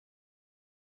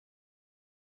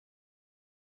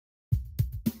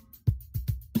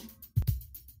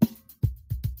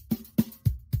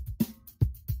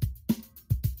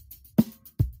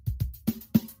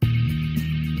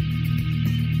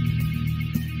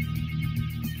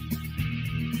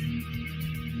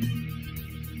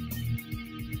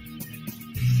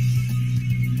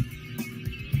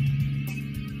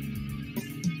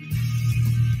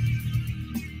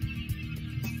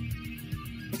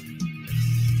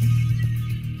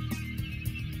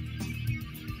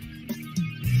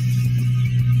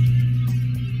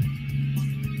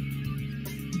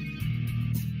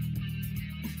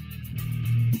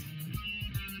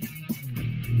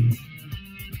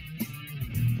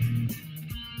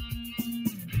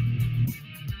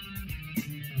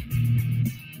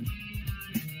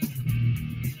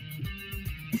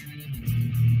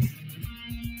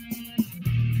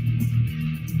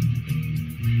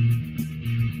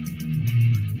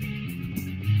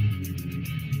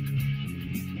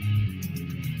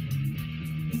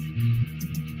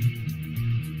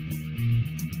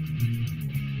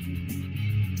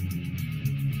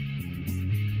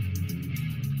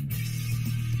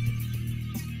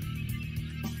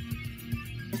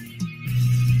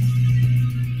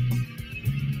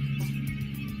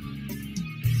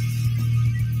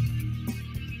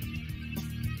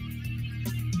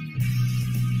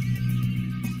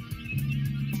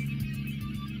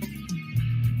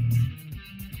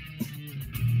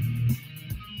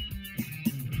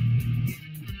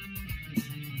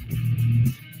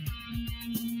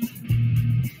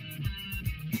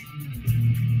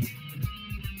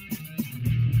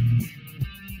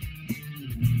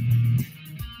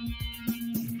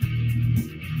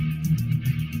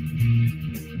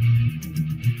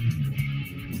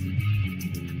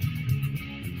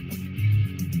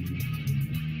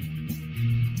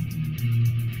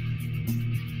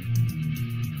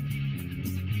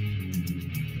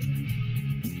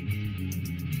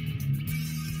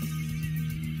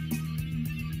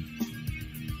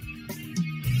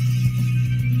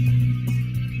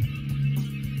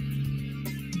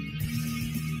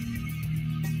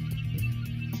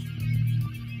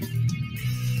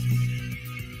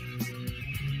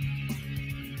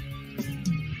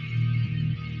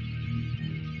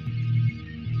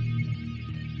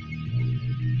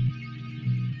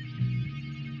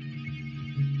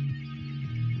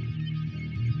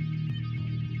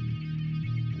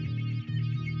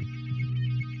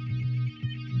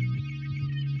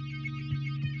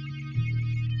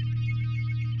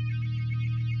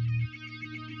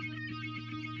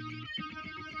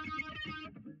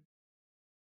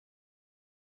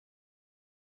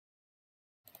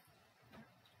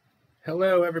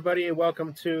Hello, everybody, and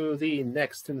welcome to the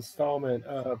next installment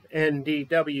of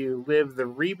NDW Live the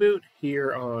Reboot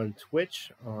here on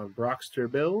Twitch on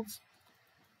BrocsterBuilds.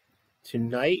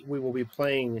 Tonight, we will be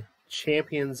playing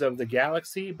Champions of the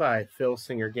Galaxy by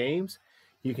Filsinger Games.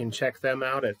 You can check them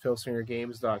out at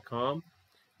filsingergames.com.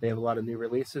 They have a lot of new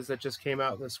releases that just came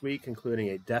out this week, including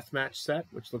a deathmatch set,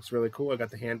 which looks really cool. I got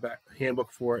the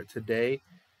handbook for it today,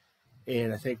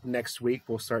 and I think next week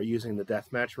we'll start using the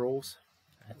deathmatch rules.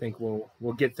 I think we'll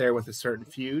get there with a certain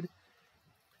feud.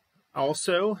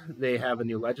 Also, they have a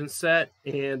new Legends set,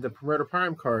 and the Promoter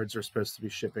Prime cards are supposed to be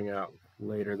shipping out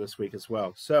later this week as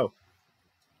well. So,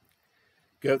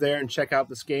 go there and check out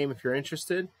this game if you're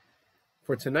interested.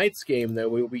 For tonight's game, though,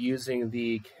 we will be using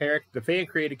the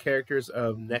fan-created characters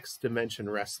of Next Dimension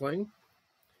Wrestling.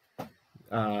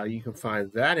 You can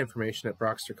find that information at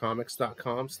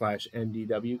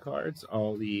brockstercomics.com/NDW cards.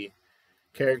 All the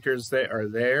characters that are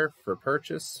there for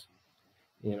purchase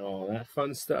and all that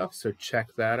fun stuff, so check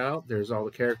that out. There's all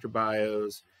the character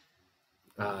bios,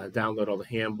 download all the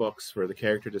handbooks for the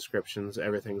character descriptions,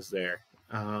 everything's there.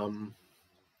 An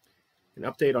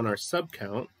update on our sub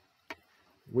count: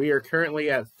 we are currently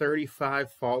at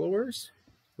 35 followers.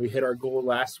 We hit our goal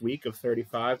last week of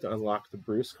 35 to unlock the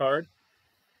Bruce card.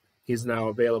 He's now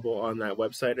available on that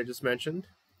website I just mentioned.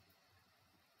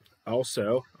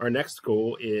 Also, our next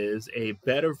goal is a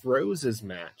Bed of Roses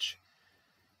match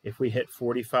if we hit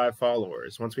 45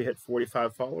 followers. Once we hit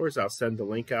 45 followers, I'll send the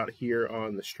link out here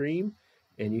on the stream,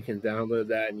 and you can download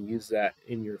that and use that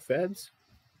in your feds.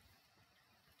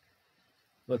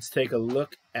 Let's take a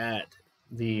look at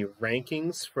the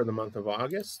rankings for the month of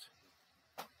August.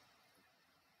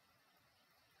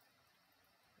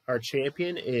 Our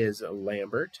champion is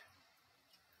Lambert.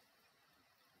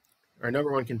 Our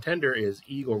number one contender is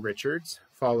Eagle Richards,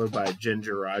 followed by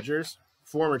Ginger Rogers.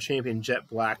 Former champion Jet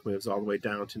Black moves all the way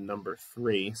down to number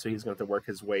 3, so he's going to have to work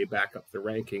his way back up the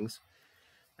rankings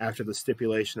after the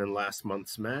stipulation in last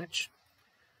month's match.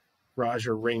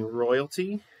 Roger Ring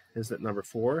Royalty is at number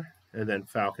 4, and then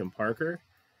Falcon Parker.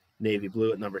 Navy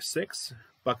Blue at number 6.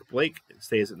 Buck Blake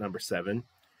stays at number 7.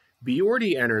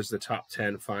 Bjordy enters the top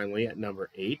 10 finally at number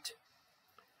 8.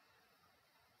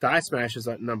 Die Smash is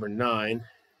at number 9.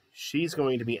 She's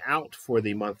going to be out for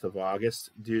the month of August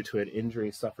due to an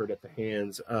injury suffered at the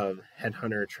hands of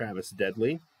headhunter Travis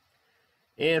Deadly.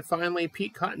 And finally,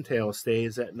 Pete Cottontail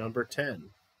stays at number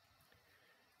 10.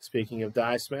 Speaking of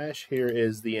Die Smash, here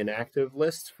is the inactive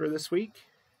list for this week.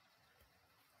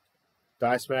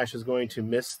 Die Smash is going to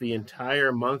miss the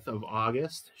entire month of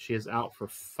August. She is out for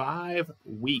 5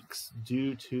 weeks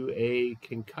due to a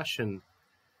concussion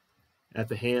at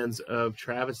the hands of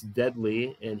Travis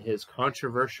Deadly in his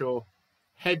controversial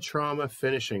head trauma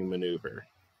finishing maneuver.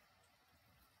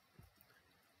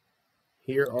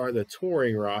 Here are the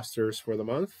touring rosters for the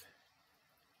month.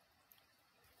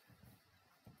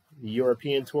 The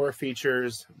European Tour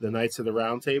features the Knights of the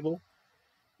Round Table,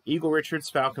 Eagle Richards,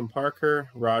 Falcon Parker,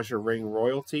 Roger Ring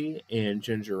Royalty, and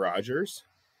Ginger Rogers.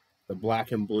 The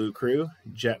Black and Blue crew,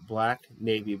 Jet Black,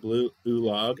 Navy Blue,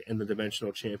 Ulog, and the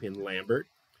Dimensional Champion Lambert.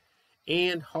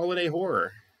 And Holiday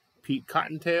Horror, Pete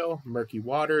Cottontail, Murky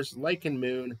Waters, Lycan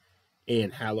Moon,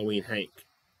 and Halloween Hank.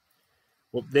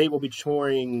 Well, they will be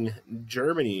touring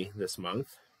Germany this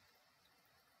month,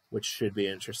 which should be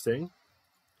interesting.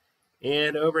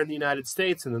 And over in the United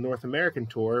States, in the North American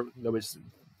tour, that was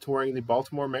touring the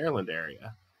Baltimore, Maryland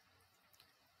area.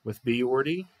 With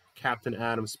Bjordy, Captain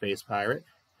Adam Space Pirate,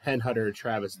 Headhunter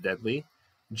Travis Deadly,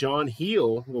 John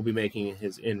Heel will be making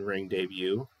his in-ring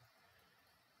debut,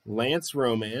 Lance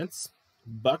Romance,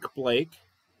 Buck Blake,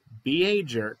 B.A.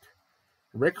 Jerk,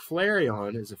 Rick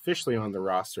Flareon is officially on the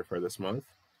roster for this month,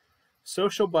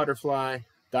 Social Butterfly,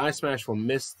 Die Smash will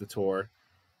miss the tour,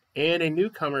 and a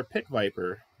newcomer, Pit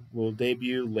Viper, will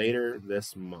debut later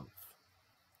this month.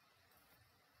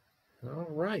 All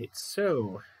right,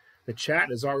 so the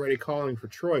chat is already calling for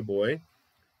TroyBoy.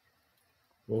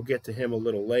 We'll get to him a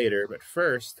little later, but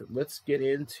first, let's get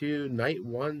into Night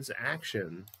 1's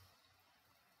action.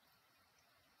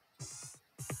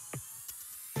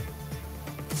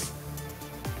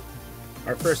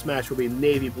 Our first match will be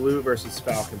Navy Blue versus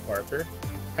Falcon Parker.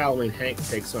 Halloween Hank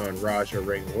takes on Roger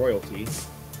Ring Royalty.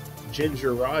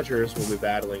 Ginger Rogers will be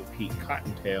battling Pete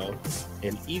Cottontail.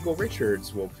 And Eagle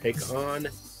Richards will take on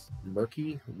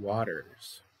Murky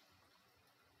Waters.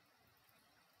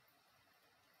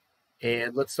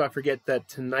 And let's not forget that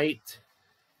tonight,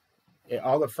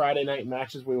 all the Friday night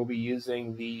matches, we will be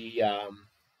using the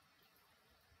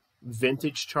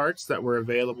vintage charts that were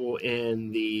available in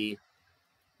the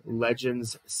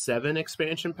Legends 7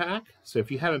 expansion pack. So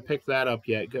if you haven't picked that up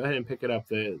yet, go ahead and pick it up.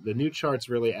 The new charts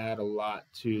really add a lot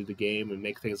to the game and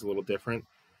make things a little different.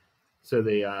 So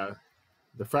the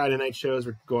Friday night shows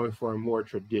were going for a more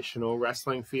traditional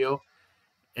wrestling feel.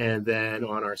 And then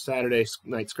on our Saturday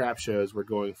night scrap shows, we're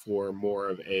going for more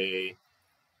of a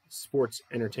sports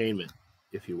entertainment,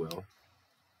 if you will.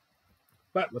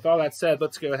 But with all that said,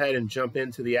 let's go ahead and jump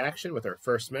into the action with our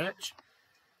first match.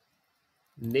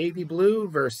 Navy Blue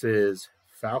versus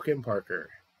Falcon Parker.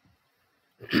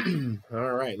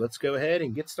 All right, let's go ahead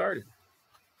and get started.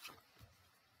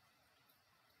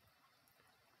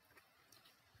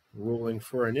 Rolling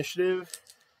for initiative.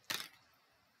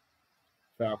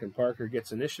 Falcon Parker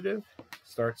gets initiative.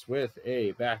 Starts with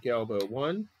a back elbow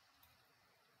 1.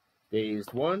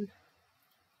 Dazed 1.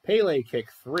 Pele kick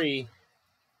 3.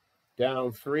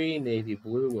 Down 3. Navy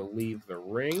Blue will leave the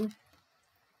ring.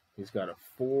 He's got a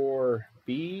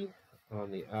 4B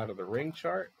on the out of the ring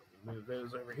chart. Move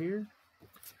those over here.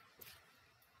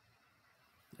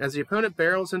 As the opponent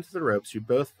barrels into the ropes, you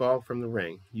both fall from the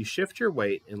ring. You shift your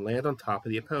weight and land on top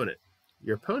of the opponent.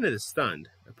 Your opponent is stunned.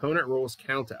 Opponent rolls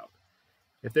count out.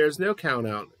 If there is no count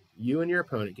out, you and your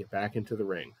opponent get back into the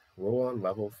ring. Roll on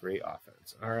level 3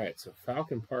 offense. All right, so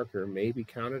Falcon Parker may be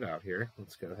counted out here.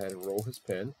 Let's go ahead and roll his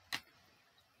pin.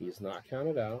 He's not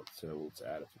counted out, so let's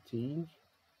add a fatigue.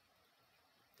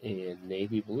 And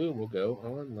Navy Blue will go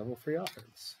on level 3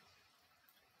 offense.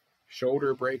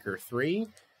 Shoulder breaker 3.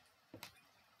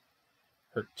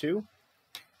 Hurt 2.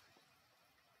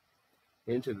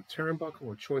 Into the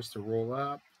turnbuckle, a choice to roll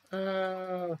up.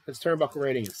 His turnbuckle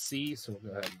rating is C, so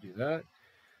we'll go ahead and do that.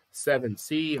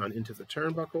 7C on into the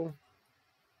turnbuckle.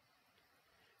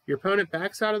 Your opponent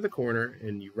backs out of the corner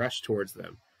and you rush towards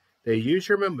them. They use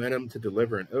your momentum to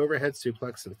deliver an overhead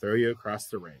suplex and throw you across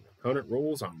the ring. Opponent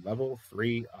rolls on level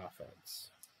 3 offense.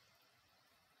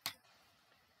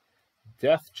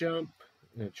 Death jump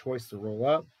and a choice to roll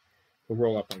up. We'll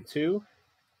roll up on 2.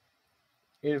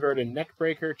 Inverted neck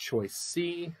breaker, choice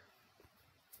C.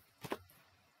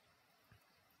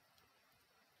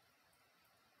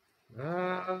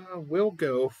 We'll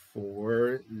go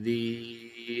for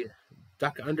the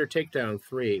duck under takedown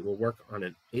 3. We'll work on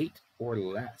an 8 or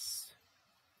less.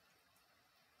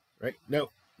 Right?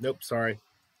 Nope, sorry.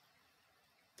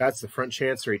 That's the front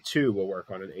chancery 2. We'll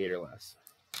work on an 8 or less.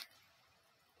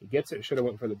 He gets it. Should have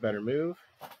went for the better move.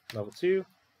 Level 2.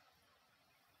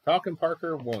 Falcon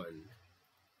Parker 1.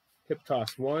 Hip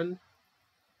toss 1.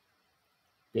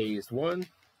 Dazed 1.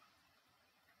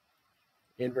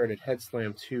 Inverted head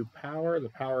slam 2 power. The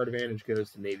power advantage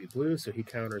goes to Navy Blue, so he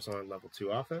counters on level 2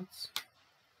 offense.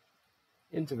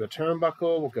 Into the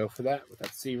turnbuckle, we'll go for that with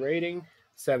that C rating.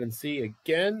 7C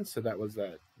again, so that was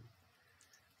that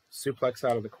suplex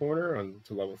out of the corner on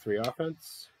to level 3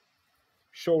 offense.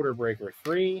 Shoulder breaker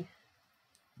 3.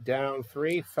 Down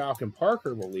 3. Falcon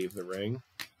Parker will leave the ring.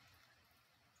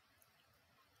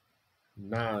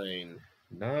 9.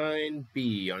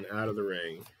 9B on out of the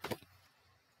ring.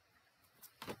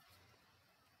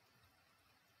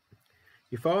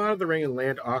 You fall out of the ring and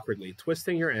land awkwardly,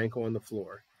 twisting your ankle on the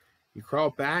floor. You crawl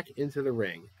back into the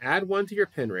ring. Add 1 to your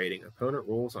pin rating. Opponent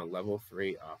rolls on level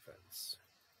 3 offense.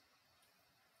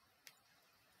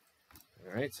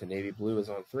 All right, so Navy Blue is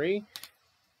on 3.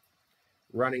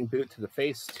 Running boot to the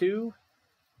face 2.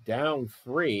 Down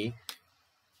 3.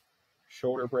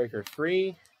 Shoulder breaker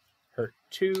 3. Hurt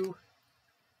 2.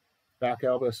 Back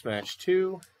elbow smash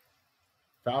 2.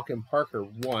 Falcon Parker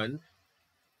 1.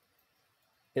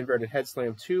 Inverted head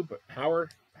slam 2, but power.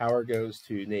 Power goes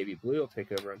to Navy Blue. I'll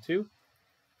take over on 2.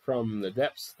 From the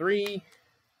depths 3.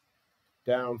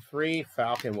 Down 3.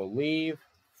 Falcon will leave.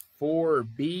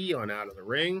 4B on out of the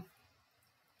ring.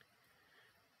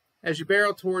 As you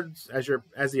barrel towards,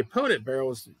 as the opponent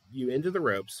barrels you into the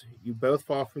ropes, you both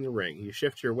fall from the ring. You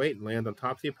shift your weight and land on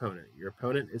top of the opponent. Your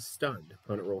opponent is stunned.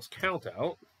 Opponent rolls count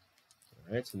out. All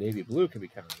right, so Navy Blue can be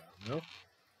counted out.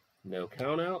 No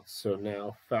count out. So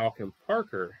now Falcon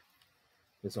Parker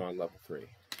is on level 3.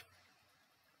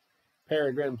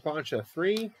 Peregrine Plancha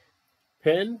 3.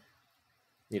 Pin.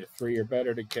 Need a 3 or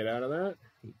better to get out of that.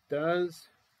 He does.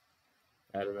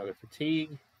 Add another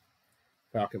fatigue.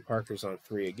 Falcon Parker's on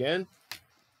 3 again.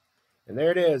 And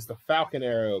there it is, the Falcon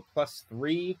Arrow, plus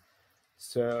 3.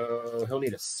 So he'll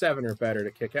need a 7 or better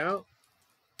to kick out,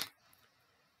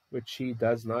 which he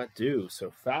does not do.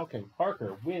 So Falcon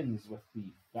Parker wins with the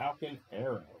Falcon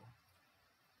Arrow.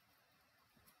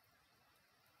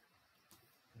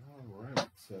 All right,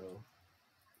 so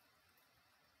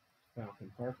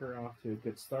Falcon Parker off to a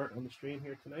good start on the stream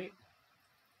here tonight.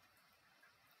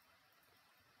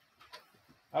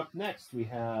 Up next, we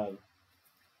have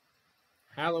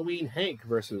Halloween Hank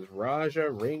versus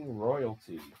Raja Ring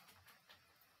Royalty.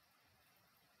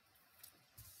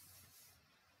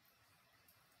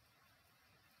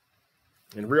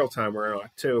 In real time, we're in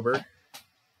October.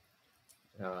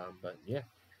 But yeah.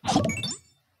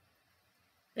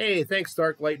 Hey, thanks,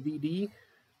 Darklight VD.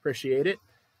 Appreciate it.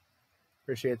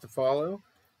 Appreciate the follow.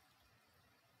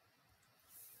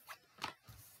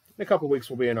 In a couple weeks,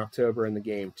 we'll be in October in the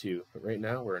game too. But right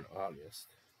now, we're in August.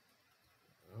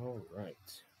 All right.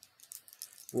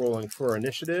 Rolling for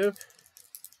initiative.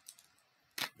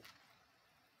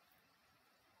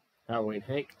 Halloween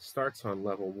Hank starts on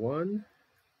level 1.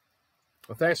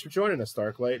 Well, thanks for joining us,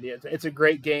 Darklight. Yeah, it's a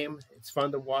great game. It's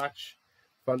fun to watch,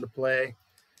 fun to play.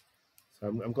 So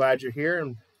I'm glad you're here,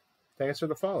 and thanks for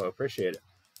the follow. Appreciate it.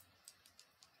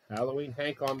 Halloween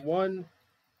Hank on 1.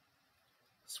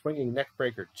 Swinging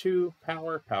Neckbreaker 2.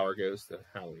 Power. Power goes to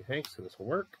Halloween Hank, so this will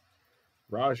work.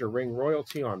 Raja Ring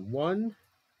Royalty on 1.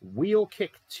 Wheel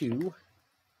Kick 2.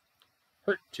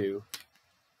 Hurt 2.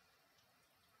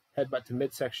 Headbutt to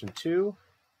midsection 2.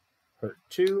 Hurt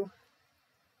 2.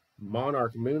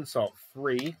 Monarch Moonsault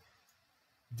 3.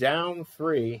 Down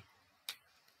 3.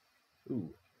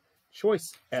 Ooh.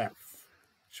 Choice F.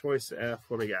 Choice F.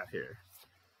 What do we got here?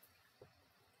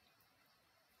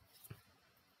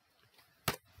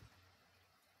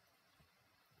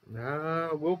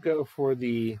 We'll go for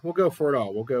it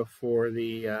all. We'll go for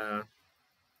the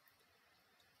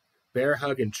Bear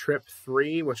Hug and Trip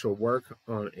 3, which will work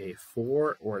on a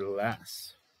 4 or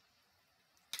less.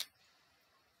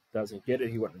 Doesn't get it.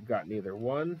 He wouldn't have gotten either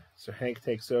one. So Hank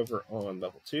takes over on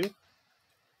level 2.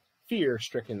 Fear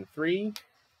Stricken 3.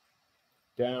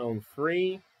 Down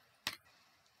 3.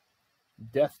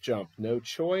 Death Jump, no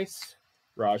choice.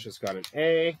 Raja's got an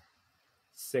A.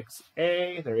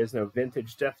 6A. There is no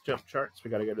vintage Death Jump chart, so we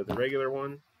got to go to the regular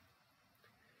one.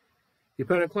 The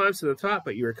opponent climbs to the top,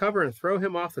 but you recover and throw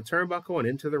him off the turnbuckle and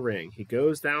into the ring. He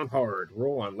goes down hard.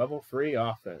 Roll on level 3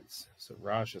 offense. So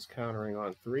Raja's countering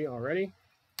on 3 already.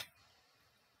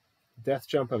 Death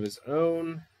Jump of his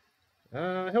own.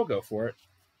 He'll go for it.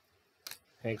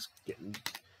 Hank's getting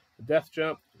the Death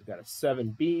Jump. We've got a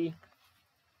 7B.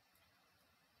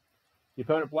 The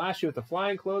opponent blasts you with a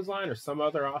flying clothesline or some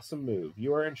other awesome move.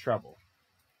 You are in trouble.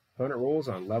 Opponent rolls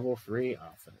on level 3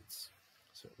 offense.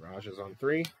 So Raja's on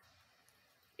 3.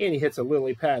 And he hits a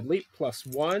lily pad leap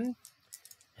 +1.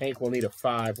 Hank will need a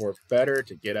 5 or better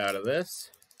to get out of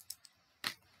this.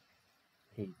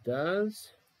 He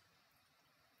does.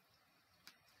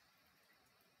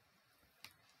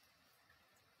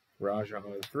 Raja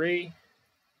on 3.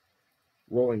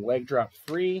 Rolling leg drop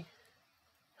 3.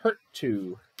 Hurt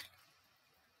 2.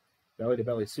 Belly to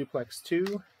belly suplex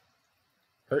 2.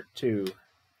 Hurt 2.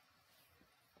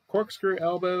 Corkscrew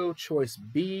elbow, choice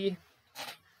B.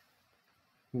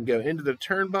 You can go into the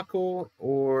turnbuckle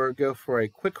or go for a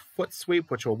quick foot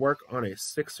sweep, which will work on a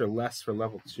 6 or less for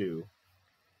level 2.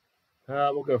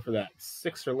 We'll go for that.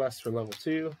 6 or less for level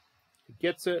 2. He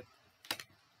gets it.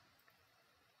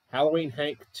 Halloween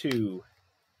Hank 2.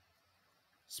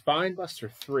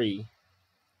 Spinebuster 3.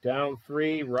 Down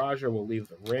 3. Raja will leave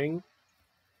the ring.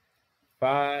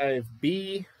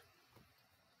 5B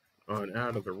on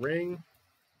out of the ring.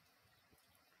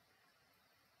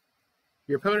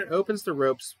 Your opponent opens the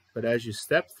ropes, but as you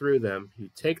step through them, you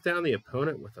take down the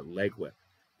opponent with a leg whip.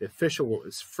 The official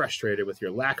is frustrated with your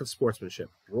lack of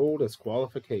sportsmanship. Roll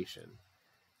disqualification.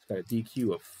 It's got a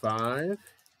DQ of 5.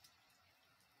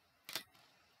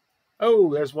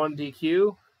 Oh, there's one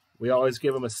DQ. We always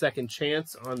give him a second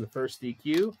chance on the first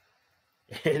DQ,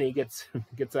 and he gets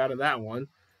out of that one.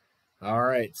 All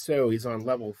right, so he's on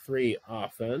level 3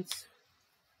 offense.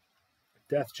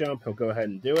 Death Jump, he'll go ahead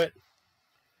and do it.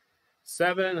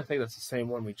 7, I think that's the same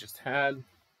one we just had.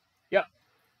 Yep.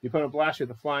 The opponent blasts you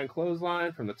with a flying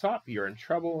clothesline from the top. You're in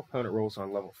trouble. Opponent rolls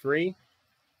on level 3.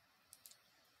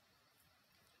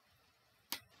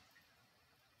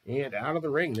 And out of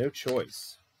the ring, no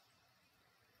choice.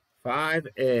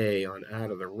 5A on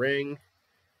out of the ring.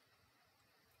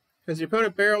 As the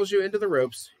opponent barrels you into the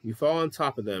ropes, you fall on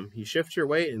top of them. You shift your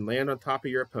weight and land on top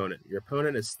of your opponent. Your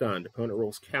opponent is stunned. Opponent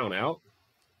rolls count out.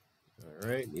 All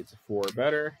right, needs a 4 or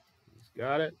better. He's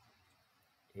got it.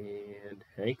 And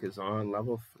Hank is on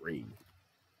level 3.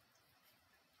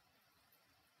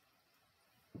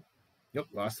 Yep,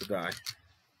 lost the die.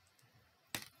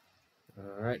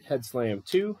 All right, head slam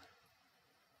 2.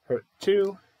 Hurt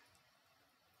 2.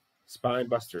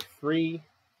 Spinebuster 3.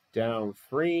 Down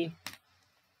 3.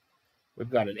 We've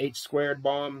got an H squared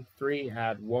bomb 3,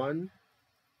 add 1.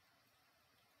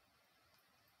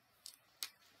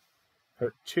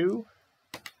 Hurt 2.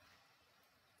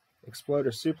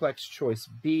 Exploder suplex choice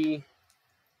B.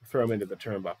 Throw him into the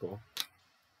turnbuckle.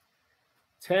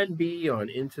 10B on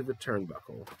into the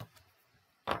turnbuckle.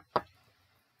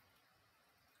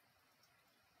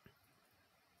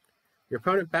 Your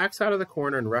opponent backs out of the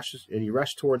corner and you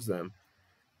rush towards them.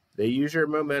 They use your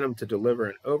momentum to deliver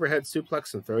an overhead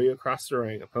suplex and throw you across the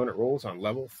ring. Opponent rolls on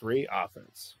level 3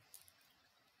 offense.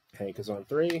 Hank is on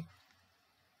 3.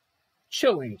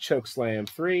 Chilling chokeslam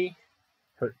 3.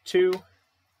 Hurt 2.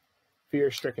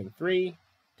 Fear-stricken 3.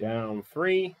 Down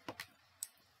 3.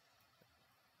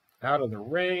 Out of the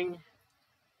ring.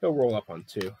 He'll roll up on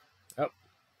 2. Oh.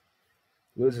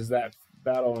 Loses that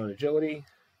battle on agility.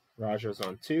 Raja's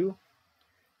on 2.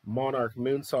 Monarch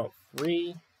moonsault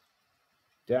 3.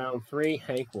 Down 3.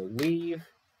 Hank will leave.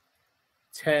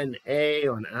 10A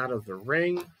on out of the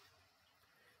ring.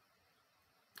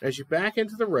 As you back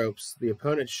into the ropes, the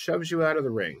opponent shoves you out of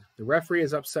the ring. The referee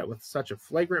is upset with such a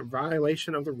flagrant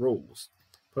violation of the rules.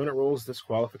 Opponent rules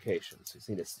disqualifications.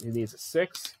 He needs a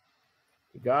 6.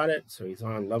 He got it, so he's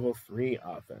on level 3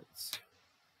 offense.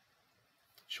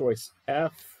 Choice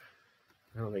F.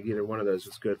 I don't think either one of those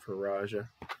was good for Raja.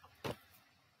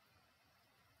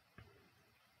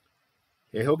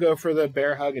 Yeah, he'll go for the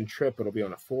bear hug and trip. It'll be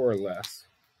on a 4 or less.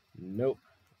 Nope.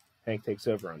 Hank takes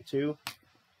over on 2.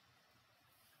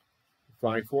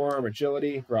 Flying forearm,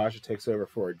 agility. Raja takes over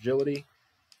for agility.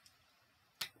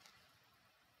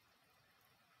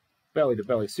 Belly to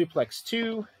belly suplex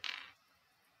 2.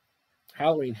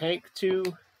 Halloween Hank 2.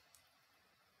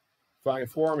 Flying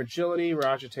forearm, agility.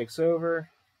 Raja takes over.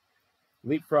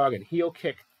 Leapfrog and heel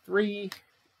kick 3.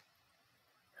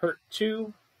 Hurt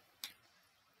 2.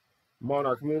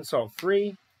 Monarch moonsault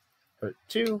 3. Hurt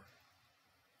 2.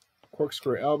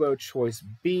 Corkscrew elbow, choice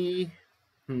B.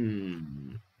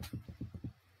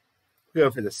 Go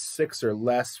for the 6 or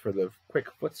less for the quick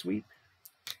foot sweep.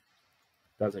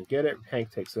 Doesn't get it.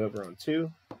 Hank takes over on 2.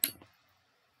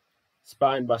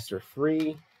 Spine buster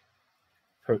 3.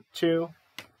 Hurt 2.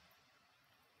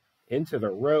 Into the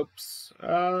ropes.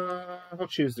 He'll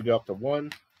choose to go up to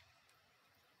 1.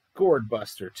 Gourd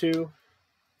buster 2.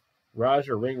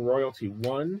 Raja ring royalty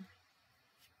 1.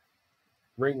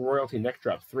 Ring royalty neck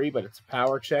drop 3, but it's a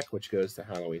power check, which goes to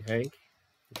Halloween Hank.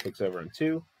 He takes over on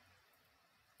 2.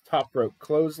 Top rope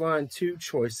clothesline 2,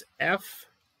 choice F.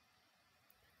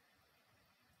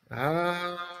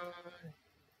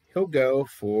 He'll go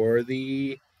for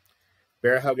the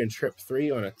bear hug and trip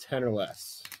 3 on a 10 or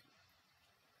less.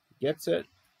 Gets it.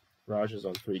 Raja's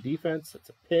on 3 defense. That's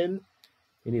a pin.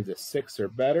 He needs a 6 or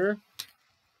better.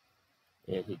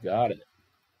 And he got it.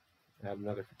 Add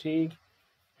another fatigue.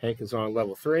 Hank is on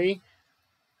level 3.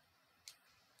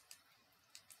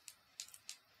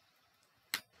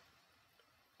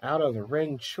 Out of the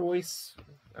ring choice.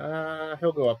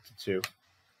 He'll go up to 2.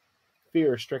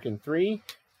 Fear-stricken 3.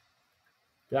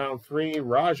 Down 3.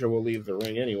 Raja will leave the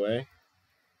ring anyway.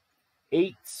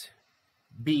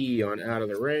 8B on out of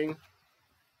the ring.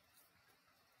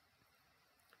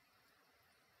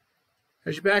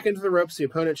 As you back into the ropes, the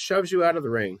opponent shoves you out of the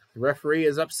ring. The referee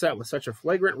is upset with such a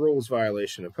flagrant rules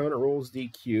violation. Opponent rules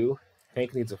DQ.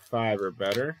 Hank needs a 5 or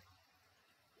better.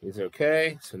 He's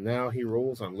okay, so now he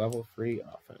rolls on level 3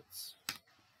 offense.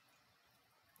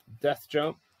 Death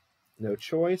jump, no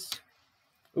choice.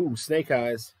 Ooh, snake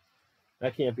eyes.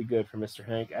 That can't be good for Mr.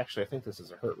 Hank. Actually, I think this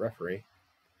is a hurt referee.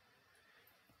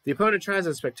 The opponent tries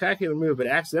a spectacular move, but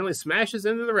accidentally smashes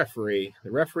into the referee. The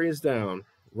referee is down.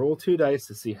 Roll 2 dice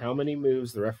to see how many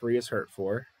moves the referee is hurt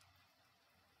for.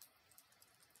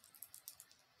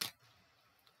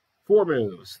 4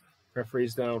 moves.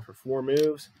 Referee's down for 4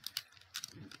 moves.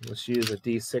 Let's use a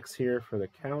D6 here for the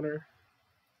counter.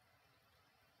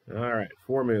 All right,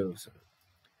 4 moves.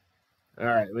 All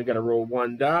right, we got to roll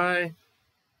 1 die.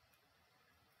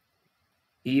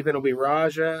 Even will be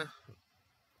Raja.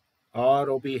 Odd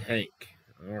will be Hank.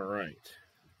 All right.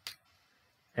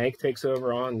 Hank takes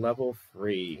over on level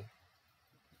 3.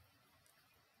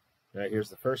 All right, here's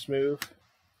the first move.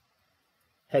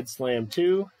 Head slam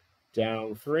 2,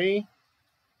 down 3.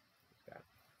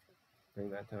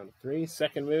 Bring that down to 3.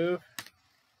 Second move.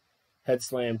 Head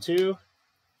slam 2.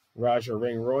 Raja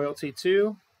ring royalty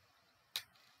 2.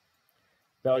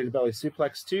 Belly to belly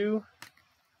suplex 2.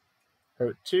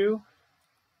 Hurt 2.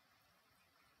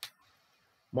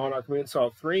 Monarch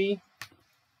moonsault 3.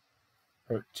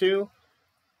 Hurt 2.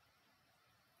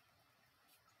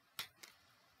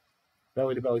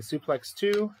 Belly to belly suplex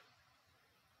 2.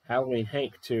 Halloween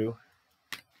Hank 2.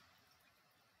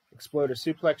 Exploder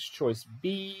suplex choice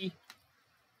B.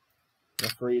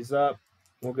 Referee's up.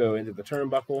 We'll go into the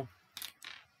turnbuckle.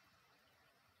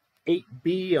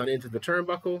 8B on into the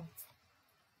turnbuckle.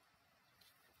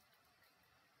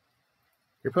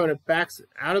 Your opponent backs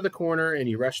out of the corner and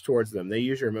you rush towards them. They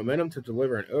use your momentum to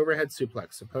deliver an overhead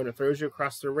suplex. Opponent throws you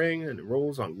across the ring and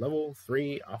rolls on level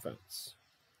 3 offense.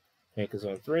 Hank is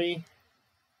on 3.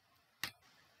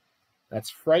 That's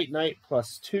Fright Night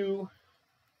 +2.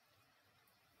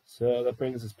 So that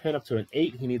brings his pin up to an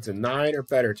 8. He needs a 9 or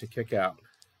better to kick out.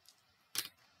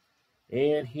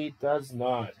 And he does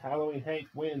not. Halloween Hank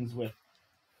wins with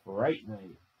Fright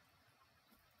Night.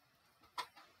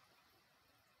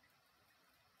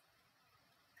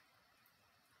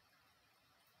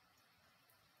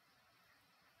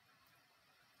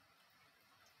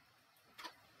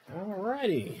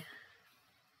 Alrighty.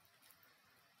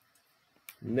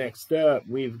 Next up,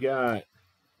 we've got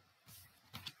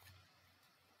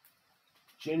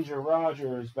Ginger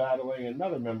Rogers battling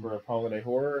another member of Holiday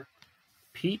Horror,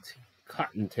 Pete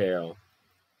Cottontail.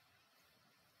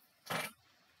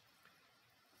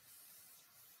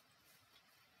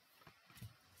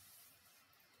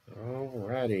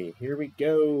 Alrighty, here we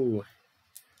go.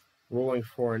 Rolling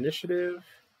for initiative.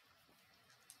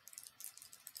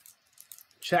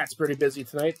 Chat's pretty busy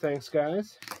tonight. Thanks,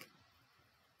 guys.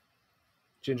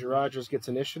 Ginger Rogers gets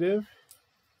initiative.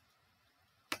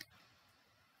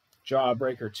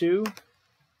 Jawbreaker 2.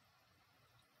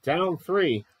 Down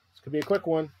 3. This could be a quick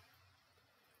one.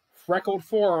 Freckled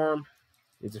Forearm.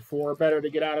 Needs a 4 or better to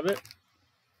get out of it.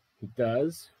 He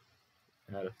does.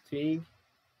 Out of fatigue.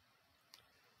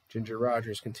 Ginger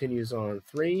Rogers continues on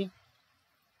 3.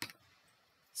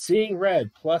 Seeing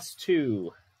Red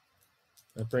 +2.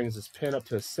 That brings his pin up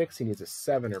to a 6. He needs a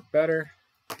 7 or better.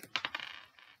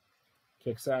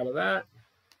 Kicks out of that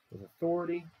with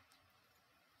authority.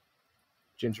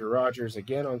 Ginger Rogers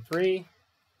again on 3.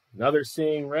 Another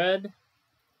Seeing Red.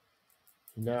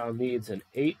 He now needs an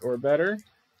 8 or better.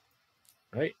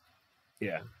 Right?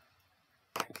 Yeah.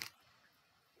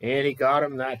 And he got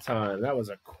him that time. That was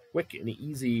a quick and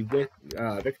easy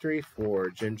victory for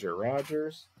Ginger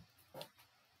Rogers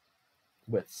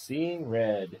with Seeing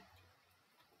Red.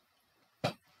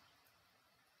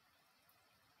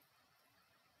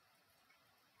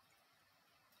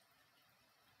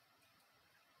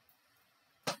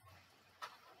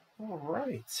 All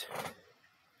right.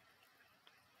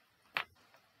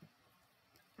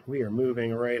 We are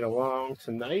moving right along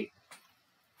tonight.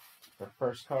 Our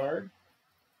first card.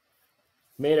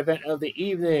 Main event of the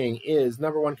evening is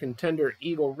 #1 contender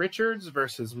Eagle Richards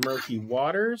versus Murky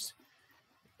Waters.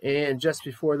 And just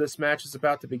before this match is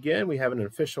about to begin, we have an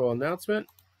official announcement.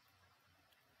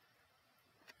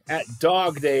 At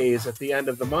Dog Days at the end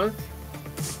of the month,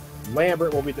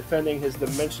 Lambert will be defending his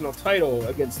dimensional title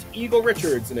against Eagle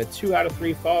Richards in a 2 out of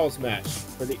 3 falls match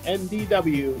for the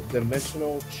NDW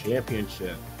Dimensional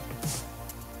Championship.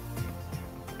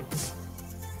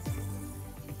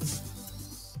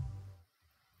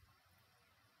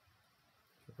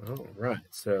 All right,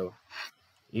 so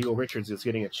Eagle Richards is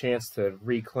getting a chance to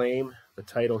reclaim the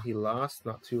title he lost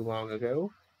not too long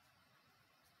ago.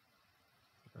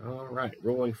 All right,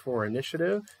 rolling for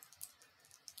initiative.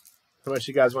 How much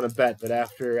you guys want to bet that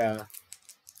after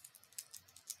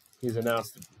he's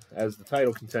announced as the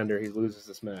title contender, he loses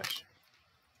this match?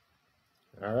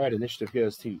 All right, initiative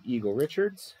goes to Eagle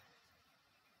Richards.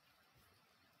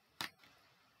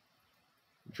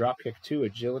 Dropkick 2,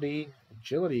 agility.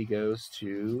 Agility goes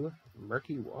to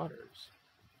Murky Waters.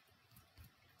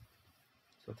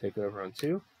 So take over on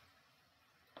 2.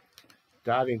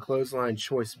 Diving clothesline,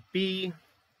 choice B.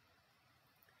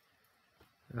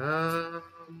 He'll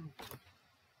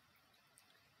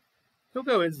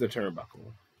go into the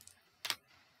turnbuckle.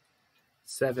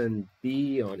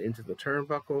 7B on into the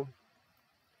turnbuckle.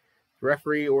 The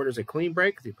referee orders a clean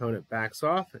break. The opponent backs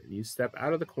off, and you step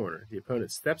out of the corner. The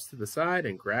opponent steps to the side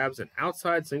and grabs an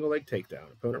outside single leg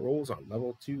takedown. Opponent rolls on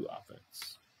level 2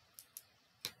 offense.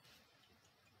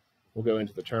 We'll go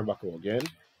into the turnbuckle again.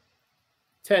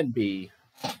 10B.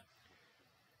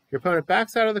 Your opponent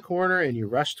backs out of the corner, and you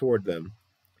rush toward them.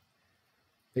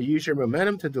 They use your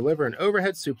momentum to deliver an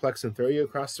overhead suplex and throw you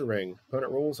across the ring.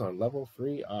 Opponent rolls on level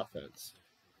 3 offense.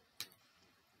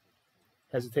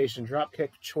 Hesitation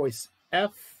dropkick, choice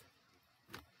F.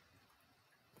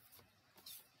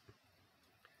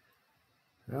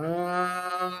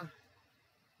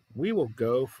 We will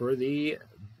go for the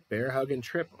bear hug and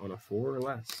trip on a 4 or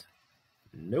less.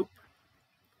 Nope.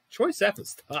 Choice F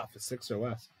is tough, a 6 or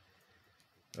less.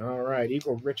 All right,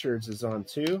 Eagle Richards is on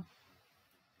 2.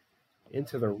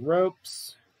 Into the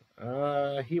ropes.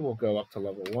 He will go up to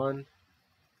level 1.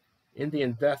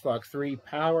 Indian Deathlock 3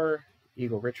 power.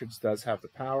 Eagle Richards does have the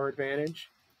power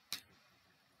advantage.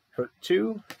 Hurt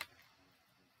 2.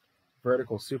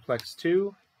 Vertical suplex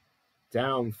 2.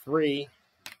 Down 3.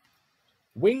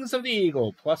 Wings of the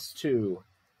Eagle, +2.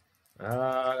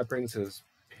 That brings his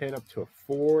pin up to a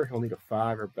 4. He'll need a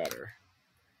 5 or better.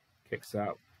 Kicks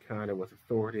out kind of with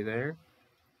authority there.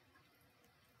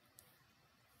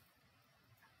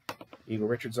 Eagle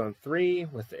Richards on 3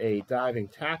 with a diving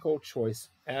tackle, choice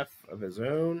F of his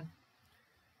own.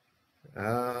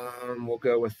 We'll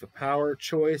go with the power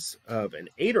choice of an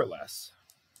 8 or less.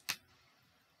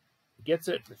 Gets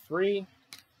it for 3.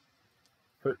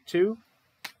 Hurt 2.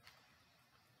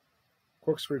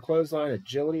 Corkscrew clothesline,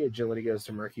 agility. Agility goes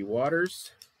to Murky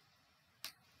Waters.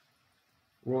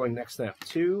 Rolling neck snap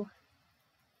 2.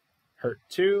 Hurt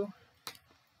 2.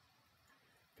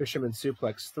 Fisherman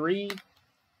suplex 3.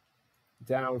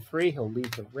 Down 3. He'll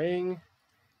leave the ring.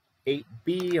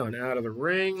 8B on out of the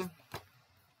ring.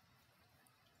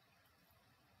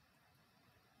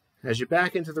 As you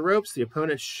back into the ropes, the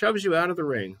opponent shoves you out of the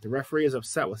ring. The referee is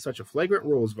upset with such a flagrant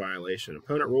rules violation.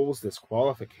 Opponent rules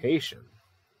disqualification.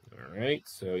 All right,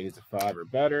 so he needs a 5 or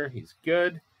better. He's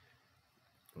good.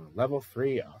 Level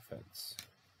 3 offense.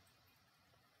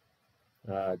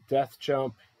 Death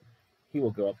jump. He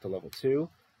will go up to level 2.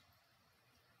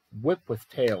 Whip with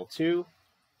tail 2.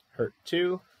 Hurt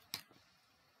 2.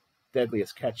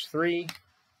 Deadliest catch 3.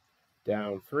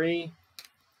 Down 3.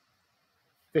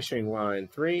 Fishing line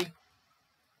 3.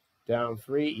 Down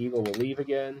 3. Eagle will leave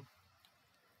again.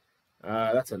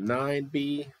 That's a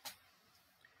 9B.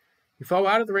 You fall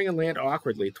out of the ring and land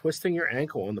awkwardly, twisting your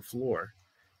ankle on the floor.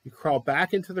 You crawl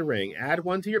back into the ring, add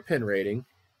 1 to your pin rating,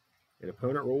 and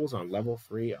opponent rolls on level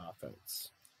 3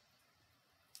 offense.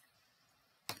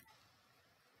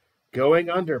 Going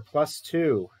under,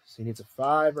 +2. So he needs a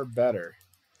 5 or better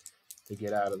to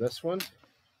get out of this one,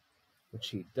 which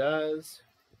he does.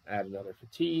 Add another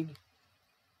fatigue.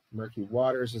 Murky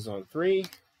Waters is on 3.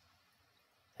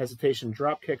 Hesitation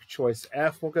dropkick, choice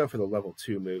F. We'll go for the level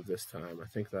 2 move this time. I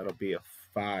think that'll be a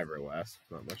 5 or less.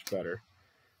 Not much better.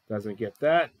 Doesn't get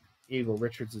that. Eagle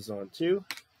Richards is on 2.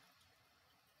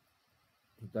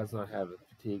 He does not have a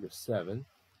fatigue of 7.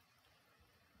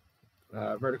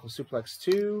 Vertical suplex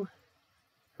 2.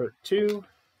 Hurt 2.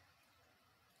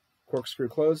 Corkscrew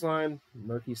clothesline.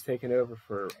 Murky's taken over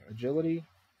for agility.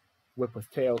 Whip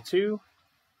with tail 2.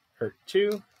 Hurt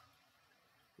 2.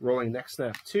 Rolling neck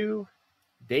snap 2.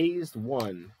 Dazed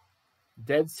 1.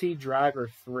 Dead Sea Driver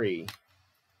 3.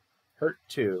 Hurt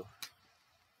 2.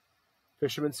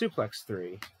 Fisherman suplex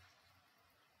 3.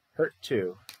 Hurt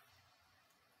 2.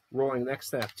 Rolling neck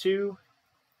snap 2.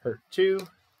 Hurt 2.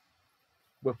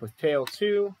 Whip with tail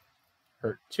 2.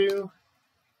 Hurt 2.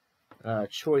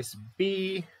 Choice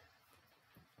B.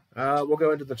 We'll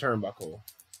go into the turnbuckle.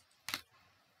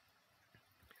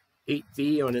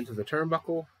 8D on into the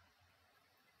turnbuckle.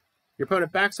 Your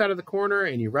opponent backs out of the corner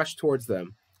and you rush towards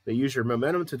them. They use your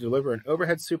momentum to deliver an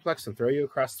overhead suplex and throw you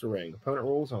across the ring. Opponent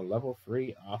rolls on level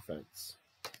 3 offense.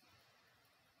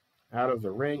 Out of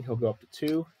the ring, he'll go up to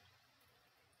 2.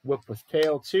 Whip with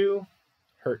tail 2.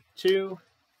 Hurt 2.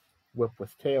 Whip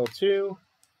with tail 2.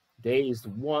 Dazed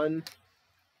 1.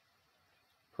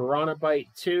 Piranha Bite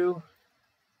 2.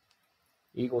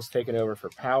 Eagle's taken over for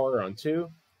power on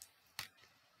 2.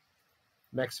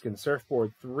 Mexican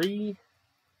Surfboard 3.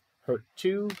 Hurt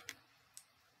 2.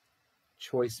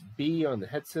 Choice B on the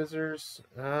head scissors.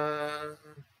 I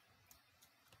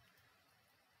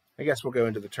guess we'll go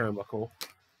into the turnbuckle.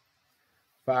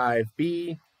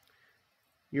 5B.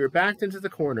 You are backed into the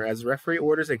corner. As the referee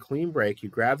orders a clean break, you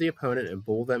grab the opponent and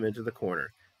bull them into the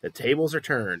corner. The tables are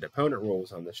turned. Opponent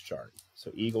rolls on this chart.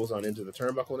 So Eagles on into the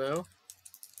turnbuckle now.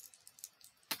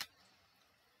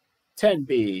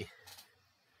 10B.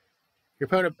 Your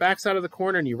opponent backs out of the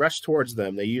corner and you rush towards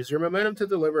them. They use your momentum to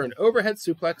deliver an overhead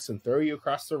suplex and throw you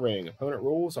across the ring. Opponent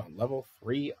rolls on level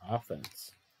 3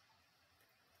 offense.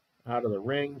 Out of the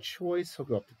ring, choice. He'll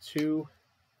go up to 2.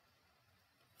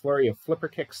 Flurry of flipper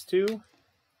kicks 2.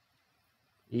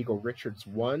 Eagle Richards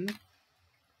 1.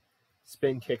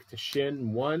 Spin kick to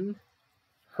shin 1.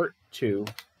 Hurt 2.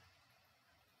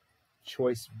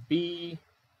 Choice B.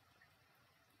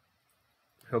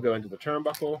 He'll go into the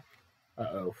turnbuckle.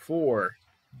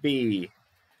 4B.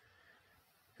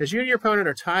 As you and your opponent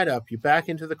are tied up, you back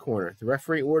into the corner. The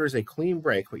referee orders a clean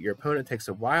break, but your opponent takes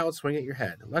a wild swing at your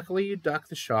head. Luckily, you duck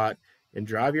the shot and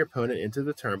drive your opponent into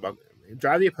the turnbuckle.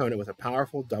 Drive the opponent with a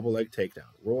powerful double leg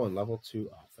takedown. Roll on level 2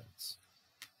 offense.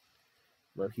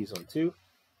 Murky's on 2.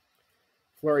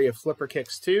 Flurry of flipper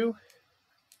kicks 2.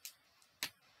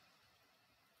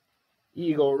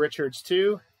 Eagle Richards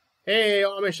 2. Hey,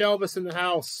 Amish Elvis in the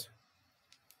house.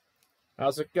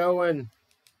 How's it going?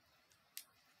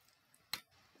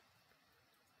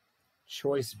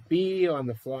 Choice B on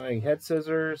the flying head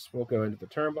scissors. We'll go into the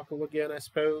turnbuckle again, I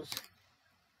suppose.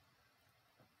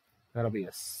 That'll be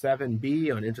a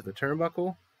 7B on Into the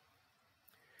Turnbuckle.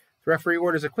 The referee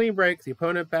orders a clean break. The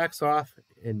opponent backs off,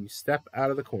 and you step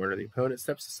out of the corner. The opponent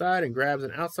steps aside and grabs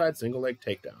an outside single leg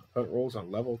takedown. Opponent rolls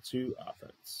on level 2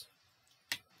 offense.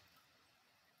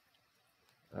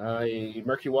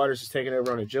 Murky Waters is taking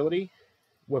over on agility.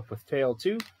 Whip with tail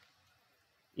 2.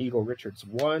 Eagle Richards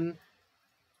 1.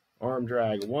 Arm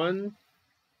drag 1.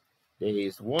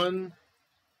 Dazed 1.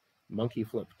 Monkey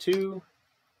flip 2.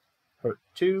 Hurt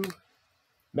 2.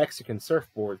 Mexican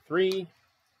surfboard 3.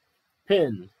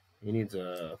 Pin. He needs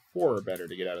a 4 or better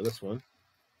to get out of this one,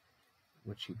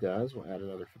 which he does. We'll add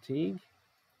another fatigue.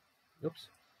 Oops.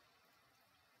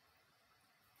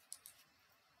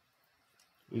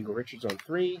 Eagle Richards on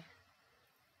 3.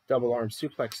 Double arm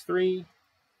suplex 3.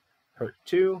 Hurt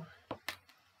 2.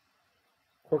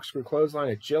 Corkscrew clothesline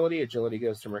agility. Agility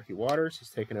goes to Murky Waters. He's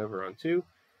taken over on 2.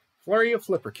 Flurry of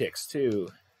flipper kicks 2.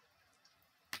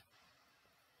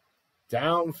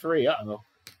 Down 3. Uh-oh.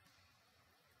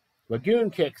 Lagoon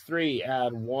kick 3.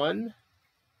 Add 1.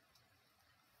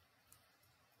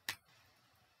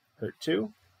 Hurt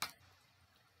 2.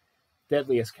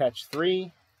 Deadliest catch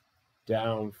 3.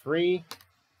 Down 3.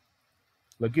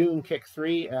 Lagoon kick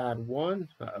 3. Add 1.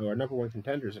 Uh-oh, our number 1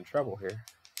 contender's in trouble here.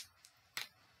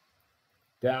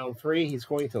 Down 3. He's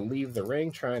going to leave the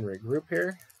ring. Try and regroup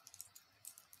here.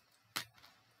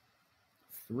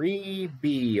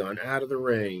 3B on out of the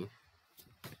ring.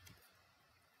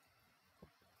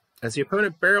 As the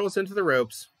opponent barrels into the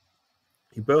ropes,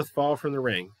 you both fall from the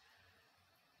ring.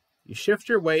 You shift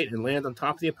your weight and land on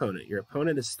top of the opponent. Your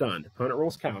opponent is stunned. Opponent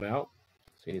rolls count out,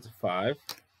 so he needs a 5.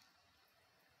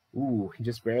 Ooh, he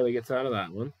just barely gets out of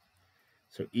that one.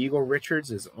 So Eagle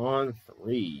Richards is on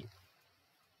 3.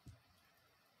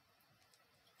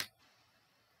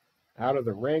 Out of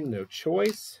the ring, no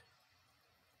choice.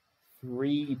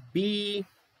 3B.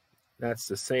 That's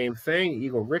the same thing.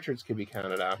 Eagle Richards could be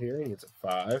counted out here. He needs a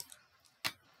 5.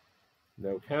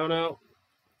 No count out.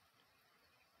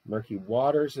 Murky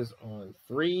Waters is on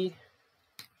 3.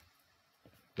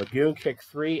 Lagoon kick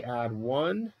 3, add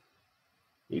 1.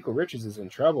 Eagle Richards is in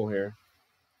trouble here.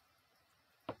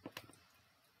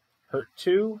 Hurt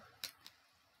 2.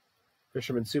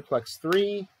 Fisherman suplex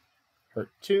 3. Hurt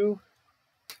 2.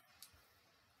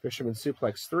 Fisherman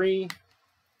suplex 3.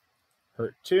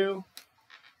 Hurt 2.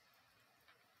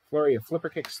 Flurry of flipper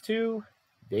kicks 2.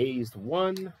 Dazed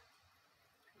 1.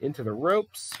 Into the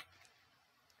ropes.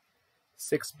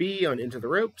 6B on into the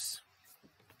ropes.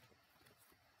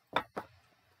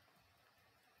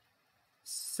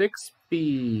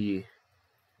 6B.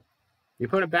 The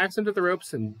opponent backs into the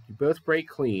ropes and you both break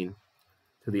clean.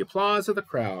 To the applause of the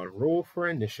crowd, roll for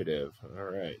initiative. All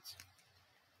right.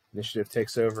 Initiative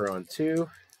takes over on 2.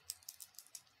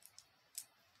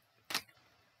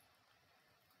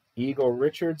 Eagle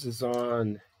Richards is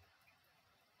on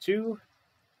 2.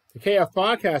 The KF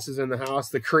Podcast is in the house.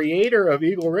 The creator of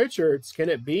Eagle Richards, can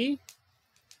it be?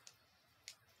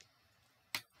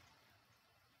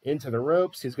 Into the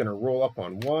ropes. He's going to roll up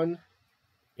on 1.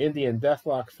 Indian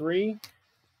Deathlock 3.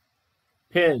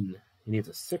 Pin. He needs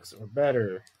a 6 or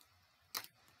better.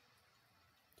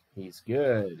 He's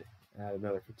good. Add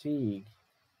another fatigue.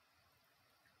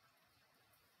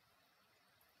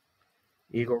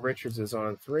 Eagle Richards is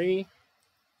on 3.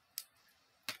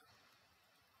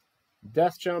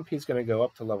 Death jump, he's going to go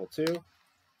up to level 2.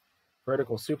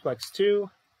 Vertical suplex 2.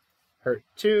 Hurt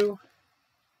 2.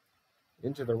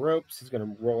 Into the ropes, he's going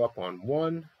to roll up on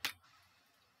 1.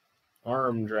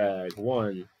 Arm drag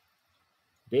 1.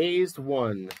 Dazed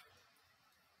 1.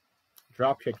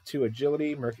 Dropkick 2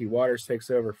 agility. Murky Waters takes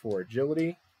over for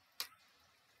agility.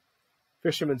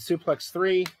 Fisherman suplex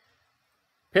 3.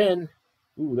 Pin.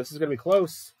 Ooh, this is going to be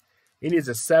close. He needs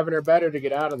a 7 or better to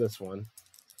get out of this one.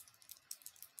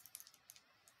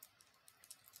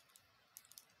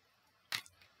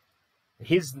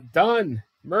 He's done.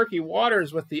 Murky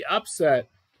Waters with the upset.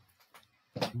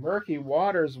 Murky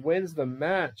Waters wins the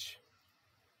match.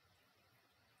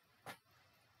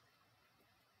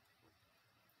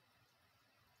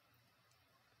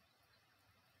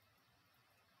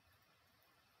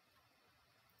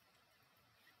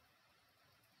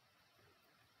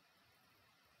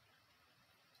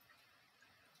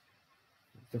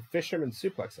 The Fisherman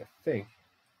suplex, I think.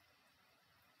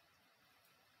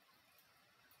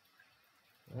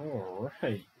 All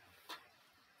right.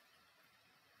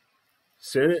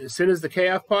 As soon as the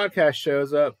KF Podcast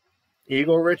shows up,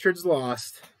 Eagle Richards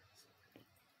lost.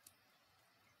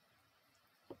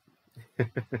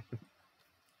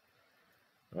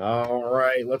 All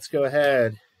right, let's go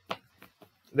ahead.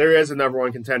 There is a number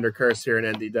 1 contender curse here in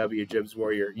NDW, Jibs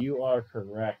Warrior. You are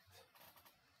correct.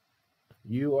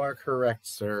 You are correct,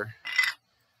 sir.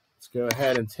 Let's go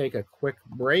ahead and take a quick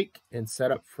break and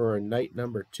set up for night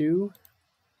number 2.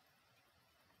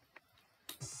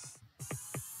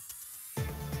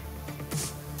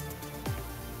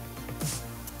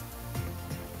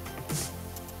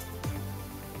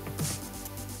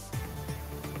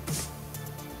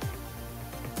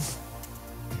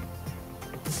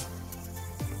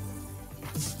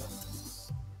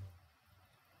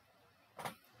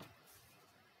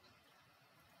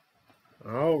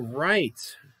 All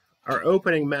right. Our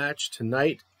opening match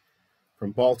tonight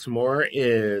from Baltimore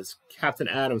is Captain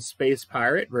Adam Space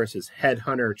Pirate versus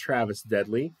Headhunter Travis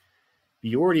Deadly.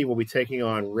 Bjordy will be taking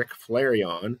on Rick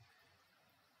Flareon.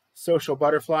 Social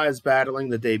Butterfly is battling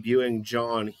the debuting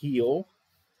John Heel.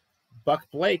 Buck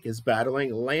Blake is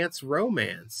battling Lance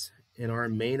Romance in our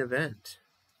main event.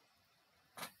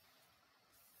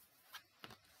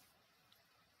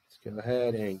 Let's go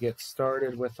ahead and get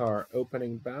started with our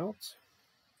opening bout.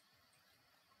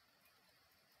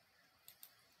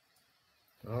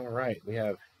 All right, we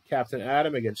have Captain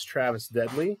Adam against Travis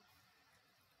Deadly.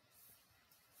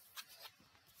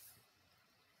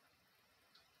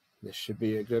 This should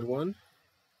be a good one.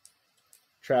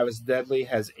 Travis Deadly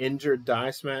has injured Die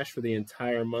Smash for the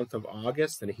entire month of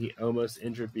August, and he almost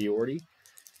injured Bjordy,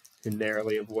 who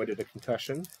narrowly avoided a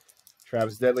concussion.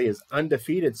 Travis Deadly is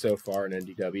undefeated so far in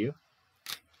NDW,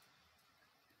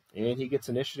 and he gets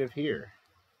initiative here.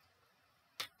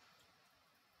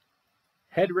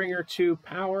 Headringer 2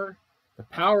 power. The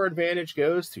power advantage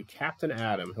goes to Captain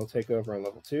Adam. He'll take over on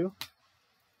level 2.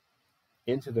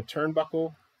 Into the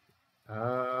turnbuckle.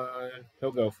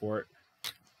 He'll go for it.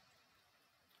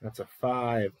 That's a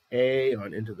 5A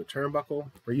on Into the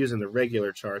Turnbuckle. We're using the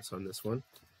regular charts on this one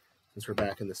since we're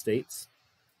back in the States.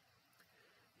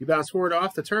 You bounce forward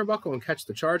off the turnbuckle and catch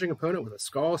the charging opponent with a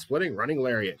skull-splitting running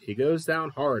lariat. He goes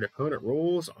down hard. Opponent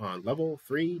rolls on level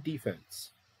 3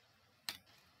 defense.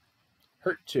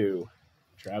 Hurt 2.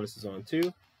 Travis is on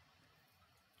 2.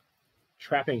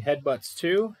 Trapping headbutts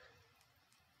 2.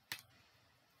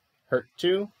 Hurt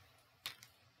 2.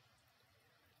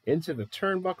 Into the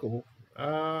turnbuckle.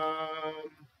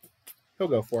 He'll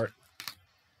go for it.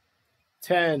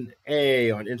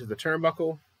 10A on Into the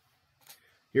Turnbuckle.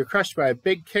 You're crushed by a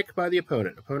big kick by the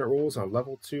opponent. Opponent rolls on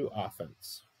level 2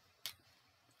 offense.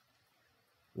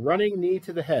 Running knee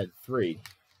to the head, 3.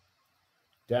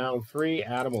 Down 3,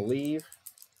 Adam will leave.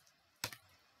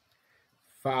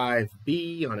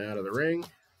 5B on out of the ring.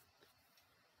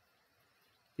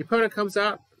 The opponent comes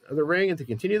out of the ring and to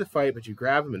continue the fight, but you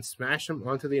grab him and smash him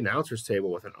onto the announcer's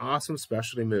table with an awesome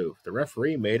specialty move. The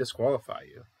referee may disqualify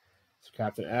you. So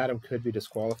Captain Adam could be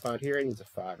disqualified here. He needs a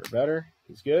 5 or better.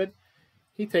 He's good.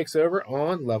 He takes over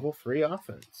on level 3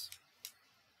 offense.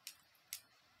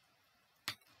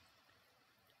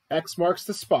 X marks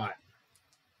the spot.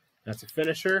 That's a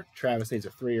finisher. Travis needs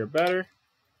a 3 or better.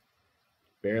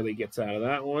 Barely gets out of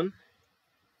that one.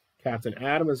 Captain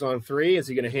Adam is on 3. Is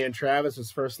he going to hand Travis his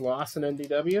first loss in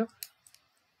NDW?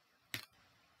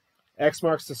 X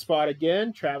marks the spot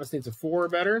again. Travis needs a 4 or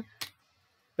better.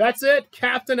 That's it.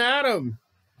 Captain Adam.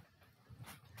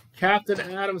 Captain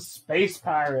Adam Space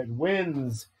Pirate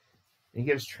wins and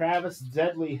gives Travis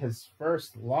Deadly his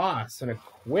first loss, and a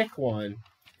quick one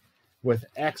with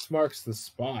X marks the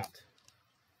spot.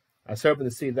 I was hoping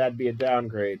to see that be a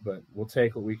downgrade, but we'll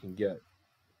take what we can get.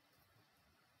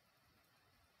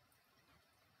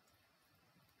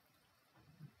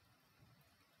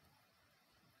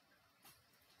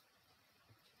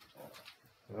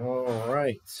 All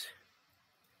right.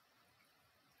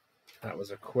 That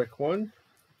was a quick one.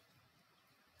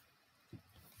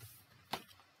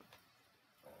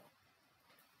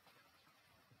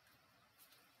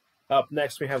 Up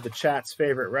next, we have the chat's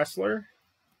favorite wrestler,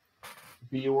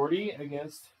 Bjordy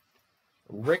against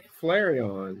Rick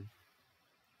Flareon.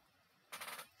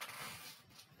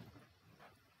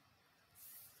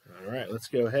 All right, let's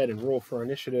go ahead and roll for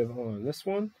initiative on this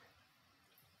one.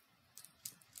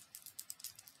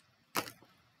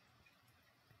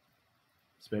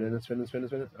 Spinning and spinning, spinning,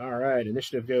 spinning. All right,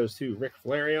 initiative goes to Rick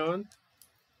Flareon.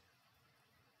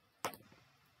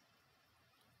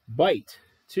 Bite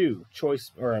 2,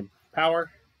 choice or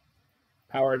power.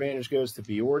 Power advantage goes to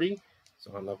Bjordy,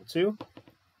 so on level 2.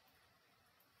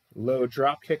 Low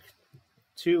drop kick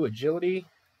 2, agility.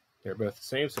 They're both the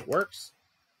same, so it works.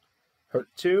 Hurt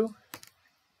 2.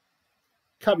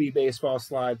 Cubby baseball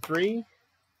slide 3.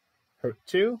 Hurt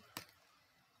 2.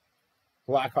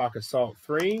 Blackhawk assault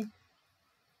 3.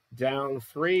 Down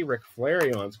 3, Rick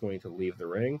Flareon's going to leave the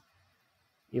ring.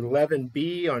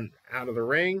 11B on out of the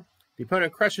ring. The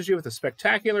opponent crushes you with a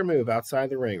spectacular move outside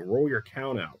the ring. Roll your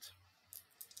count out.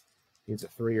 Needs a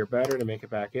 3 or better to make it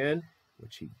back in,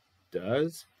 which he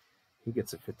does. He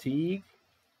gets a fatigue.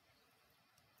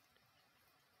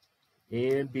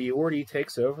 And Biordi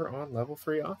takes over on level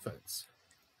 3 offense.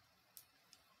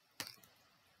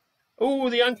 Oh,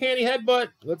 the uncanny headbutt.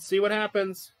 Let's see what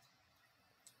happens.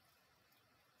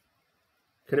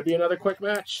 Could it be another quick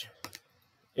match?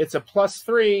 It's a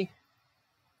 +3.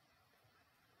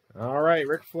 All right,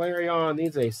 Rick Flareon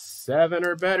needs a 7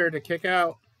 or better to kick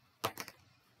out.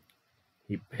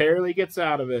 He barely gets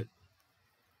out of it.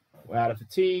 Out of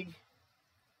fatigue.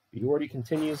 Biordi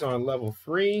continues on level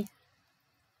 3.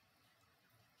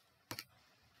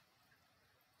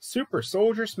 Super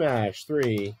Soldier Smash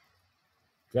 3.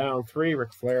 Down 3.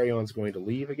 Rick Flareon's going to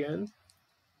leave again.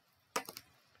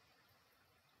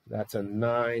 That's a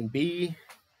 9B.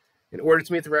 In order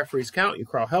to meet the referee's count, you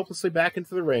crawl helplessly back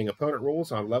into the ring. Opponent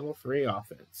rolls on level 3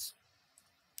 offense.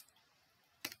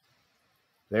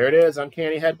 There it is.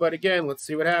 Uncanny headbutt again. Let's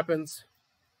see what happens.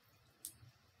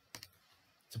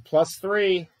 It's a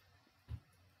 +3.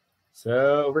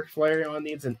 So Rick Flareon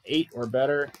needs an 8 or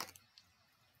better.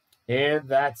 And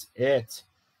that's it.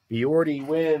 Biordi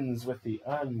wins with the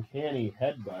uncanny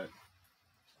headbutt.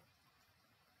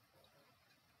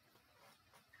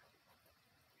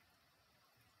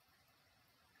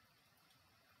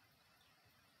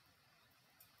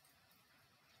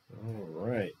 All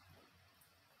right.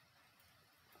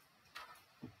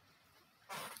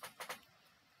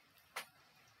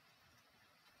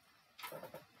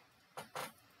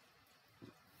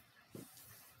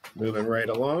 Moving right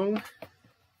along.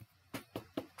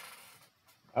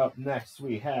 Up next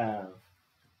we have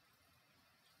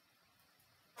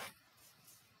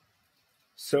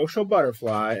Social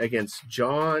Butterfly against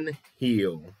John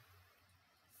Heel.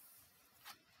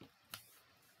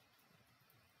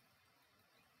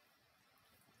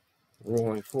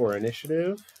 Rolling for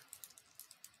initiative.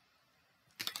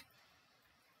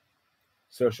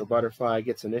 Social Butterfly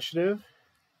gets initiative.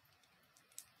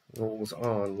 Rolls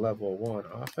on level 1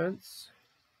 offense.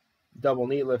 Double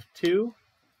knee lift 2.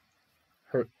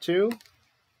 Hurt 2.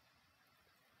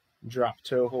 Drop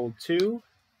toe hold 2.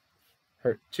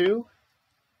 Hurt 2.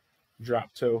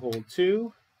 Drop toe hold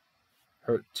 2.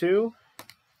 Hurt 2.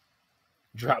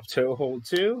 Drop toe hold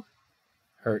 2.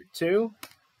 Hurt 2.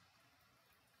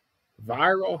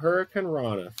 Viral Hurricane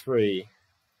Rana 3.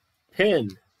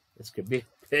 Pin. This could be a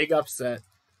big upset.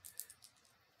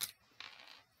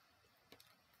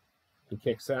 He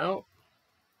kicks out.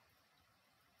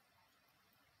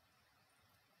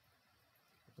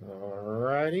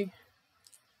 Alrighty.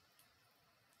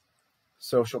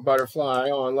 Social Butterfly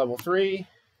on level 3.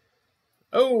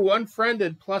 Oh,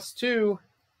 unfriended +2.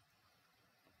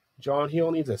 John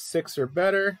Heel needs a 6 or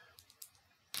better.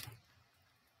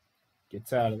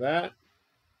 Gets out of that.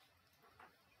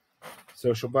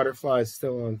 Social Butterfly is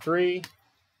still on 3.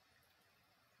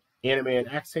 Anime and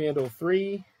Axe Handle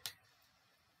 3.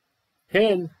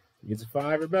 Pin needs a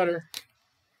 5 or better.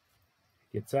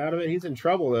 Gets out of it. He's in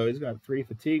trouble, though. He's got 3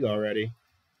 fatigue already.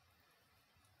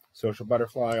 Social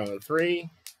Butterfly on 3.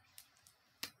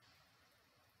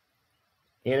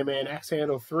 Anime and Axe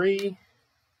Handle 3.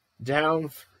 Down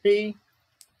 3.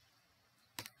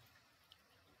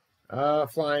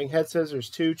 Flying Head Scissors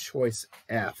 2. Choice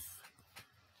F.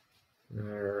 All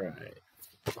right.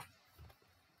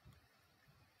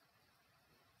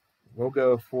 We'll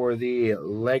go for the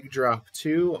leg drop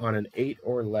 2 on an 8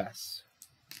 or less.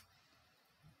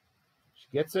 She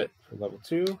gets it for level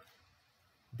 2.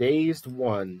 Dazed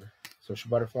 1. Social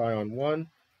Butterfly on 1.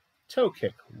 Toe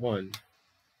kick 1.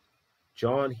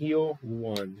 John Heel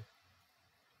 1.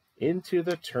 Into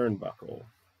the turnbuckle.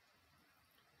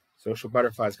 Social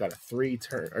Butterfly's got a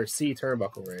C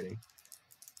turnbuckle rating.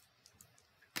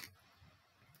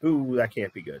 Ooh, that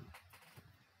can't be good.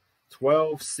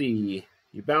 12C.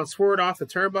 You bounce forward off the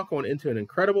turnbuckle and into an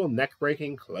incredible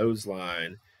neck-breaking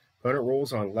clothesline. Opponent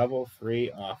rolls on level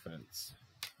 3 offense.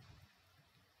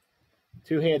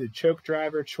 Two-handed choke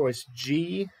driver, choice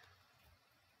G.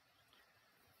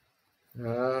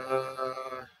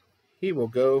 He will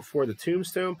go for the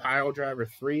tombstone pile driver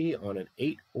 3 on an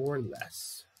 8 or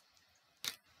less.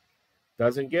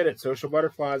 Doesn't get it. Social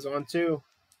Butterfly's on 2.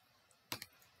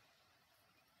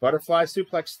 Butterfly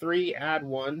suplex 3, add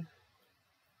 1.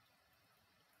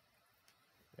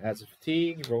 Adds a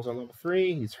fatigue. He rolls on level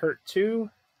 3. He's hurt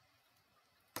 2.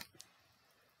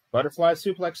 Butterfly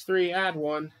suplex 3, add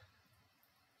 1.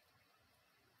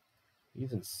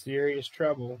 He's in serious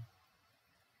trouble.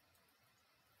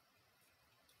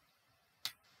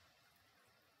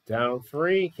 Down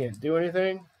 3, can't do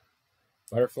anything.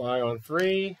 Butterfly on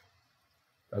 3.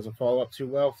 Doesn't follow up too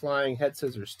well. Flying Head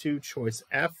Scissors 2, choice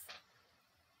F.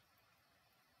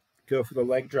 Go for the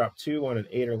leg drop 2 on an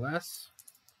 8 or less.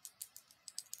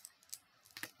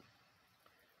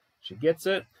 She gets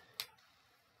it.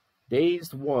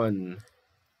 Dazed 1.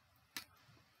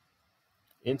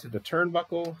 Into the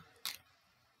turnbuckle.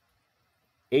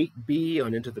 8B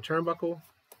on into the turnbuckle.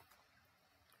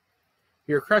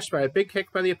 You're crushed by a big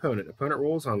kick by the opponent. Opponent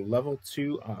rolls on level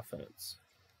 2 offense.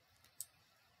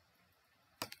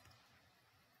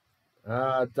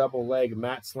 Double leg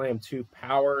mat slam 2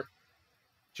 power.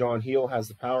 John Heel has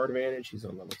the power advantage. He's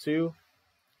on level 2.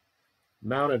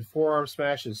 Mounted forearm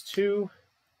smashes 2.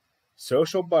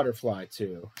 Social butterfly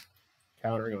 2.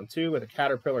 Countering on 2 with a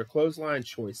caterpillar clothesline.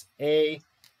 Choice A.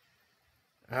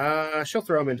 She'll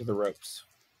throw him into the ropes.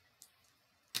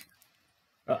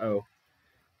 Uh-oh.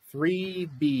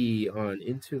 3B on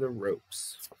into the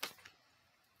ropes.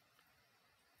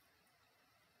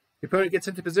 The opponent gets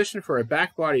into position for a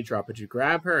back body drop, but you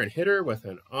grab her and hit her with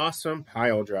an awesome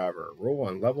pile driver. Roll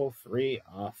on level 3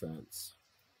 offense.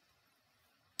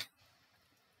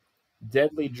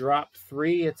 Deadly drop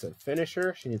 3. It's a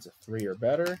finisher. She needs a 3 or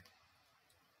better.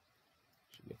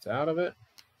 She gets out of it.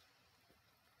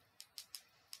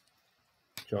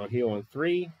 John Heel on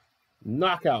 3.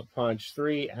 Knockout punch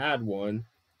 3. Add 1.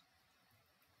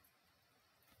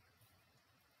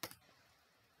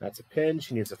 That's a pin.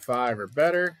 She needs a 5 or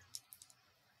better.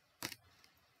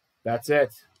 That's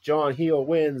it. John Heel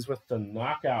wins with the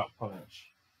knockout punch.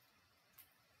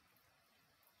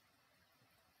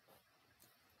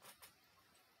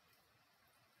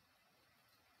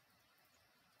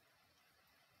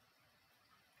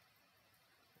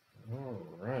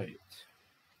 All right.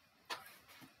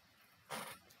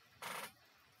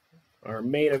 Our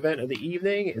main event of the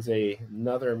evening is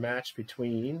another match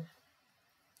between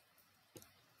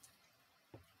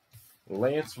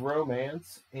Lance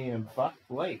Romance and Buck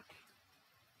Blake.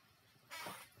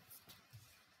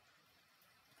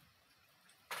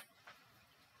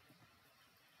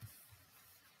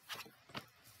 Let's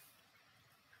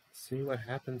see what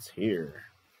happens here.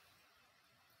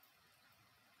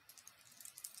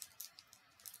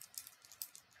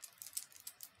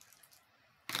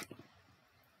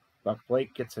 Buck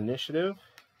Blake gets initiative.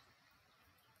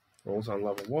 Rolls on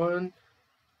level 1.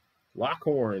 Lock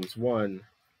horns 1.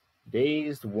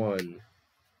 Dazed 1.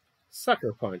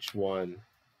 Sucker punch 1.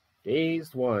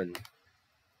 Dazed 1.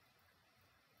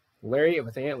 Lariat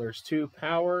with antlers 2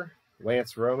 power.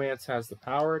 Lance Romance has the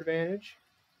power advantage.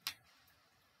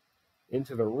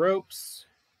 Into the ropes.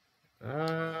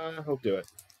 He'll do it.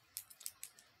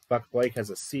 Buck Blake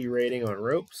has a C rating on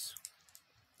ropes.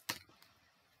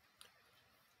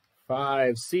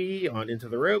 5C on into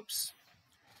the ropes.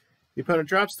 The opponent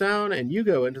drops down and you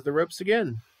go into the ropes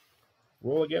again.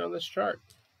 Roll again on this chart.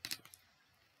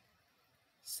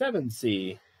 7C.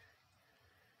 You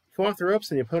come off the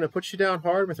ropes and the opponent puts you down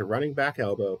hard with a running back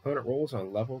elbow. Opponent rolls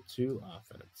on level 2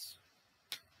 offense.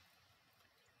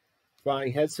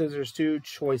 Flying head scissors 2,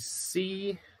 choice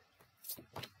C.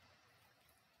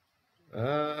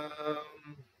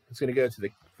 It's going to go to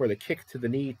for the kick to the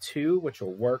knee 2, which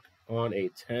will work on a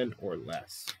 10 or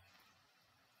less.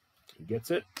 He gets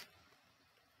it.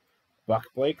 Buck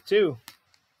Blake 2.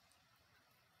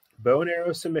 Bow and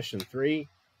arrow submission 3.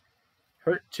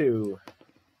 Hurt 2.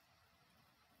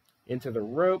 Into the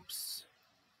ropes.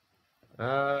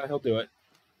 He'll do it.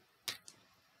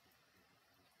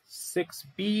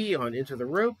 6B on into the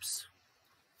ropes.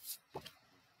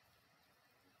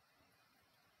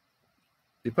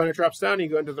 The opponent drops down, you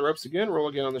go into the ropes again. Roll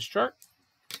again on this chart.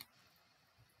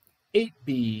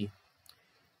 8B.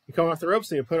 You come off the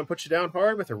ropes and the opponent puts you down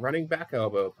hard with a running back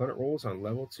elbow. Opponent rolls on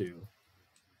level 2.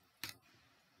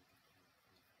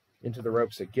 Into the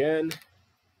ropes again.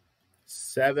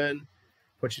 7.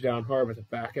 Puts you down hard with a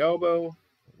back elbow.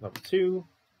 Level 2.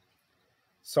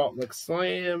 Salt Lick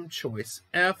Slam, choice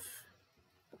F.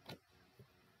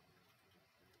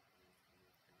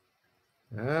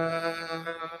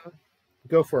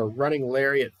 Go for a running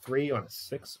lariat 3 on a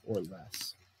 6 or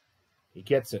less. He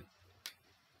gets it.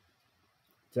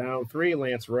 Down 3,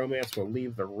 Lance Romance will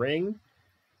leave the ring.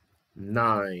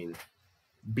 9.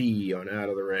 B on out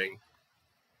of the ring.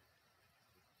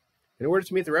 In order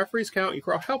to meet the referee's count, you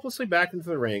crawl helplessly back into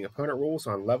the ring. Opponent rolls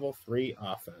on level 3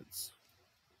 offense.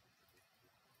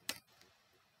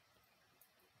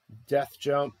 Death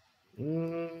jump.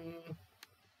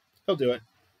 He'll do it.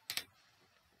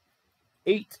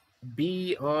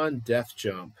 8B on death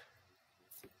jump.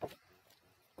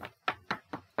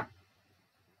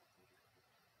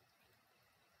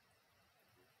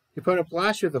 The opponent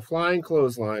blasts you with a flying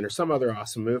clothesline or some other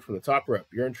awesome move from the top rope.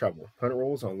 You're in trouble. Opponent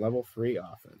rolls on level 3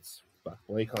 offense. Buck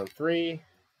Blake on 3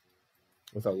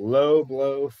 with a low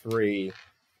blow 3.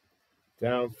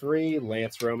 Down 3,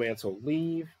 Lance Romance will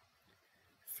leave.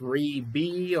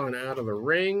 3B on Out of the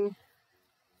Ring.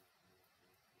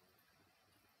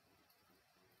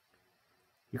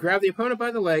 You grab the opponent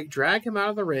by the leg, drag him out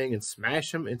of the ring, and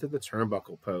smash him into the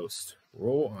turnbuckle post.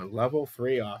 Roll on level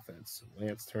 3 offense.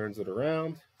 Lance turns it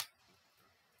around.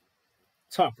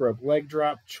 Top rope leg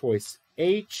drop, choice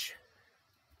H.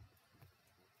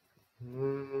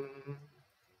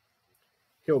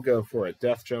 He'll go for a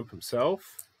death jump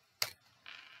himself.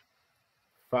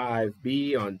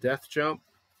 5B on death jump.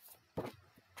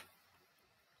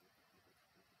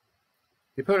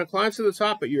 The opponent climbs to the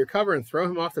top, but you recover and throw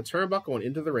him off the turnbuckle and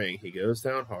into the ring. He goes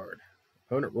down hard.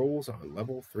 Opponent rolls on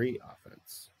level 3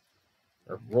 offense.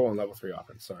 Or roll on level 3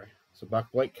 offense, sorry. So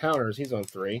Buck Blake counters. He's on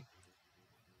 3.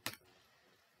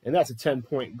 And that's a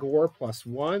 10-point gore plus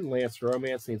 1. Lance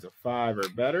Romance needs a 5 or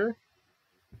better.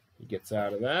 He gets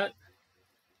out of that.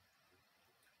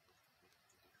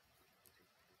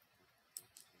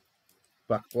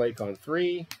 Buck Blake on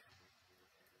 3.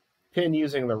 Pin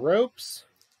using the ropes.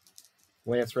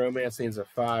 Lance Romance needs a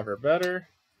 5 or better.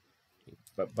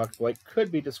 But Buck Blake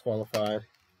could be disqualified.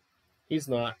 He's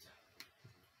not.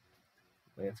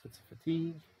 Lance gets a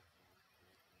fatigue.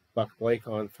 Buck Blake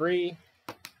on 3.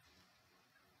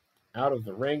 Out of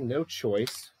the ring, no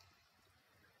choice.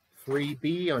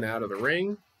 3B on Out of the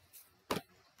ring.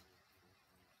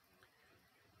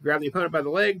 Grab the opponent by the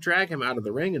leg, drag him out of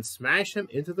the ring, and smash him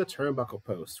into the turnbuckle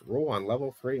post. Roll on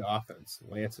level 3 offense.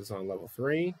 Lance is on level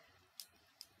 3.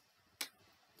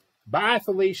 Bye,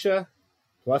 Felicia.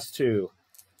 Plus 2.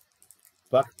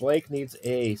 Buck Blake needs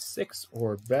a 6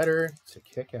 or better to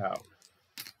kick out.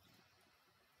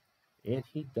 And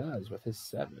he does with his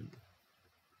 7.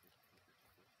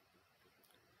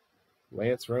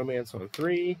 Lance Romance on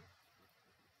 3.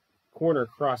 Corner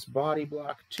cross body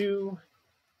block 2.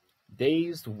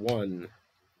 Dazed 1.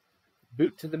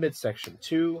 Boot to the midsection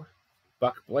 2.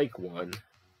 Buck Blake 1.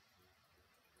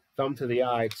 Thumb to the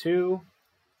eye 2.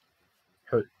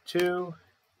 Hurt 2.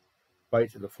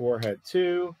 Bite to the forehead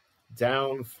 2.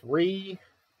 Down 3.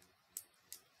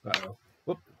 Uh-oh.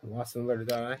 Whoop. Lost another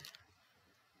die.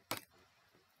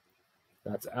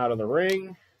 That's Out of the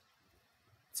Ring.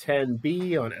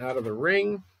 10B on Out of the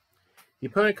Ring. The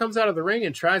opponent comes out of the ring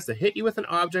and tries to hit you with an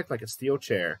object like a steel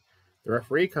chair. The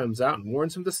referee comes out and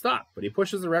warns him to stop, but he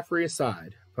pushes the referee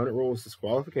aside. Opponent rules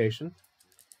disqualification.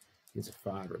 He's a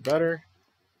 5 or better.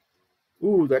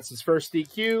 Ooh, that's his first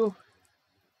DQ.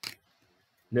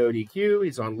 No DQ.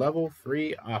 He's on level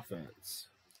 3 offense.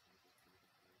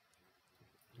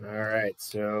 All right,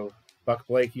 so Buck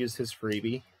Blake used his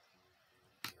freebie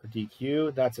for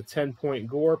DQ. That's a 10-point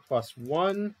gore plus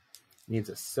 1. Needs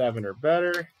a 7 or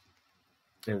better.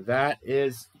 And that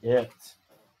is it.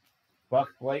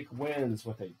 Buck Blake wins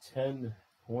with a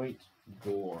 10-point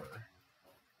gore.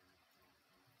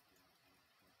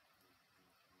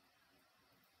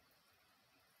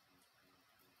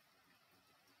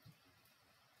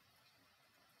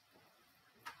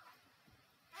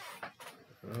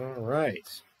 All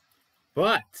right.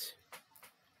 But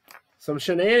some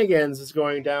shenanigans is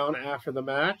going down after the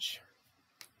match.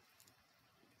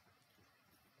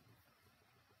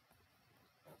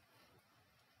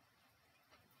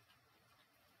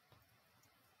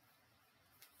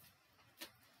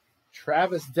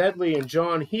 Travis Deadly and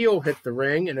John Heel hit the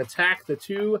ring and attack the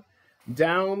two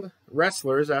downed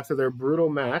wrestlers after their brutal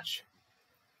match.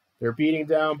 They're beating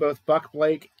down both Buck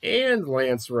Blake and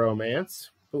Lance Romance.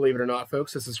 Believe it or not,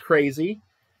 folks, this is crazy.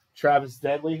 Travis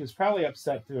Deadly, who's probably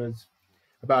upset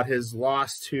about his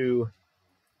loss to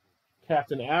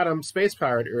Captain Adam, Space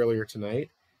Pirate, earlier tonight.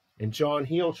 And John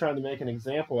Heel trying to make an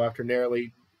example after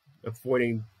narrowly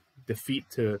avoiding defeat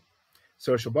to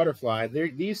Social Butterfly.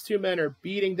 These two men are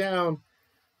beating down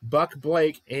Buck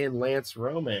Blake and Lance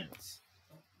Romance.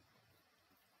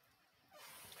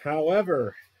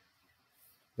 However,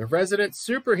 the resident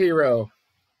superhero,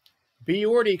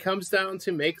 Biordi, comes down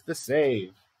to make the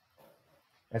save.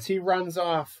 As he runs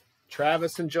off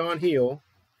Travis and John Heel,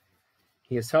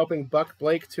 he is helping Buck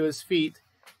Blake to his feet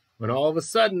when all of a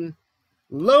sudden,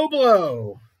 low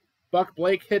blow! Buck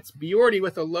Blake hits Biordi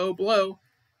with a low blow.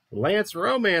 Lance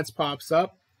Romance pops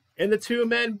up, and the two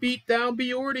men beat down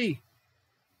Biordi.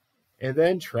 And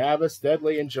then Travis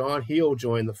Deadly and John Heel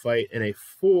join the fight in a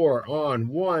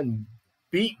 4-on-1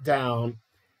 beatdown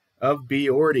of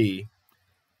Biordi.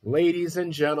 Ladies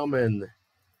and gentlemen,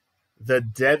 the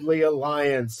Deadly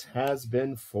Alliance has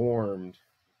been formed.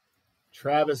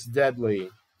 Travis Deadly,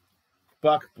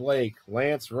 Buck Blake,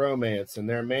 Lance Romance, and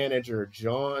their manager,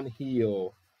 John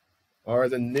Heel, are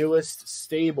the newest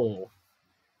stable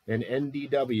in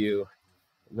NDW,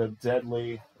 the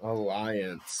Deadly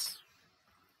Alliance.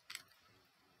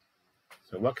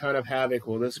 So what kind of havoc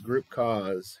will this group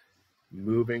cause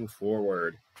moving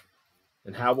forward?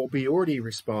 And how will Bjordy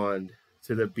respond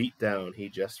to the beatdown he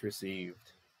just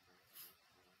received?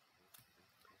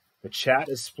 The chat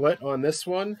is split on this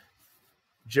one.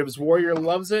 Jibs Warrior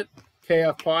loves it.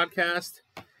 KF Podcast,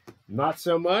 not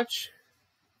so much.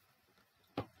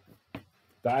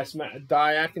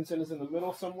 Di Atkinson is in the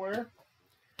middle somewhere.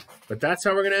 But that's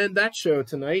how we're going to end that show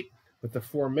tonight, with the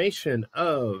formation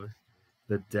of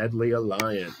the Deadly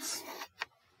Alliance.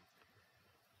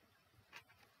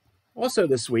 Also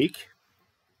this week,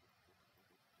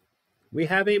 we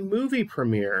have a movie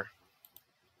premiere.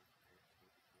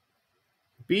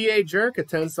 B.A. Jerk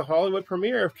attends the Hollywood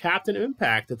premiere of Captain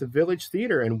Impact at the Village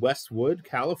Theater in Westwood,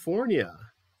 California.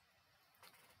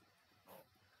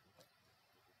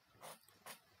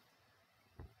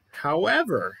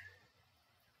 However,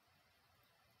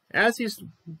 as he's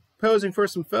posing for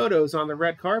some photos on the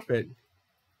red carpet,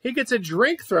 he gets a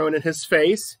drink thrown in his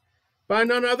face by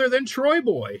none other than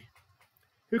TroyBoy,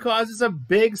 who causes a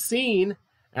big scene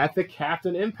at the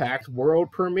Captain Impact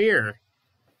world premiere.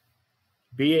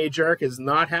 B.A. Jerk is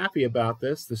not happy about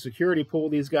this. The security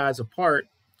pulled these guys apart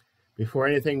before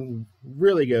anything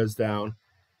really goes down.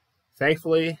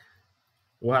 Thankfully,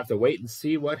 we'll have to wait and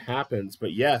see what happens.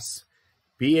 But yes,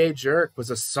 B.A. Jerk was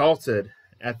assaulted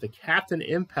at the Captain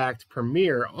Impact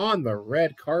premiere on the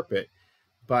red carpet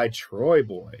by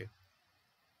TroyBoy.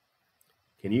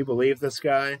 Can you believe this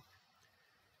guy?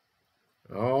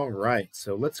 All right,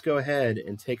 so let's go ahead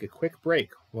and take a quick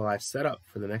break while I set up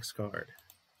for the next card.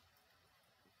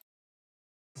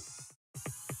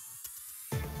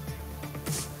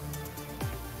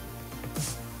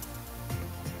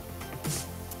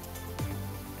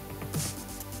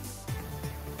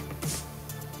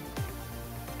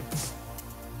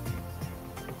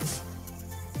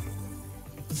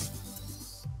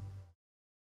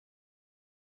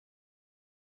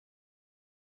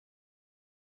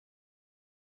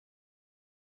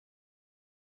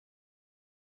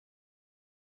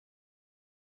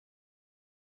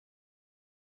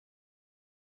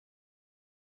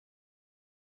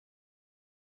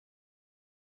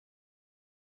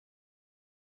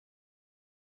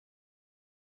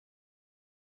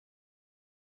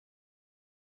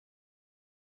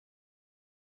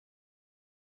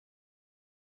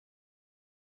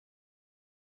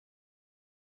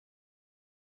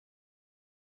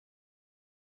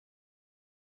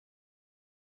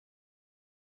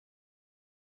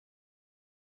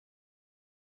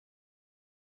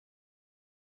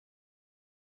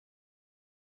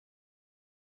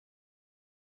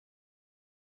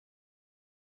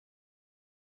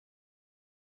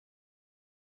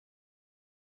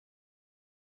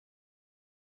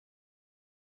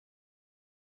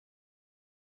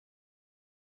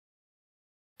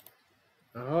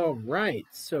 All right,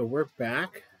 so we're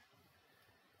back.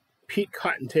 Pete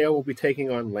Cottontail will be taking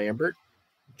on Lambert.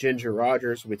 Ginger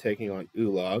Rogers will be taking on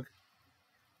Ulog.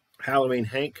 Halloween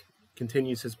Hank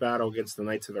continues his battle against the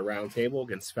Knights of the Round Table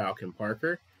against Falcon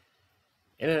Parker.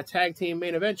 And in a tag team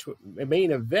main event,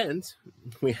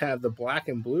 we have the Black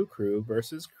and Blue Crew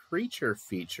versus Creature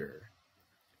Feature.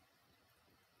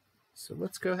 So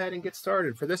let's go ahead and get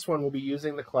started. For this one, we'll be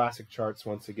using the classic charts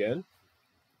once again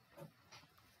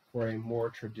for a more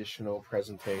traditional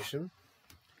presentation.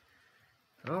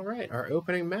 All right, our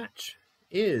opening match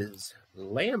is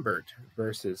Lambert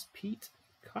versus Pete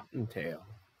Cottontail.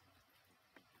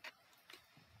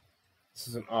 This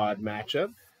is an odd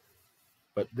matchup,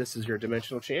 but this is your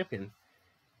dimensional champion,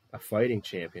 a fighting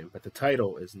champion, but the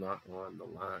title is not on the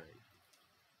line.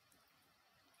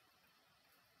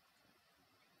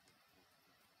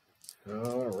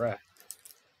 All right.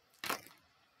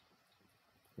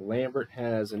 Lambert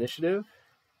has initiative.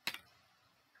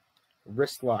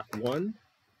 Wrist lock 1.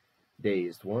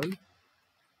 Dazed 1.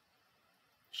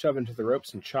 Shove into the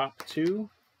ropes and chop 2.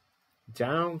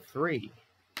 Down 3.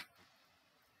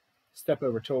 Step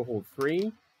over toe hold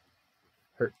 3.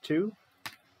 Hurt 2.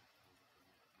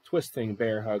 Twisting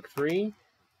bear hug 3.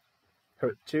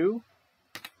 Hurt 2.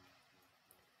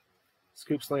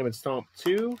 Scoop slam and stomp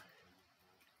 2.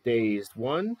 Dazed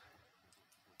 1.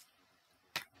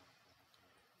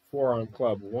 Forearm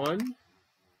club 1.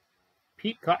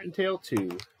 Pete Cottontail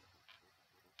 2.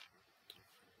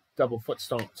 Double foot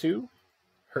stomp 2.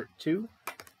 Hurt 2.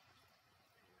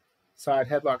 Side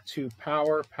headlock 2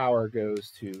 power. Power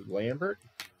goes to Lambert.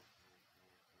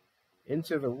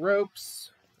 Into the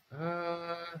ropes.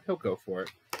 He'll go for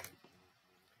it.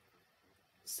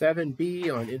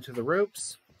 7B on into the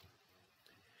ropes.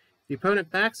 The opponent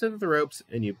backs into the ropes,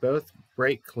 and you both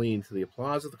break clean to the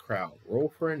applause of the crowd.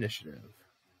 Roll for initiative.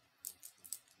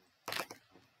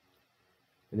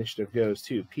 Initiative goes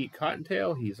to Pete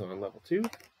Cottontail. He's on level 2.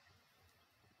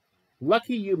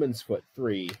 Lucky Human's Foot,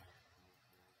 3.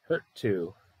 Hurt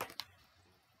 2.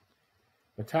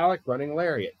 Metallic Running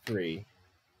Lariat, 3.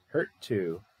 Hurt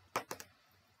 2.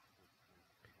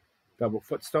 Double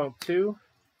Foot Stomp, 2.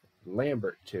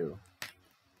 Lambert, 2.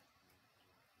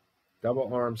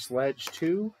 Double Arm Sledge,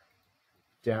 2.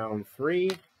 Down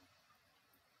 3.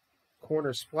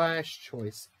 Corner Splash,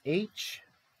 Choice H.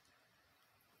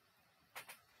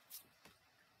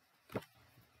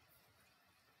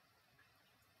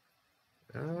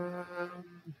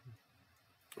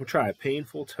 We'll try a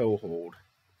Painful Toe Hold.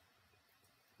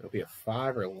 It'll be a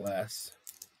 5 or less.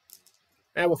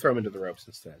 And we'll throw him into the ropes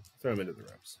instead. Throw him into the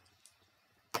ropes.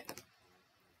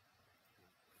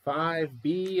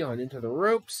 5B on Into the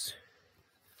Ropes.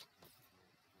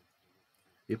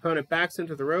 The opponent backs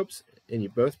into the ropes, and you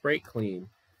both break clean.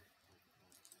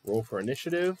 Roll for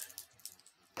initiative.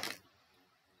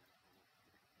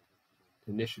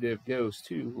 Initiative goes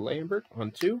to Lambert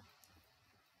on 2.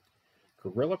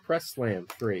 Gorilla Press Slam,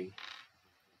 3.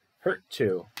 Hurt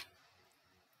 2.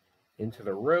 Into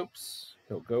the ropes.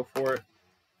 He'll go for it.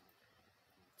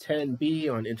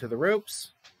 10B on Into the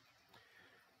Ropes.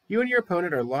 You and your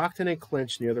opponent are locked in a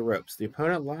clinch near the ropes. The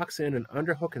opponent locks in an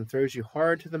underhook and throws you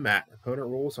hard to the mat. Opponent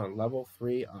rolls on level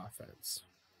 3 offense.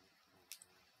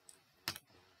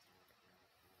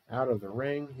 Out of the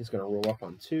ring, he's going to roll up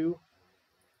on 2.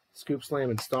 Scoop Slam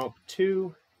and Stomp,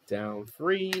 2. Down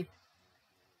 3.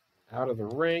 Out of the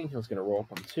ring, he's going to roll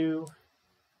up on 2.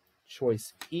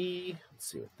 Choice E. Let's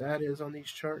see what that is on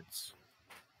these charts.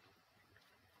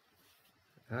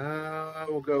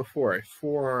 We'll go for a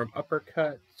forearm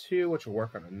uppercut 2, which will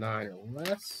work on a 9 or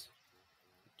less.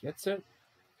 Gets it.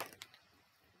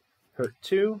 Hurt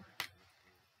 2.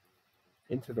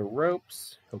 Into the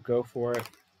ropes. He'll go for it.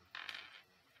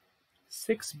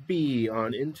 6B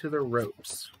on Into the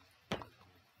Ropes.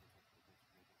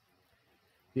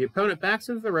 The opponent backs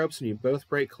into the ropes and you both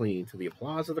break clean to the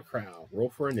applause of the crowd. Roll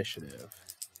for initiative.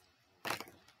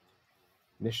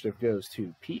 Initiative goes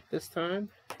to Pete this time.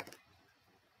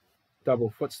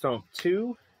 Double Foot Stomp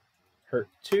 2. Hurt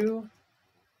 2.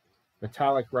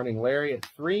 Metallic Running Lariat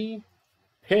 3.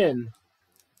 Pin.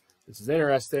 This is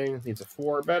interesting. Needs a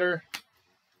 4 or better.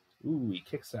 Ooh, he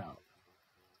kicks out.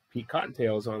 Pete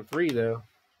Cottontail is on 3, though.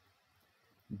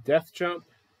 Death Jump.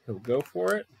 He'll go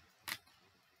for it.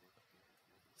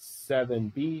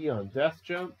 7B on Death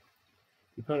Jump.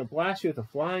 The opponent blasts you with a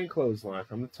flying clothesline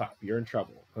from the top. You're in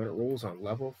trouble. Opponent rolls on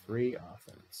level 3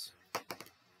 offense.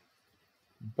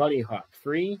 Bunny Hop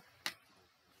 3.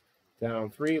 Down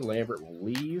 3. Lambert will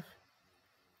leave.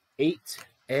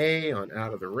 8A on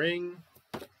Out of the Ring.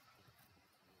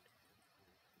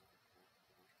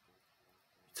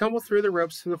 Tumble through the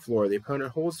ropes to the floor. The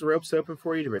opponent holds the ropes open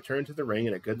for you to return to the ring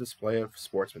in a good display of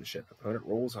sportsmanship. Opponent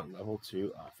rolls on level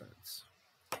 2 offense.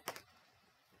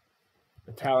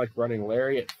 Metallic Running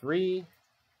Lariat 3.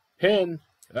 Pin.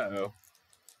 Uh-oh.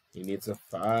 He needs a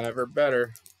 5 or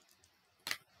better.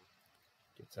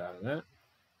 Gets out of that.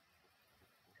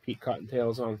 Pete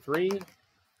Cottontail's on 3.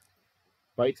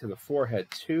 Bite to the forehead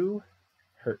 2.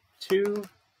 Hurt 2.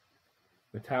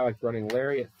 Metallic Running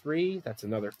Lariat 3. That's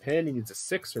another pin. He needs a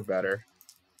 6 or better.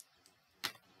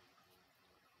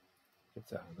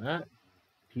 Gets out of that.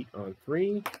 Pete on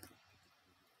 3.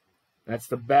 That's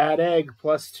the bad egg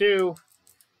plus 2.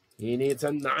 He needs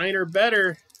a 9 or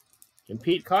better. Can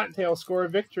Pete Cottontail score a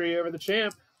victory over the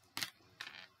champ?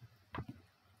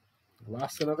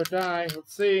 Lost another die.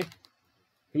 Let's see.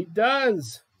 He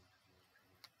does.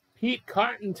 Pete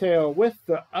Cottontail with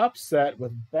the upset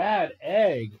with bad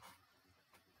egg.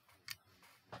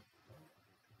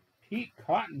 Pete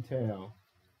Cottontail.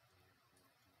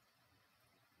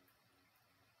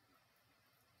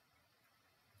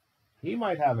 He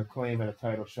might have a claim at a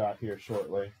title shot here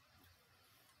shortly.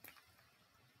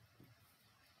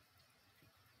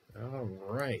 All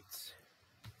right.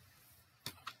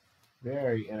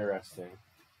 Very interesting.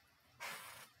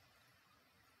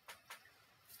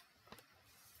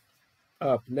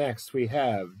 Up next, we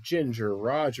have Ginger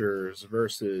Rogers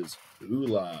versus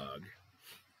Ulag.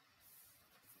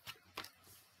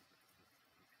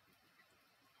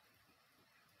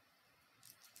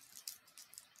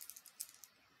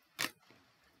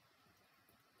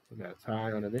 We got a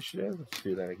tie on initiative. Let's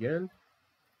do that again.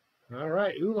 All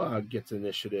right, Ulag gets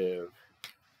initiative.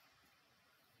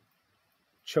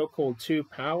 Chokehold 2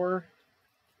 power.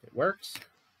 It works.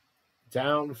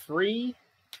 Down 3.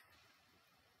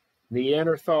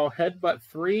 Neanderthal headbutt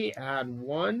 3. Add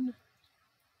 1.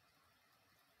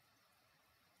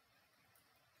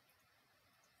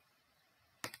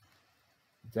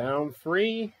 Down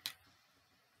 3.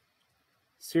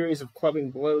 Series of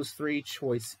clubbing blows 3,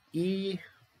 choice E.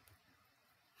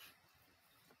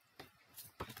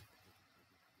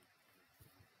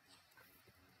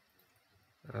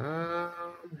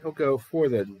 He'll go for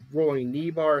the rolling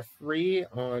knee bar 3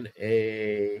 on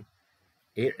an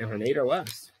 8 or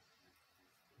less.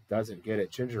 Doesn't get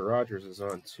it. Ginger Rogers is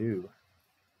on 2.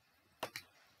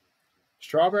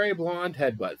 Strawberry Blonde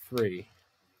headbutt 3.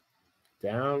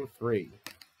 Down 3.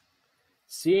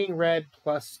 Seeing Red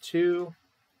 +2.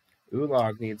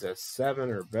 Oolog needs a 7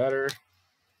 or better.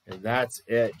 And that's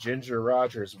it. Ginger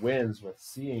Rogers wins with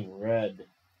Seeing Red.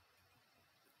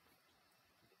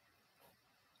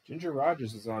 Ginger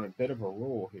Rogers is on a bit of a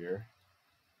roll here.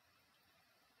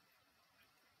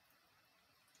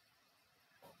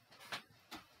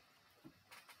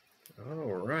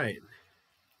 All right.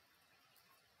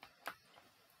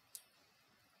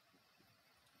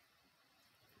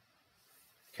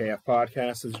 KF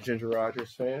Podcast is a Ginger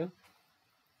Rogers fan.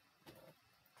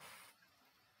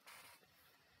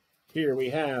 Here we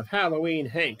have Halloween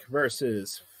Hank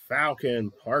versus Falcon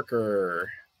Parker.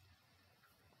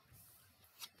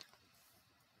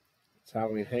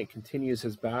 Halloween Hank continues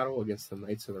his battle against the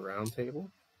Knights of the Round Table.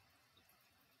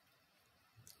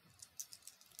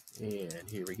 And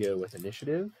here we go with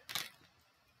Initiative.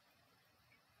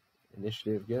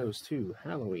 Initiative goes to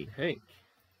Halloween Hank.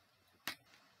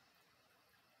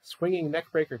 Swinging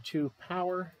Neckbreaker 2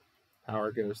 Power.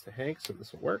 Power goes to Hank, so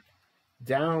this will work.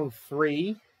 Down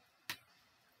 3.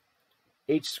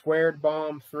 H squared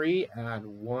Bomb 3, add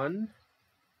 1.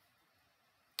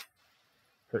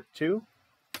 Hurt 2.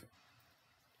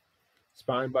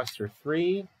 Spinebuster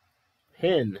 3.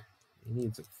 Pin. He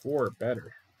needs a 4 or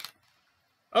better.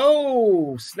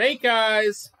 Oh, Snake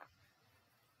Eyes.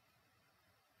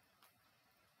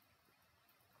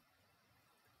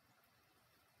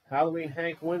 Halloween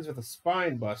Hank wins with a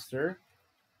Spinebuster.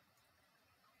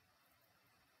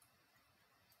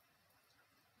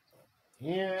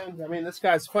 And I mean, this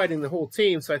guy's fighting the whole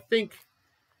team, so I think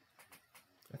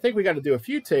we got to do a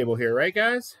feud table here, right,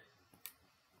 guys?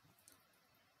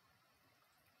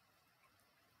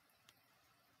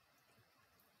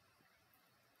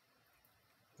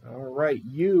 All right,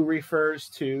 U refers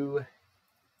to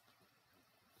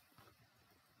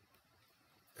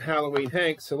Halloween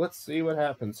Hank, so let's see what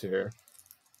happens here.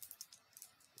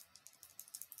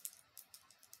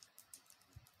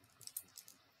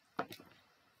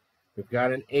 We've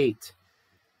got an 8.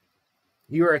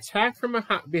 You are attacked from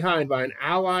behind by an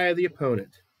ally of the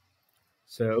opponent.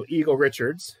 So, Eagle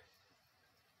Richards.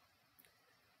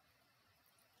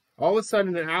 All of a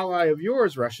sudden, an ally of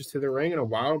yours rushes to the ring in a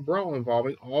wild brawl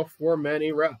involving all 4 men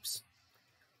erupts.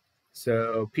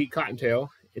 So, Pete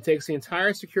Cottontail. It takes the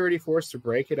entire security force to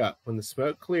break it up. When the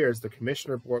smoke clears, the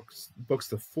commissioner books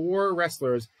the 4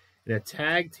 wrestlers in a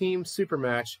tag team super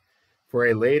match for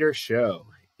a later show.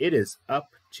 It is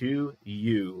up to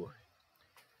you.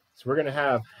 So we're going to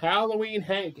have Halloween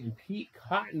Hank and Pete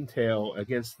Cottontail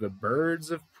against the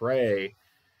Birds of Prey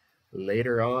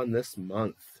later on this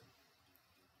month.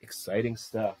 Exciting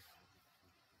stuff.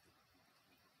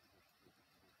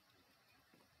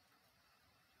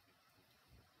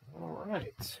 All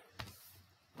right.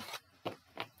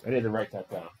 I need to write that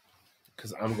down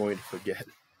because I'm going to forget.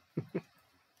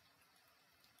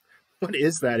 What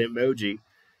is that emoji?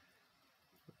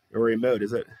 Or emote,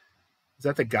 is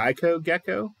that the Geico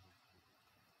gecko?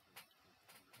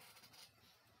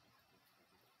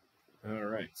 All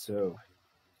right, so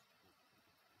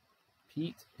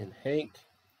Pete and Hank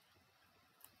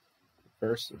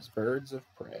versus Birds of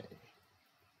Prey.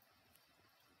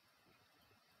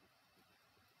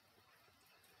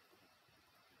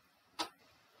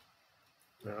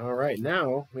 All right,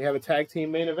 now we have a tag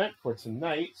team main event for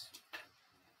tonight,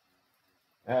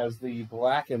 as the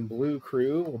Black and Blue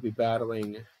crew will be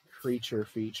battling Creature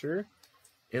Feature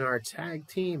in our tag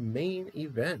team main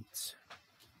event.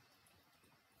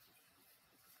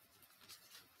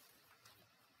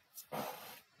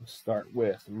 We'll start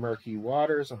with Murky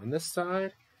Waters on this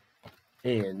side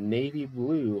and Navy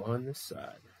Blue on this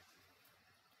side.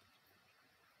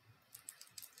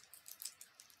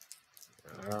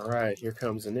 All right, here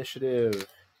comes Initiative.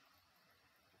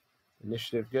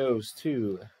 Initiative goes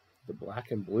to the Black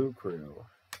and Blue crew.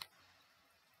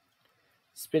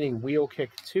 Spinning Wheel Kick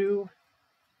 2,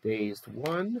 Dazed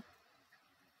 1,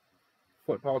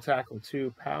 Football Tackle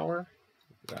 2 Power,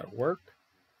 that'll work.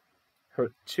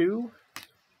 Hurt 2,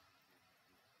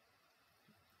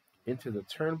 into the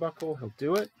turnbuckle, he'll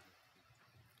do it.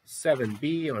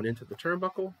 7B on into the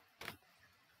turnbuckle.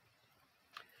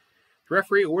 The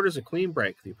referee orders a clean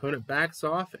break. The opponent backs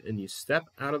off and you step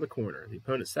out of the corner. The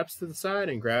opponent steps to the side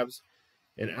and grabs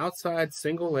An outside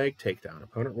single leg takedown.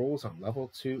 Opponent rolls on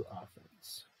level 2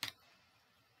 offense.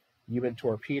 Human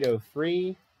Torpedo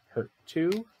 3, hurt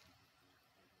 2.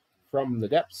 From the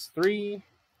depths 3,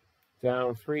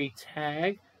 down 3,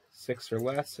 tag. 6 or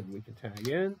less, and we can tag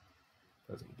in.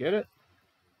 Doesn't get it.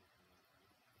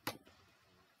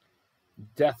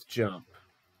 Death Jump.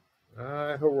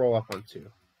 He'll roll up on 2.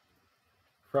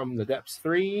 From the depths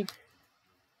 3,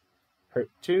 hurt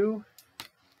 2.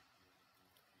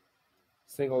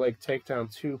 Single leg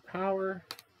takedown 2 power.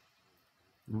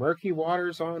 Murky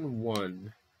Waters on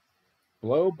 1.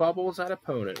 Blow bubbles at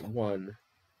opponent 1.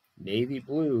 Navy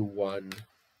Blue 1.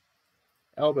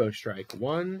 Elbow Strike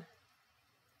 1.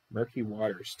 Murky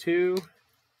Waters 2.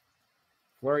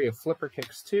 Flurry of Flipper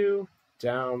Kicks 2.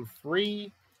 Down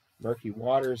 3. Murky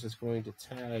Waters is going to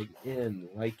tag in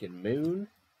Lichen Moon.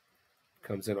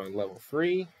 Comes in on level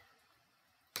 3.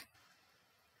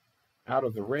 Out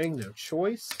of the Ring, no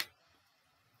choice.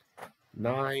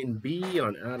 9B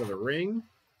on Out of the Ring.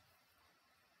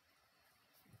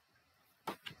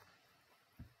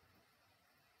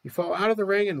 You fall out of the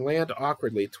ring and land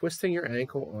awkwardly, twisting your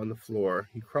ankle on the floor.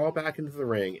 You crawl back into the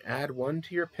ring, add 1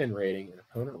 to your pin rating, and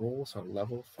opponent rolls on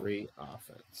level 3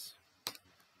 offense.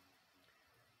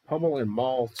 Pummel and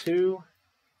Maul 2,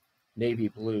 Navy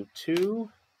Blue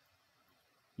 2,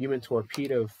 Human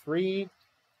Torpedo 3,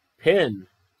 pin.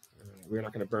 We're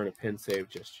not going to burn a pin save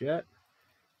just yet.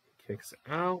 Kicks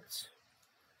out.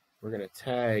 We're going to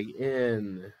tag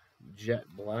in Jet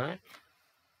Black.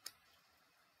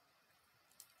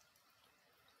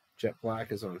 Jet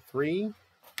Black is on 3.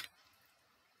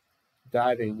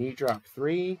 Diving Knee Drop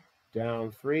 3.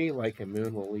 Down 3. Lichen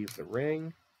Moon will leave the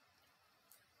ring.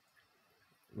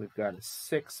 We've got a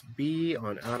 6B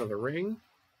on Out of the Ring.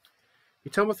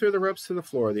 You tumble through the ropes to the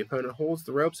floor. The opponent holds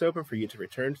the ropes open for you to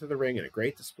return to the ring in a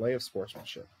great display of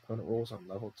sportsmanship. Opponent rolls on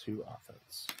level 2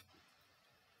 offense.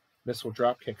 Missile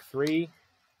Dropkick 3.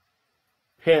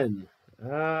 Pin.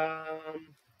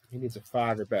 He needs a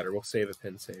 5 or better. We'll save a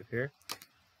pin save here.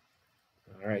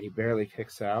 All right, he barely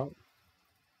kicks out.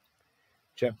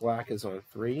 Jet Black is on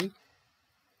 3.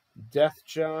 Death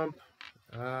Jump.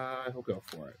 He'll go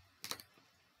for it.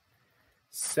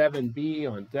 7B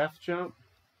on Death Jump.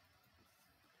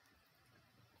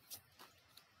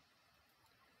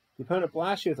 The opponent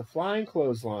blasts you with a flying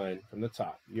clothesline from the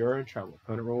top. You're in trouble.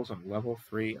 Opponent rolls on level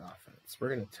 3 offense.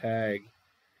 We're going to tag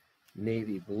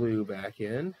Navy Blue back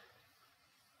in.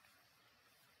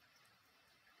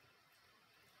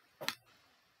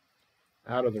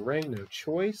 Out of the Ring, no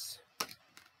choice.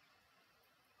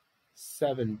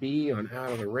 7B on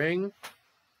Out of the Ring.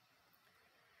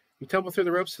 You tumble through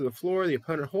the ropes to the floor. The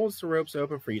opponent holds the ropes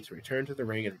open for you to return to the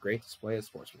ring in a great display of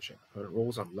sportsmanship. Opponent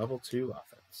rolls on level 2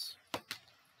 offense.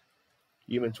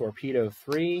 Human Torpedo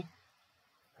 3.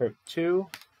 Hurt 2.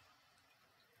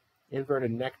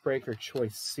 Inverted Neckbreaker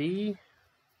Choice C.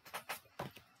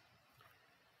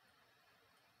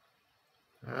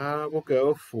 We'll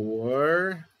go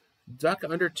for Duck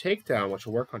Under Takedown, which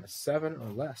will work on a 7 or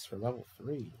less for level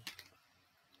 3.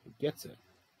 He gets it.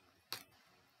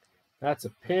 That's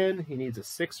a pin. He needs a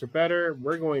 6 or better.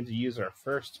 We're going to use our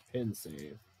first pin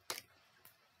save.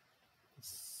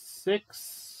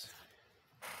 6.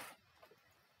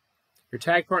 Your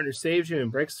tag partner saves you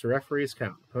and breaks the referee's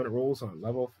count. Opponent rolls on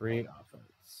level 3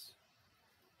 offense.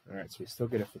 All right, so we still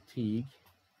get a fatigue.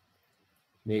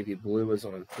 Navy Blue is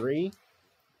on 3.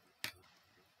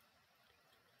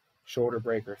 Shoulder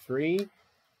Breaker 3.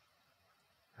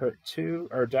 Hurt 2,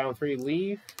 or down 3,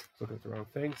 leave. Looking at the wrong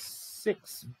thing.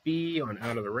 6B on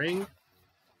Out of the Ring.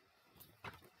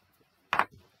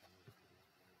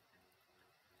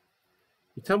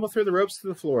 You tumble through the ropes to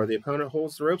the floor. The opponent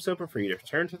holds the ropes open for you to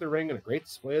return to the ring in a great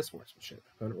display of sportsmanship.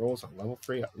 Opponent rolls on level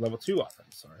 2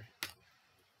 offense.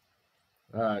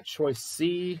 Sorry. Choice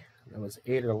C. That was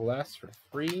 8 or less for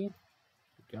 3.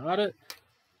 Got it.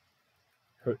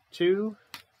 Hurt 2.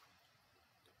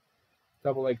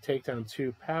 Double leg takedown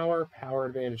 2 power. Power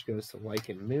advantage goes to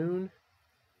Lichen Moon.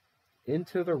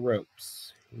 Into the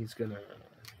ropes. He's gonna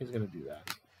do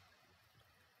that.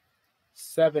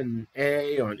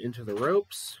 7A on Into the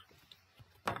Ropes.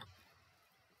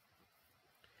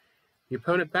 The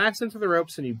opponent backs into the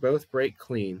ropes and you both break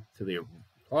clean to the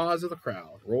applause of the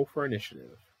crowd. Roll for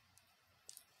initiative.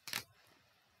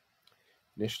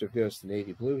 Initiative goes to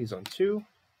Navy Blue. He's on 2.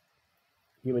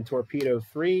 Human Torpedo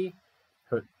 3.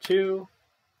 Hurt 2.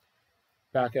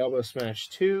 Back Elbow Smash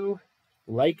 2.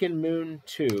 Lichen Moon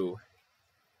 2.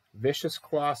 Vicious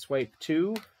Claw Swipe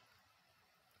 2.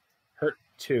 Hurt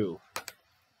 2.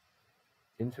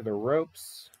 Into the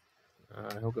ropes.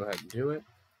 He'll go ahead and do it.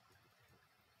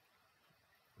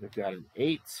 We've got an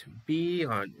 8B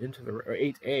on into the, or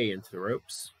 8A into the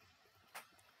ropes.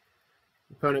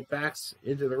 Opponent backs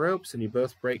into the ropes, and you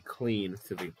both break clean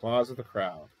to the applause of the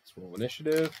crowd. Let's roll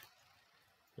initiative.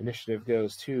 Initiative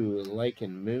goes to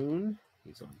Lycan Moon.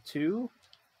 He's on 2.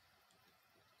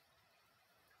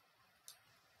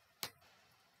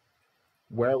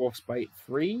 Werewolf's Bite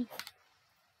 3.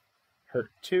 Hurt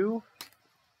 2.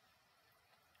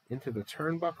 Into the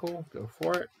turnbuckle. Go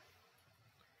for it.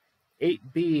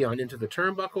 8B on into the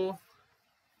turnbuckle.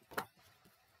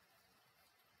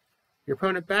 Your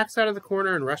opponent backs out of the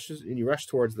corner and you rush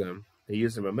towards them. They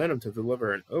use their momentum to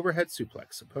deliver an overhead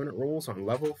suplex. Opponent rolls on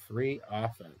level 3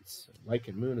 offense.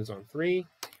 Lycan Moon is on 3.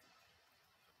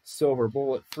 Silver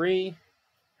Bullet 3.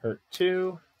 Hurt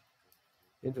 2.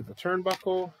 Into the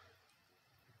turnbuckle.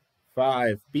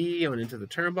 5B on into the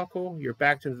turnbuckle. You're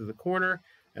backed into the corner.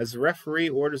 As the referee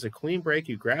orders a clean break,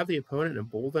 you grab the opponent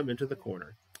and bowl them into the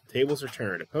corner. Tables are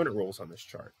turned. Opponent rolls on this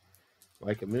chart.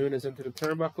 Lycan Moon is into the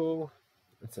turnbuckle.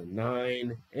 That's a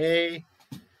 9A.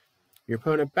 Your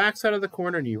opponent backs out of the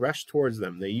corner and you rush towards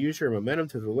them. They use your momentum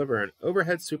to deliver an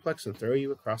overhead suplex and throw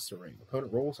you across the ring.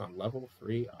 Opponent rolls on level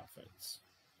 3 offense.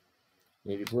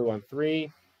 Navy Blue on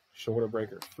 3. Shoulder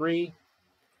Breaker 3.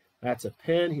 That's a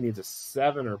pin. He needs a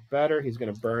 7 or better. He's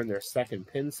going to burn their second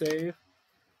pin save.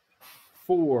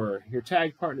 4. Your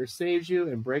tag partner saves you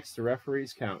and breaks the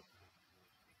referee's count.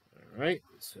 All right,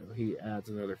 so he adds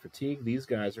another fatigue. These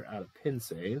guys are out of pin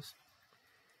saves.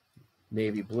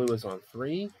 Navy Blue is on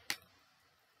 3.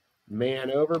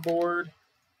 Man Overboard.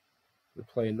 We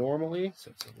play normally,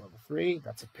 so it's a level 3.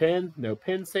 That's a pin. No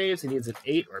pin saves. He needs an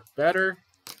 8 or better.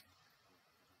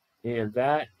 And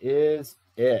that is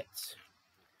it.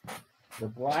 The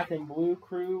Black and Blue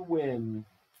crew win,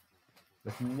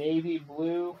 with Navy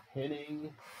Blue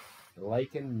pinning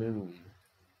Lycan Moon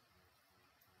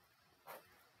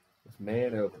with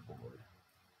Man Overboard.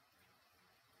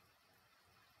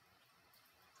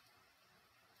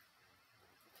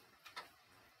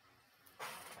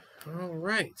 All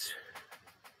right.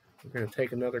 We're going to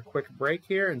take another quick break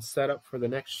here and set up for the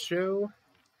next show.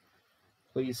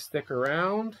 Please stick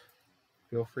around.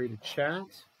 Feel free to chat.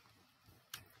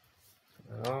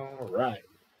 All right.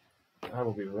 I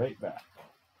will be right back.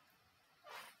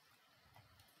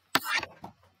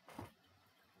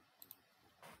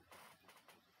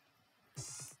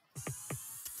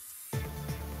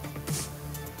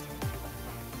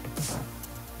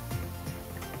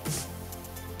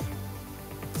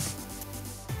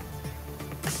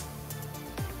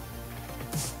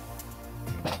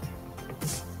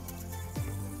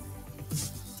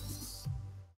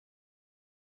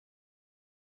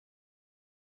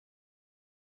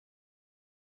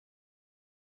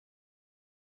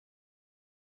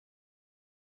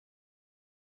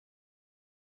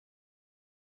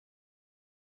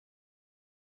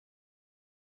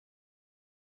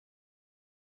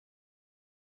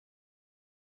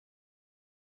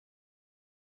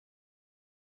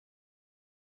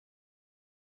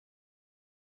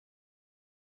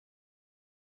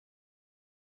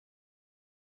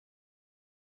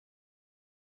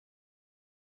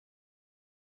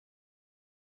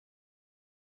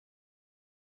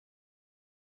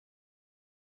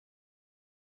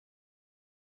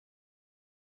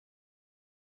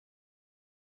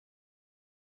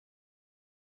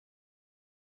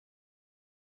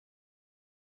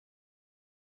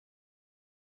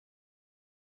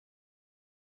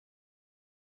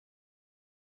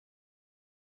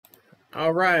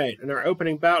 All right, in our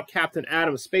opening bout, Captain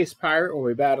Adam Space Pirate will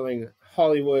be battling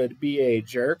Hollywood B.A.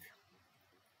 Jerk.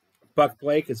 Buck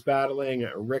Blake is battling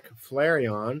Rick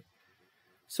Flareon.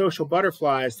 Social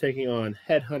Butterfly is taking on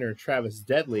Headhunter Travis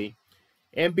Deadly.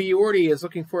 And Biordi is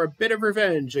looking for a bit of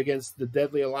revenge against the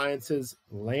Deadly Alliance's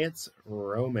Lance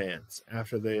Romance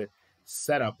after the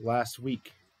setup last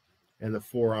week and the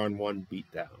 4-on-1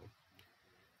 beatdown.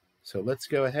 So let's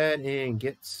go ahead and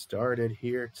get started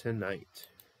here tonight.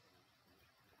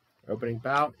 Opening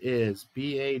bout is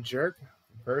B.A. Jerk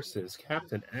versus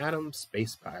Captain Adam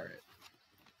Space Pirate.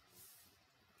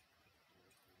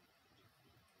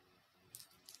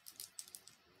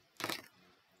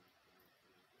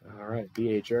 All right,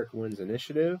 B.A. Jerk wins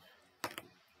initiative.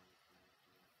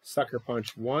 Sucker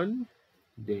Punch 1,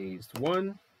 Dazed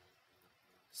 1.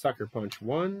 Sucker Punch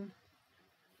 1,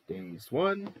 Dazed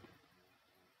 1.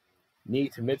 Knee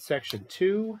to midsection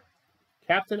 2.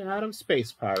 Captain Adam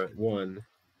Space Pirate 1.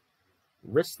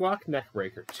 Wristlock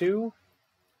Neckbreaker 2.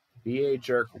 B.A.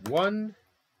 Jerk 1.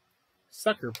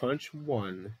 Sucker Punch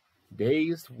 1.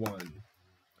 Dazed 1.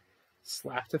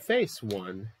 Slap to face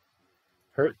 1.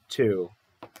 Hurt 2.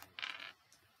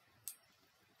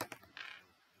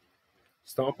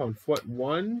 Stomp on foot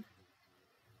 1.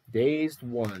 Dazed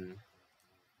 1.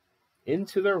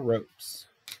 Into the ropes.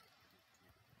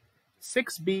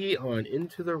 6B on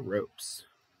Into the Ropes.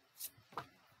 Your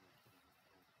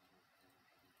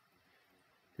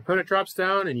opponent drops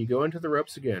down and you go into the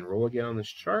ropes again. Roll again on this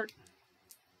chart.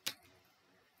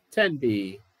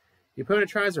 10B. The opponent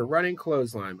tries a running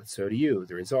clothesline, but so do you.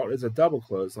 The result is a double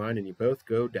clothesline and you both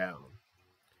go down.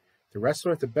 The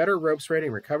wrestler with the better ropes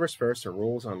rating recovers first and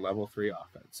rolls on level 3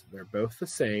 offense. They're both the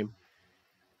same.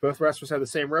 Both wrestlers have the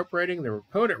same rope rating. Their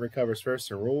opponent recovers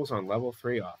first and rolls on level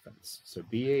 3 offense. So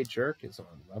B.A. Jerk is on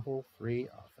level 3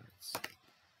 offense.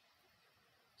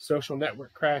 Social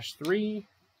Network Crash 3.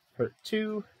 Hurt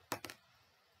 2.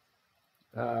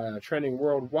 Trending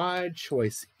Worldwide.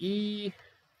 Choice E.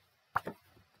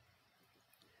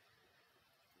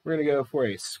 We're going to go for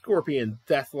a Scorpion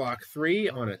Deathlock 3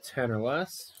 on a 10 or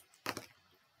less.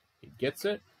 He gets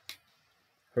it.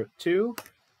 Hurt 2.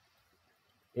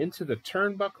 Into the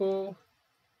turnbuckle.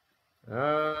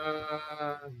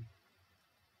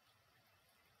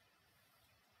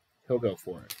 He'll go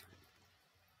for it.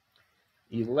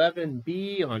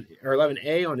 11B on, or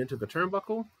 11A on Into the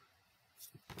turnbuckle.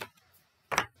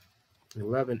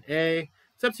 11A.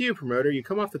 It's up to you, promoter. You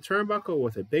come off the turnbuckle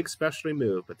with a big specialty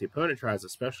move, but the opponent tries a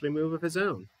specialty move of his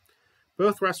own.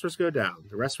 Both wrestlers go down.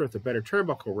 The wrestler with the better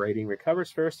turnbuckle rating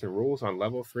recovers first and rules on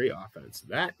level 3 offense.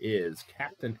 That is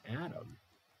Captain Adam.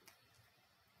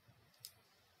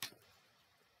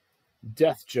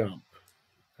 Death Jump.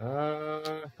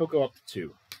 He'll go up to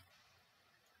 2.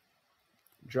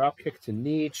 Drop kick to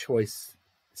knee, choice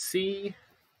C.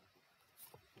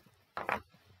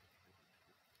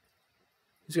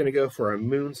 He's going to go for a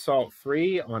Moonsault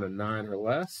 3 on a 9 or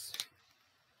less.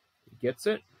 He gets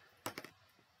it.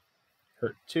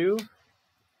 Hurt 2.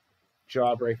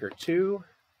 Jawbreaker 2.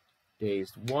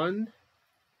 Dazed 1.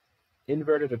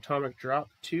 Inverted Atomic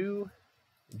Drop 2.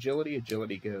 Agility.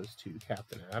 Agility goes to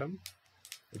Captain Adam.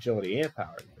 Agility and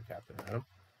power to Captain Adam.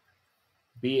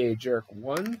 B.A. Jerk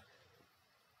 1.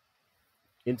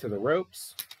 Into the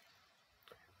ropes.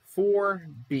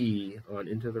 4B on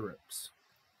Into the ropes.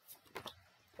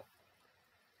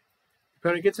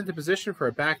 Opponent gets into position for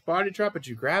a back body drop, but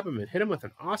you grab him and hit him with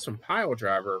an awesome pile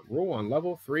driver. Roll on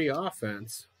level 3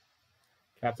 offense.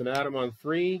 Captain Adam on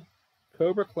 3.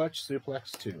 Cobra Clutch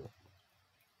Suplex 2.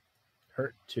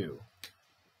 Hurt 2.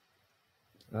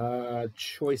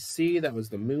 Choice C, that was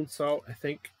the Moonsault, I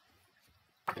think.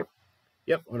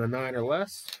 Yep, on a 9 or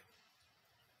less.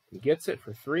 He gets it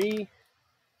for 3.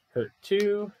 Hurt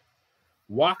 2.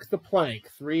 Walk the plank.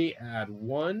 3, add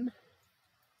 1.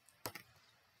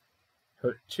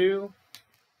 Hurt 2.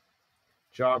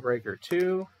 Jawbreaker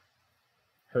 2.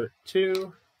 Hurt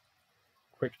 2.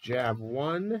 Quick jab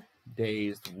 1.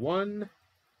 Dazed 1.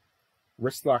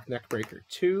 Wristlock neckbreaker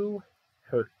 2.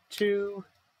 Hurt 2.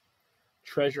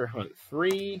 Treasure hunt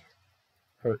 3.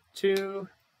 Hurt 2.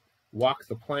 Walk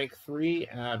the plank 3.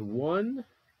 Add 1.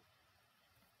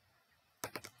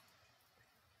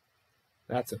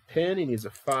 That's a pin. He needs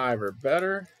a 5 or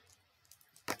better.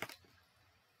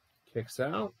 Kicks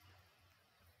out.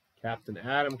 Captain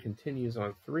Adam continues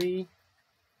on 3.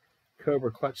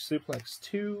 Cobra Clutch Suplex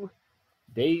 2.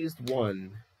 Dazed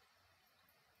 1.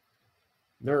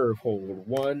 Nerve Hold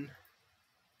 1.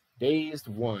 Dazed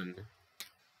 1.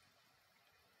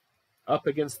 Up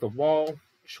against the wall.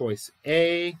 Choice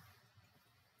A.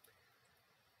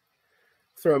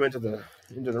 Throw him into the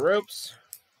ropes.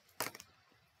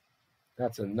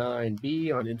 That's a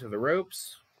 9B on Into the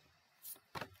ropes.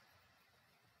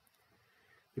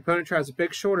 The opponent tries a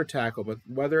big shoulder tackle, but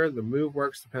whether the move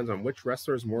works depends on which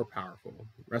wrestler is more powerful.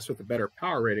 The wrestler with the better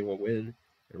power rating will win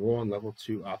and roll on level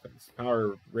 2 offense.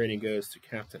 Power rating goes to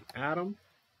Captain Adam.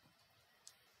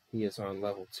 He is on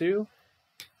level 2.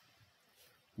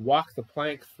 Walk the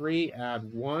plank 3,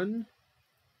 add 1.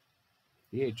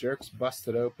 B.A. Jerk's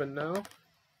busted open now.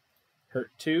 Hurt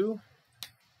 2.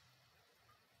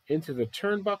 Into the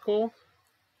turnbuckle.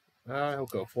 He'll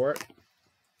go for it.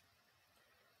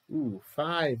 Ooh,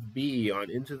 5B on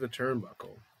Into the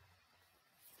turnbuckle.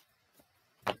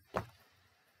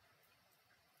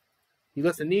 He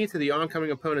lifts a knee to the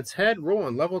oncoming opponent's head. Roll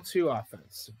on level 2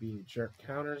 offense. B.A. Jerk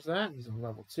counters that. He's on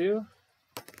level 2.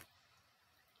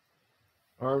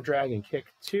 Arm drag and kick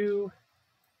 2.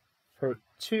 Hurt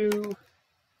 2.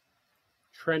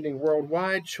 Trending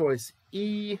Worldwide. Choice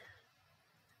E.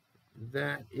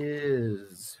 That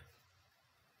is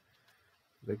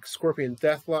the Scorpion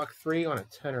Deathlock 3 on a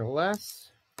 10 or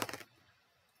less.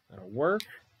 That'll work.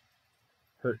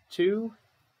 Hurt 2.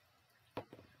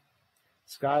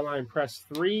 Skyline Press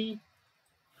 3.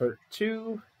 Hurt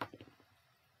 2.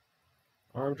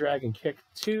 Arm drag and kick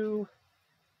 2.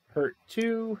 Hurt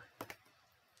 2.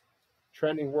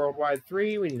 Trending worldwide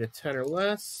 3. We need a 10 or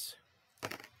less.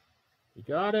 You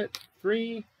got it.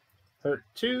 3. Hurt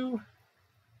 2.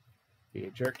 Be a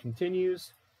jerk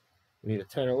continues. We need a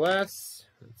 10 or less.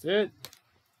 That's it.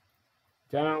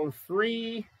 Down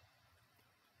 3.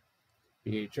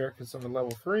 Be a jerk is on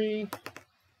level 3.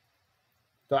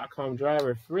 .com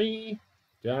driver 3.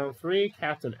 Down 3.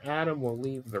 Captain Adam will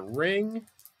leave the ring.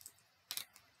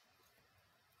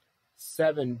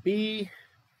 7B.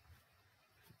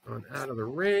 On out of the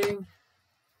ring.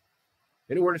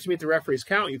 In order to meet the referee's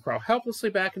count, you crawl helplessly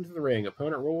back into the ring.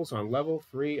 Opponent rolls on level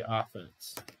 3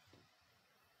 offense.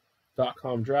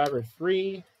 .com driver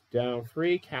 3. Down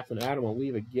 3. Captain Adam will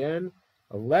leave again.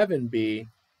 11B.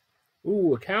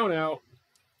 Ooh, a count out.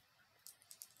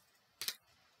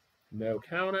 No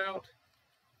count out.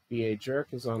 BA Jerk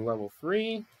is on level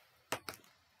 3.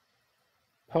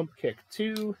 Pump Kick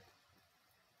 2.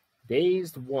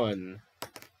 Dazed 1.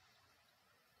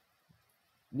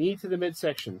 Knee to the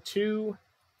midsection 2.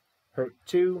 Hurt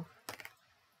 2.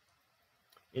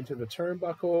 Into the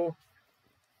turnbuckle.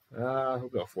 He'll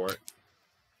go for it.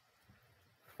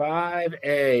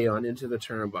 5A on into the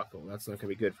turnbuckle. That's not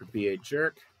going to be good for BA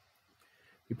Jerk.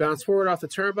 You bounce forward off the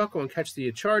turnbuckle and catch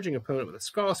the charging opponent with a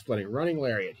skull-splitting running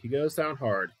lariat. He goes down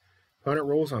hard. Opponent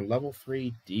rolls on level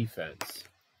 3 defense.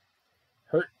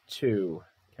 Hurt 2.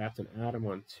 Captain Adam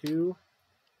on 2.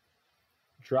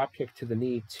 Drop kick to the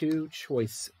knee 2.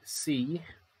 Choice C.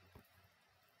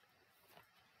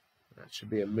 That should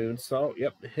be a moonsault.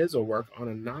 Yep, his will work on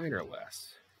a 9 or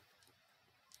less.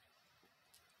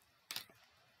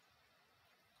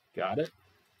 Got it.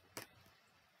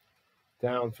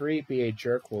 Down 3, BA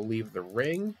Jerk will leave the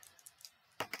ring.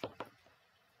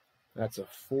 That's a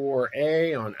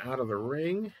 4A on out of the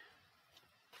ring.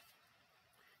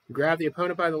 You grab the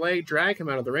opponent by the leg, drag him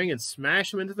out of the ring, and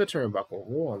smash him into the turnbuckle.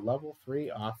 Roll on level 3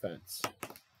 offense.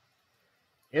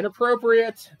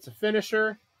 Inappropriate. It's a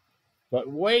finisher. But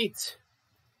wait.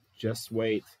 Just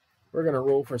wait. We're going to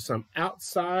roll for some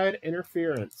outside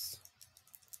interference.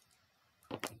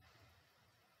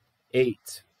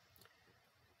 8.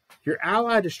 Your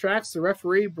ally distracts the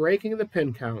referee, breaking the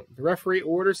pin count. The referee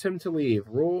orders him to leave.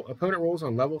 Opponent rolls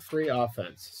on level 3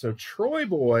 offense. So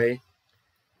TroyBoy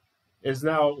is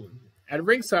now at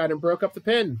ringside and broke up the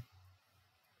pin.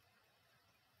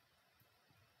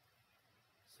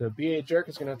 So BA Jerk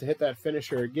is going to have to hit that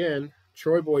finisher again.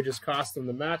 TroyBoy just cost him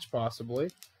the match, possibly.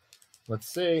 Let's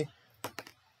see.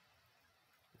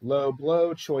 Low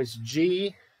blow, choice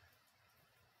G.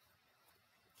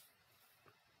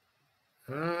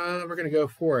 We're going to go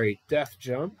for a death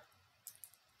jump.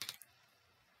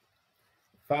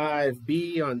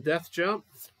 5B on death jump.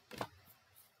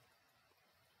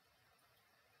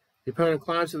 The opponent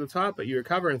climbs to the top, but you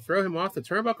recover and throw him off the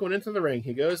turnbuckle and into the ring.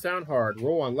 He goes down hard.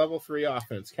 Roll on level 3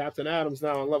 offense. Captain Adam's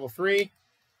now on level 3.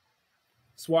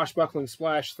 Swashbuckling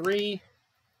splash 3.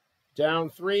 Down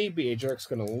 3. BA Jerk's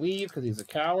going to leave because he's a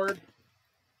coward.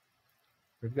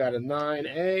 We've got a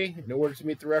 9A. In order to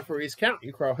meet the referee's count,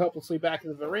 you crawl helplessly back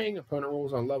into the ring. Opponent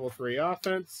rolls on level 3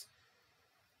 offense.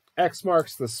 X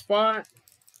marks the spot.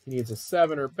 He needs a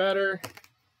 7 or better.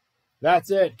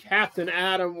 That's it. Captain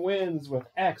Adam wins with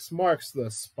X marks the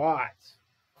spot.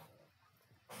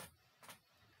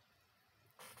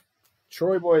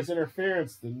 TroyBoy's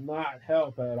interference did not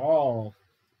help at all.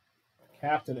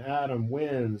 Captain Adam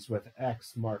wins with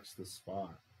X marks the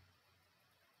spot.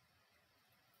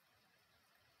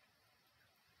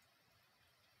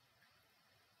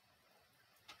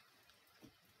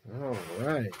 All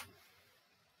right.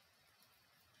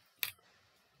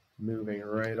 Moving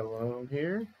right along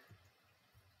here.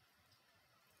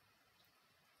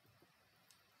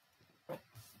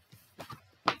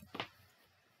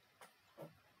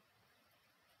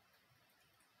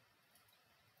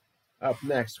 Up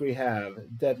next, we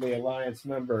have Deadly Alliance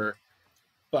member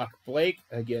Buck Blake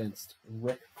against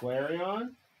Rick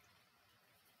Flareon.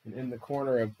 And in the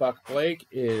corner of Buck Blake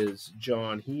is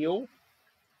John Heel.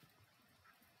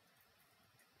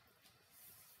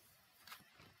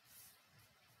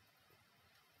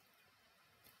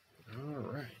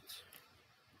 All right.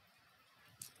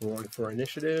 Rolling for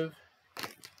initiative.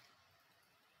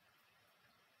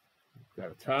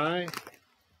 Got a tie.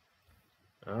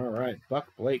 All right. Buck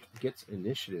Blake gets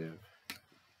initiative.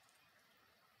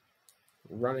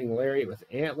 Running lariat with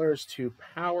antlers, 2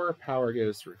 power. Power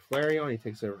goes through Flareon. He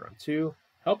takes over on 2.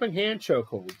 Helping hand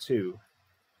chokehold, 2.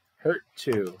 Hurt,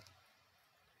 2.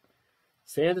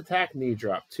 Sand attack, knee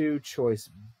drop, 2. Choice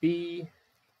B.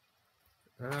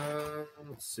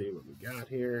 Let's see what we got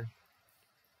here.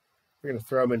 We're going to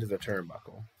throw him into the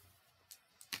turnbuckle.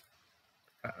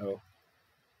 Uh-oh.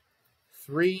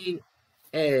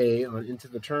 3A on into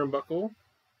the turnbuckle.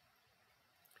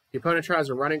 The opponent tries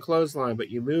a running clothesline, but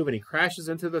you move and he crashes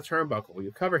into the turnbuckle.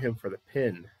 You cover him for the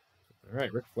pin. All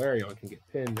right, Ric Flairion can get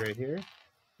pinned right here.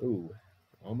 Ooh,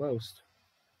 almost.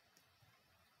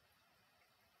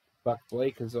 Buck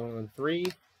Blake is on 3.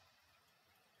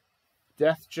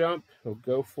 Death jump. He'll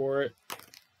go for it.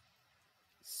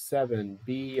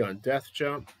 7B on death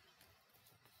jump.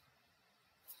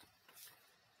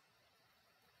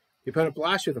 The opponent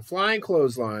blasts you with a flying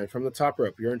clothesline from the top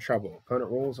rope. You're in trouble.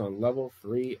 Opponent rolls on level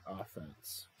 3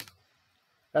 offense.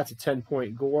 That's a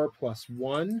 10-point gore plus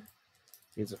 1.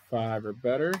 Needs a 5 or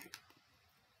better.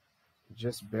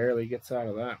 Just barely gets out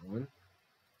of that one.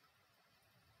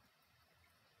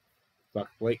 Buck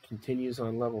Blake continues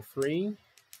on level 3.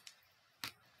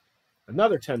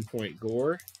 Another 10-point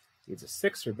gore. Needs a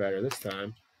 6 or better this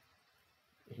time.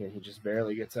 And he just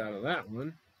barely gets out of that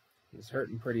one. He's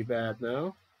hurting pretty bad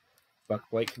now. Buck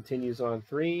Blake continues on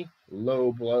 3.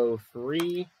 Low blow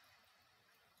 3.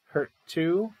 Hurt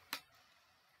 2.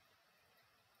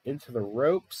 Into the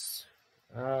ropes.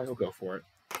 He'll go for it.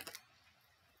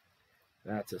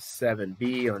 That's a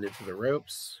 7B on into the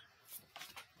ropes.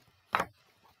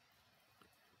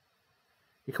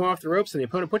 You come off the ropes and the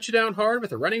opponent puts you down hard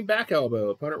with a running back elbow.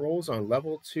 Opponent rolls on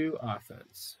level 2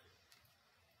 offense.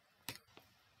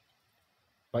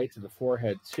 Bite to the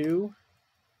forehead 2.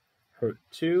 Hurt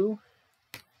 2.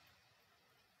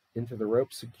 Into the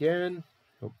ropes again.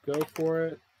 He'll go for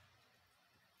it.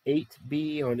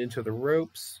 8B on into the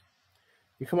ropes.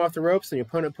 You come off the ropes and the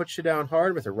opponent puts you down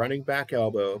hard with a running back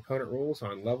elbow. Opponent rolls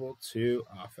on level 2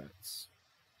 offense.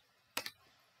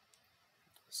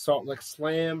 Salt Lick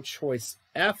Slam, choice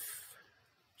F.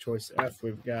 Choice F,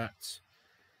 we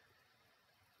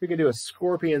can do a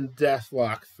Scorpion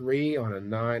Deathlock 3 on a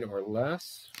 9 or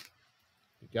less.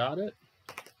 You got it.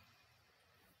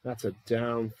 That's a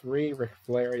down 3. Ric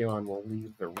Flairion will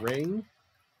leave the ring.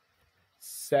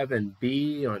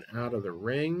 7B on out of the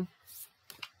ring.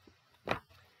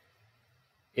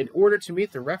 In order to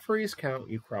meet the referee's count,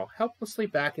 you crawl helplessly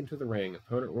back into the ring.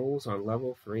 Opponent rolls on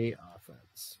level 3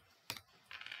 offense.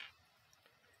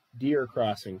 Deer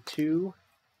Crossing 2.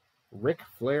 Ric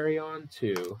Flairion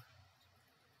 2.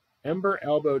 Ember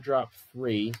Elbow Drop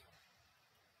 3.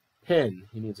 Pin.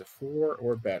 He needs a 4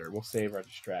 or better. We'll save our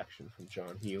distraction from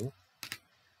John Hugh.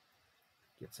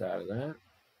 Gets out of that.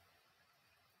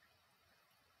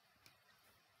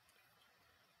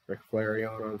 Ric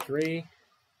Flairion on 3.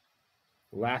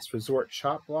 Last Resort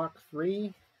Chop Block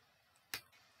 3.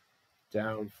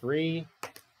 Down 3.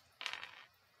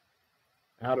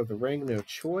 Out of the ring, no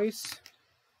choice.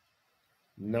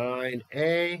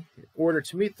 9A. In order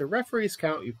to meet the referee's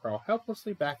count, you crawl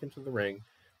helplessly back into the ring.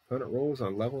 Opponent rolls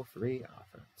on level 3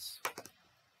 offense.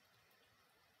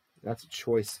 That's a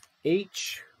choice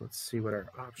H. Let's see what our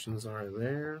options are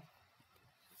there.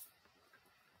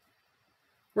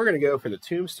 We're going to go for the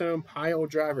Tombstone Pile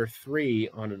Driver 3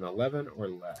 on an 11 or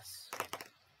less.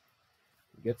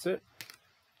 Gets it?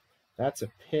 That's a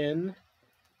pin.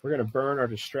 We're going to burn our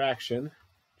distraction.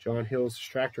 John Hill's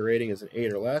distractor rating is an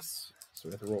 8 or less, so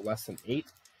we have to roll less than 8,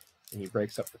 and he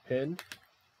breaks up the pin,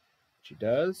 which he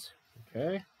does.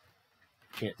 Okay.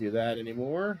 Can't do that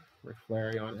anymore. Ric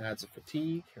Flairion adds a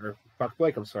fatigue, or Buck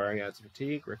Blake, I'm sorry, adds a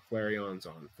fatigue. Ric Flairion's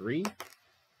on 3.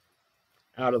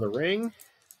 Out of the ring.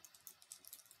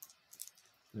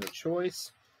 No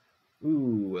choice.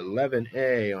 Ooh,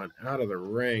 11A on out of the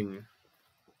ring.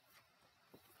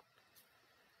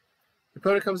 The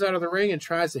opponent comes out of the ring and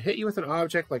tries to hit you with an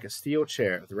object like a steel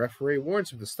chair. The referee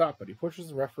warns him to stop, but he pushes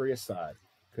the referee aside.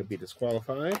 Could be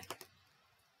disqualified.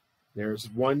 There's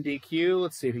 1 DQ.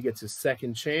 Let's see if he gets his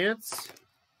second chance.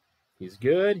 He's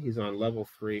good. He's on level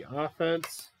 3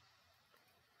 offense.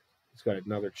 He's got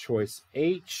another choice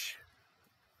H.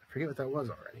 I forget what that was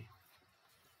already.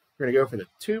 We're going to go for the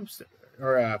tombstone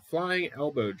or flying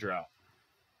elbow drop.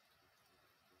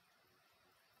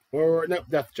 Or no,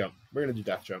 death jump. We're going to do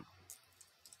death jump.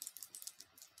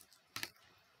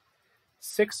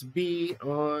 6B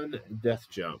on death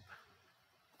jump.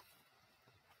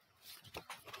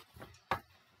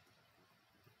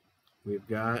 We've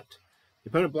got the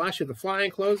opponent blasts you with a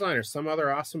flying clothesline or some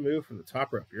other awesome move from the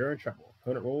top rope. You're in trouble.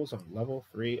 Opponent rolls on level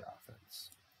 3 offense.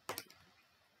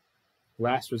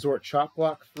 Last Resort Chop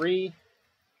Block 3.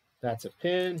 That's a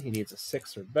pin. He needs a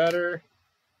 6 or better.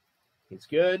 He's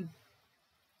good.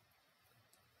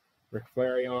 Ric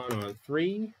Flairion on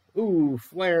 3. Ooh,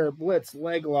 Flair Blitz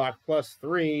Leg Lock plus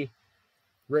 3.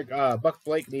 Buck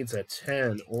Blake needs a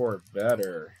 10 or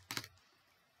better.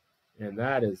 And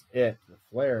that is it. The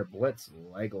Flair Blitz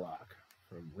Leg Lock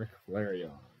from Ric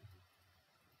Flairion.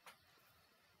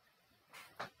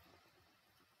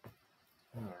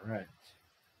 All right.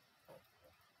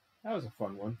 That was a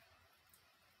fun one.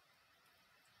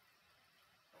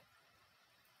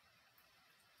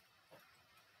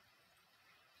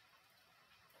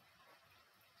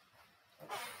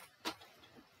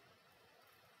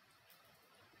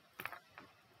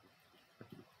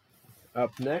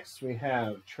 Up next, we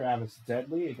have Travis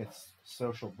Deadly against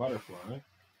Social Butterfly.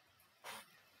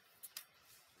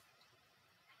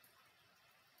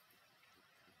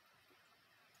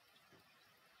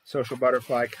 Social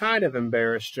Butterfly kind of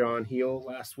embarrassed John Heel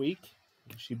last week.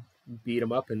 She beat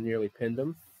him up and nearly pinned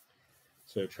him.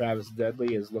 So Travis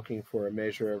Deadly is looking for a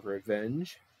measure of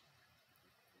revenge.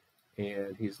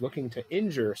 And he's looking to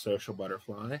injure Social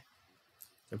Butterfly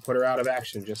and put her out of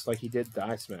action just like he did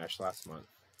Die Smash last month.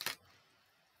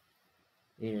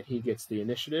 And he gets the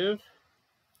initiative.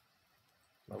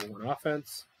 Level 1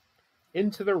 offense.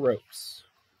 Into the Ropes.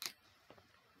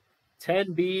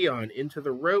 10B on Into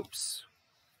the Ropes.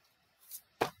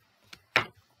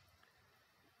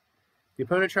 The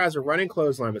opponent tries a running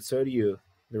clothesline, but so do you.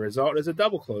 The result is a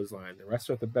double clothesline. The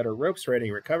wrestler with the better ropes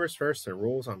rating recovers first and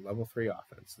rolls on level 3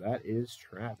 offense. That is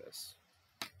Travis.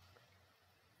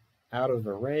 Out of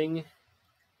the ring,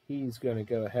 he's going to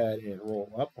go ahead and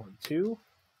roll up on 2.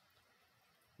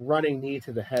 Running knee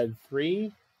to the head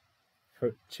 3.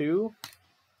 Hook 2.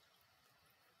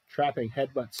 Trapping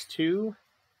headbutts 2.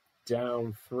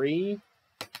 Down 3.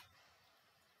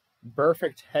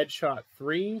 Perfect headshot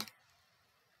 3.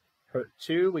 Hurt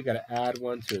 2. We got to add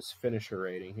 1 to his finisher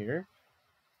rating here.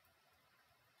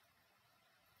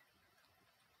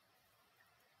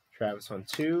 Travis on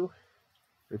 2.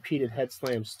 Repeated head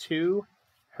slams 2.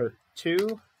 Hurt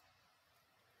 2.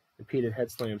 Repeated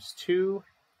head slams 2.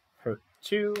 Hurt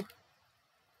 2.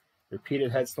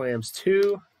 Repeated head slams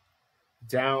 2.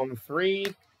 Down 3.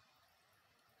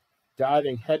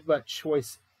 Diving headbutt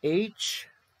choice H.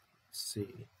 Let's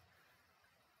see.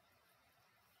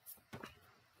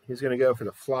 He's going to go for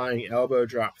the flying elbow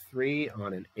drop 3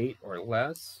 on an 8 or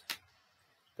less.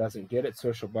 Doesn't get it.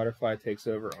 Social Butterfly takes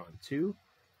over on 2.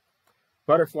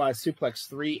 Butterfly suplex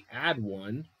 3, add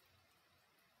 1.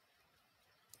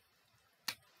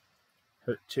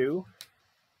 Hurt 2.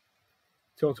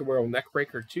 Tilt-a-whirl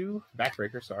neckbreaker 2.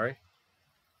 Backbreaker, sorry.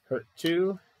 Hurt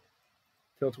 2.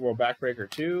 Tilt-a-whirl backbreaker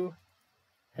 2.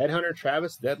 Headhunter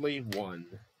Travis Deadly 1.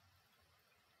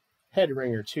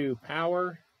 Headringer 2,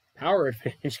 power. Power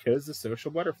advantage goes to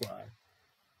Social Butterfly.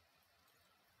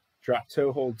 Drop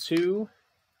toe hold 2.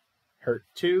 Hurt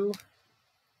 2.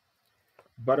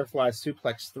 Butterfly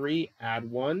suplex 3, add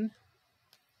 1.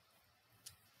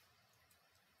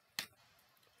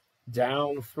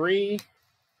 Down 3.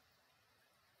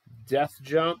 Death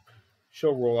jump.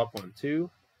 She'll roll up on 2.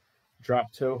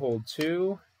 Drop toe hold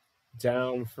 2.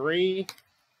 Down 3.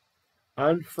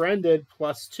 Unfriended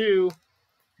plus 2.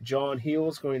 John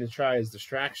Heel's going to try his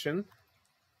distraction.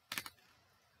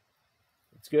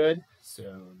 It's good.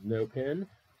 So no pin.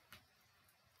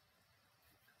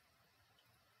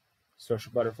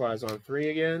 Social Butterflies on 3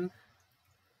 again.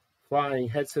 Flying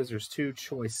head scissors 2,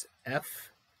 choice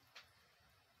F.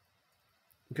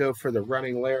 Go for the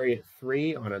running lariat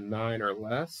 3 on a 9 or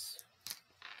less.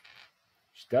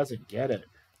 She doesn't get it.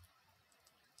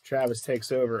 Travis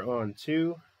takes over on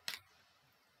 2.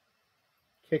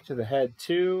 Kick to the head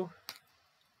 2.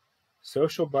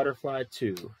 Social Butterfly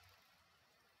 2.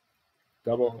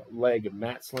 Double leg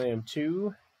mat slam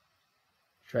 2.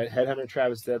 Headhunter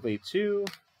Travis Deadly 2.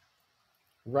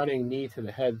 Running knee to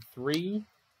the head 3.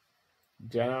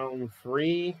 Down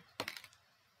 3.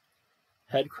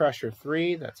 Head crusher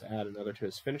 3. That's add another to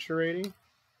his finisher rating.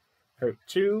 Hurt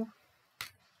 2.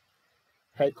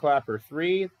 Head clapper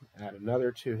 3. Add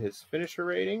another to his finisher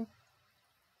rating.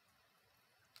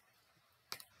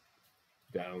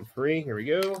 Down 3. Here we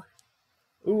go.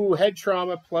 Ooh, head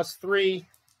trauma plus 3.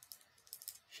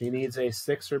 She needs a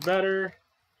 6 or better.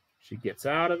 She gets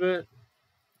out of it.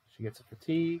 She gets a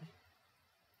fatigue.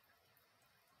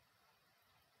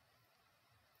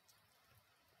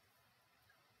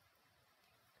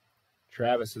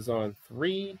 Travis is on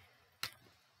 3.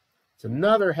 It's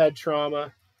another head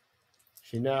trauma.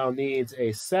 She now needs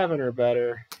a 7 or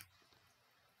better.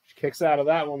 She kicks out of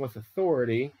that one with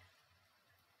authority.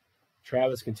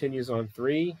 Travis continues on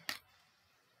 3.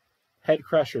 Head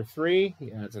crusher 3.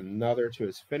 He adds another to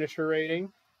his finisher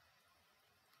rating.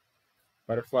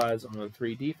 Butterflies on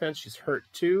 3 defense. She's hurt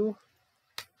 2.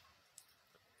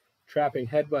 Trapping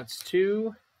headbutts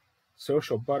 2.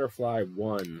 Social Butterfly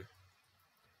 1.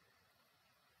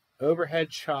 Overhead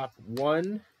chop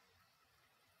 1.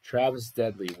 Travis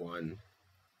Deadly 1.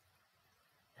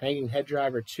 Hanging head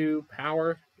driver 2.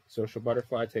 Power. Social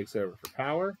Butterfly takes over for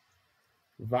power.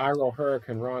 Viral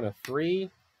Hurricane Rana 3,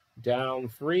 down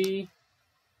 3,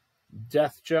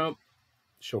 Death Jump.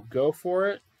 She'll go for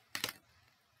it.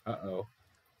 Uh-oh.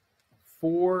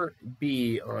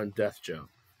 4B on Death Jump.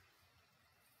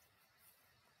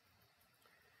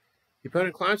 The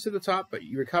opponent climbs to the top, but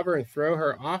you recover and throw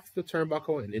her off the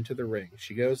turnbuckle and into the ring.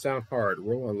 She goes down hard.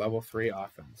 Roll on level 3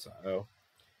 offense. Uh-oh.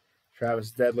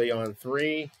 Travis Deadly on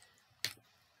 3.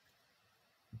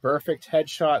 Perfect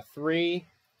Headshot 3.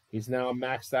 He's now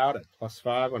maxed out at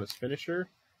 +5 on his finisher.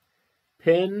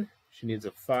 Pin. She needs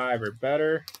a 5 or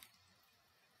better.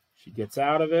 She gets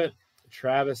out of it.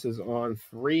 Travis is on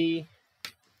 3.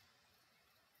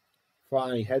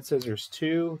 Flying Head Scissors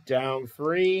 2. Down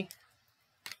 3.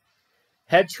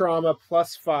 Head Trauma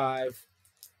 +5.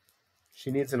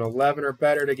 She needs an 11 or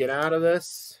better to get out of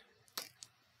this.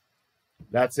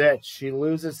 That's it. She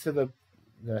loses to the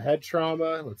head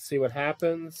trauma. Let's see what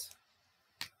happens.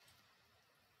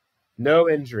 No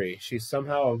injury. She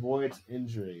somehow avoids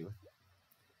injury.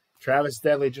 Travis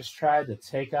Deadly just tried to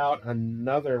take out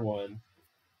another one,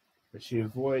 but she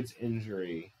avoids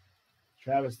injury.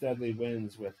 Travis Deadly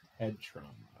wins with head trauma.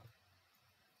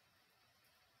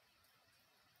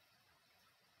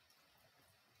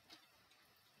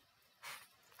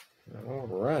 All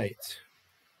right.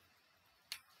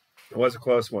 It was a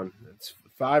close one. It's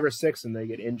 5 or 6, and they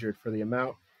get injured for the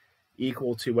amount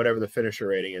equal to whatever the finisher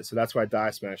rating is. So that's why Die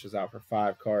Smash is out for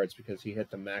 5 cards, because he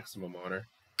hit the maximum on her.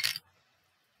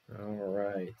 All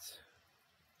right.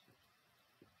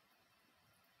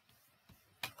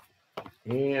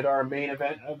 And our main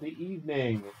event of the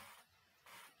evening.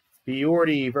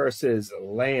 Biordi versus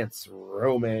Lance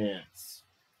Romance.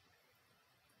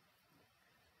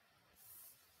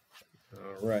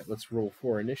 All right, let's roll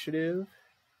for initiative.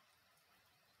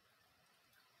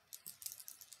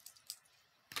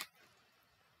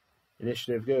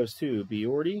 Initiative goes to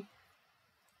Biordi.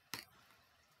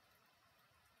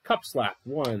 Cup Slap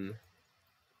 1.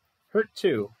 Hurt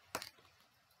 2.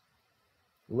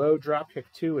 Low Drop Kick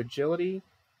 2 Agility.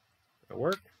 That'll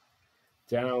work.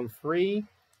 Down 3.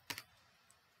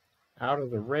 Out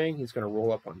of the ring. He's going to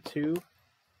roll up on 2.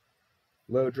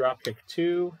 Low Drop Kick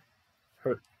 2.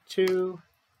 Hurt 2.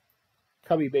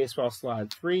 Cubby Baseball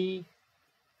Slide 3.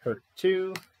 Hurt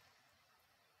 2.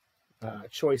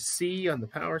 Choice C on the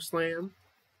Power Slam.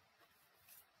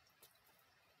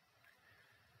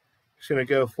 Just going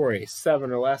to go for a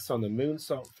 7 or less on the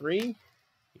Moonsault 3.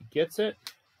 He gets it.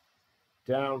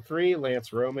 Down 3,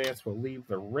 Lance Romance will leave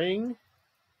the ring.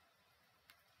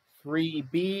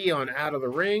 3B on out of the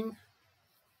ring.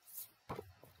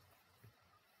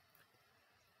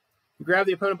 You grab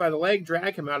the opponent by the leg,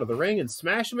 drag him out of the ring, and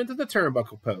smash him into the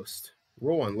turnbuckle post.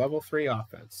 Roll on level 3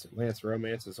 offense. Lance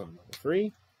Romance is on level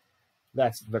 3.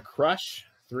 That's the Crush.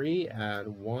 3, add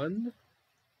 1.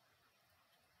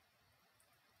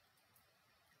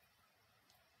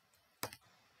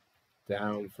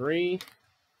 Down 3.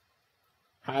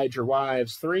 Hide Your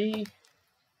Wives 3.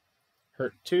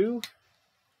 Hurt 2.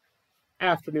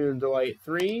 Afternoon Delight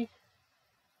 3.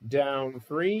 Down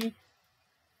 3.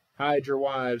 Hide Your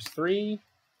Wives 3.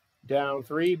 Down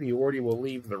 3. Biordi will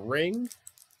leave the ring.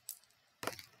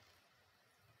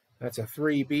 That's a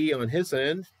 3B on his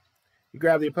end. You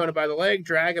grab the opponent by the leg,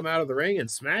 drag him out of the ring, and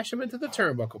smash him into the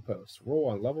turnbuckle post. Roll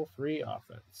on level 3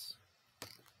 offense.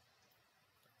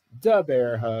 Da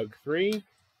Bear Hug 3.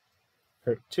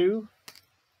 Hurt 2.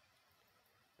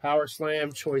 Power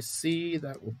Slam, Choice C.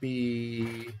 That will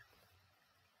be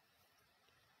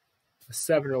a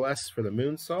 7 or less for the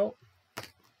Moonsault.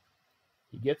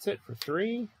 He gets it for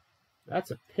 3.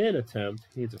 That's a pin attempt.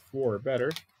 He needs a 4 or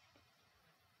better.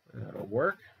 That'll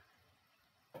work.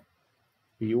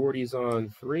 Biordi's on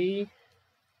 3.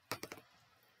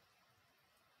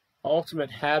 Ultimate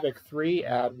Havoc 3.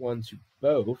 Add 1 to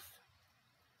both.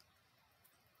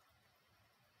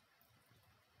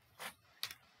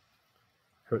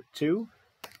 Hurt 2.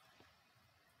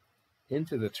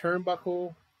 Into the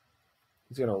turnbuckle.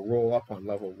 He's going to roll up on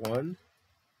level 1.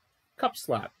 Cup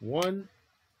Slap 1.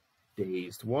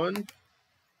 Dazed 1.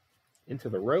 Into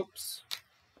the ropes.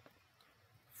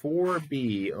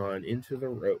 4B on Into the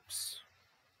Ropes.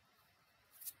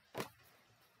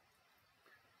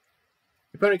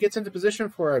 The opponent gets into position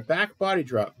for a back body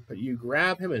drop, but you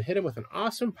grab him and hit him with an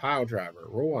awesome pile driver.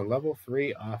 Roll on level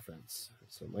 3 offense.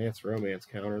 So Lance Romance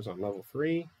counters on level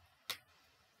 3.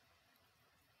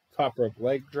 Top rope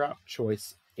leg drop,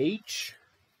 choice H.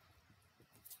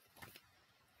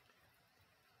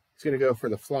 He's going to go for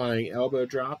the flying elbow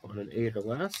drop on an 8 or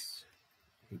less.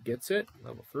 He gets it,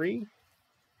 level 3.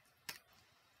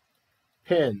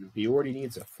 Pin. Biordi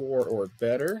needs a 4 or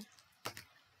better.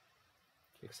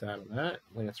 Kicks out of that.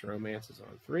 Lance Romance is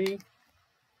on 3.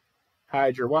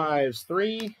 Hide Your Wives,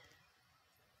 3.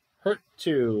 Hurt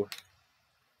 2.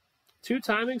 2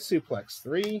 Timing Suplex,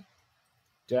 3.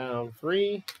 Down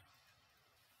 3.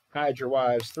 Hide Your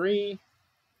Wives, 3.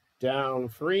 Down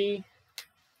 3.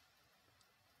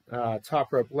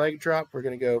 Top Rope Leg Drop. We're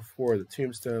going to go for the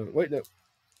Tombstone. Wait, no.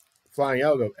 Flying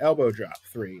Elbow Drop,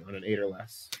 3 on an 8 or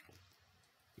less.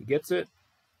 He gets it.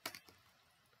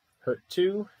 Hurt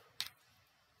 2.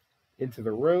 Into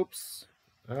the ropes.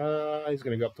 He's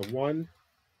going to go up to 1.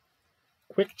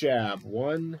 Quick Jab,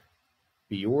 1.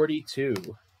 Biordi,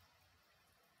 2.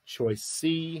 Choice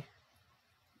C.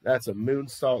 That's a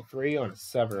Moonsault, 3 on a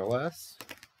 7 or less.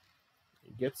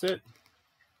 He gets it.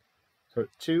 Hurt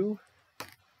 2.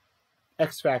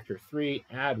 X Factor, 3.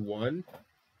 Add 1.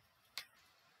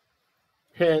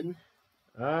 Pin.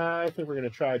 I think we're going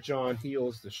to try John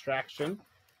Heel's Distraction.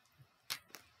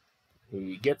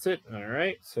 He gets it. All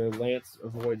right. So Lance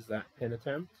avoids that pin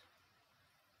attempt.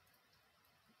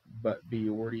 But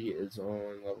Biordi is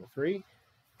on level 3.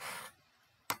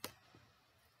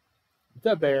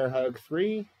 The Bear Hug,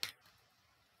 3.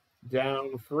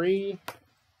 Down 3.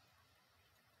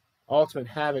 Ultimate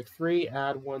Havoc, 3.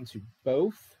 Add 1 to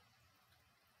both.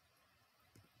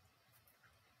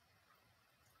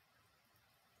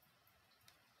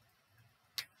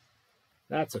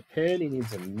 That's a pin. He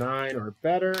needs a 9 or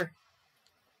better.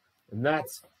 And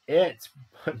that's it.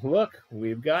 But look,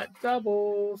 we've got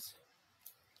doubles.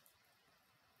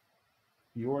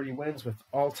 Biordi wins with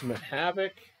Ultimate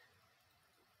Havoc.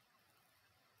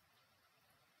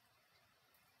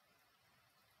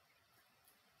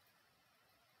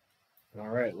 All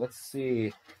right, let's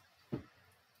see.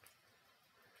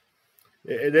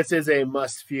 This is a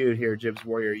must feud here, Jibs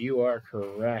Warrior. You are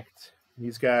correct.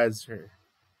 These guys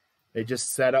they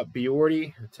just set up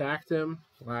Biordi, attacked him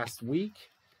last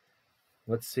week.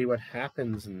 Let's see what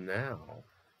happens now.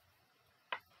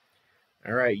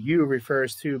 All right, U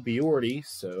refers to Biordi,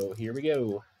 so here we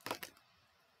go.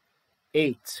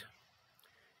 8.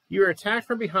 You are attacked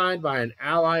from behind by an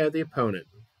ally of the opponent.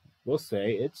 We'll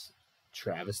say it's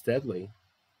Travis Deadly.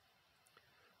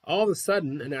 All of a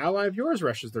sudden, an ally of yours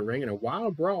rushes the ring in a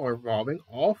wild brawl involving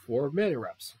all 4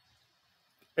 mini-reps.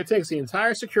 It takes the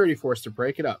entire security force to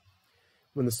break it up.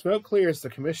 When the smoke clears, the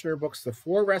commissioner books the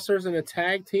 4 wrestlers in a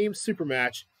tag team super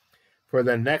match for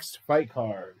the next fight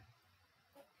card.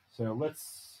 So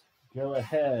let's go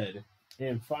ahead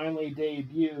and finally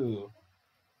debut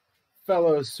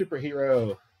fellow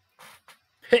superhero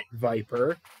Pit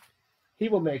Viper. He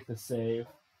will make the save.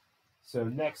 So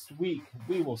next week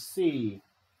we will see.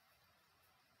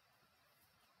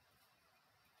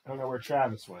 I don't know where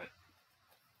Travis went.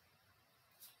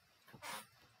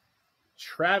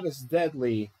 Travis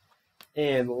Deadly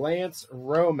and Lance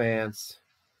Romance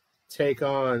take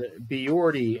on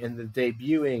Biordi in the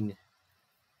debuting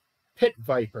Pit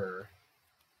Viper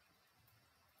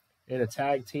in a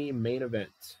tag team main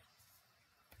event.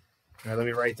 All right, let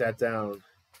me write that down.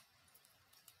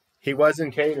 He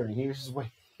wasn't catering. He was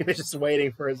just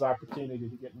waiting for his opportunity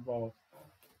to get involved.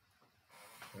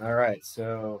 All right,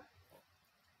 so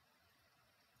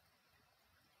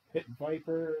Pit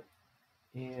Viper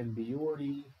and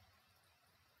Biordi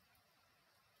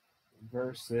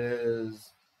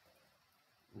versus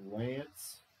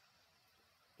Lance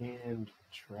and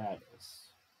Travis.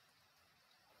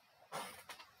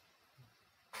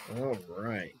 All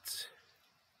right.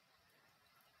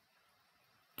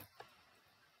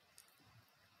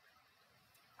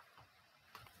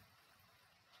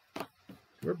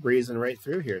 We're breezing right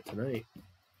through here tonight.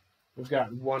 We've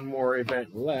got one more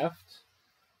event left.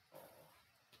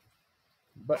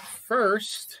 But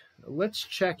first, let's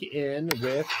check in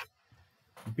with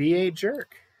B.A.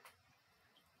 Jerk.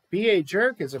 B.A.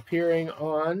 Jerk is appearing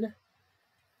on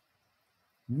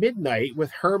Midnight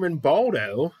with Herman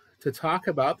Baldo to talk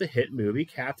about the hit movie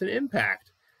Captain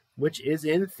Impact, which is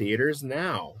in theaters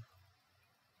now.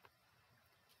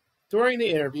 During the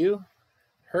interview,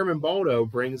 Herman Baldo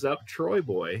brings up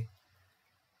TroyBoy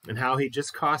and how he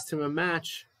just cost him a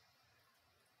match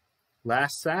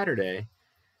last Saturday.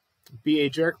 B.A.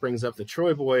 Jerk brings up that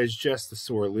TroyBoy is just a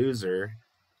sore loser,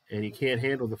 and he can't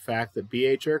handle the fact that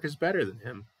B.A. Jerk is better than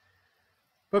him.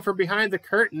 But from behind the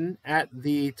curtain at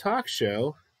the talk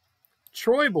show,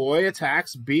 TroyBoy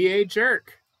attacks B.A.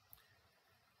 Jerk.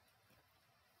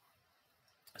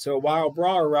 So while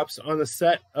brawl erupts on the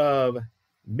set of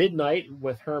Midnight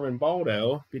with Herman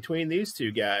Baldo between these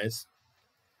two guys,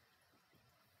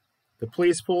 the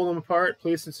police pull them apart,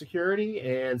 police and security,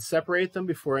 and separate them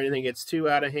before anything gets too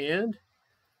out of hand.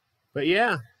 But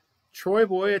yeah,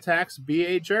 TroyBoy attacks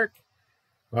B.A. Jerk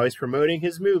while he's promoting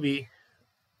his movie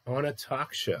on a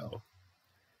talk show.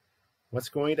 What's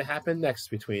going to happen next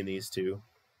between these two?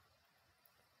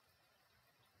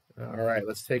 All right,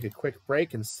 let's take a quick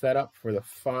break and set up for the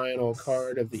final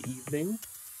card of the evening.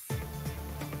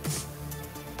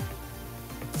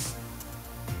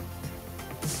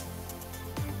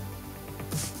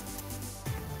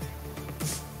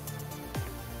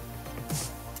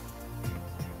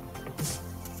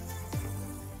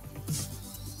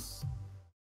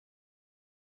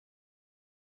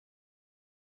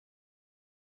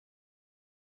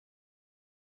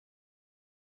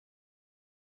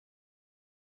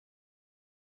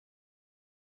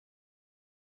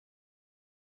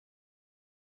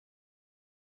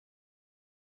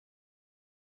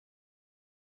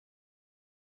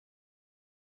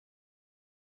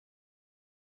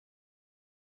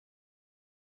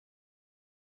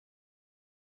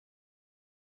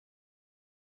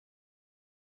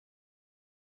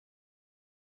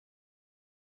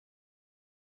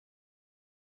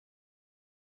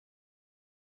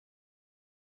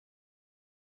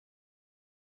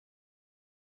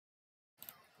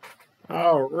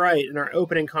 All right, in our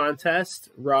opening contest,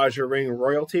 Roger Ring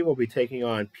Royalty will be taking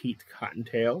on Pete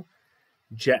Cottontail.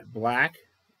 Jet Black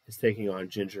is taking on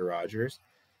Ginger Rogers.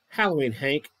 Halloween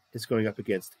Hank is going up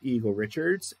against Eagle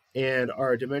Richards. And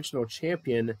our dimensional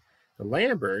champion, the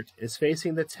Lambert, is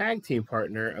facing the tag team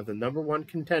partner of the #1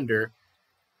 contender,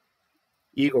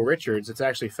 Eagle Richards. It's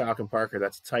actually Falcon Parker.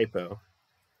 That's a typo.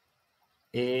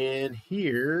 And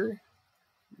here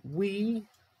we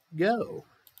go.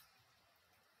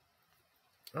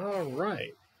 All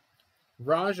right.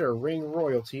 Raja Ring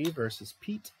Royalty versus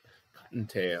Pete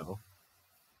Cottontail.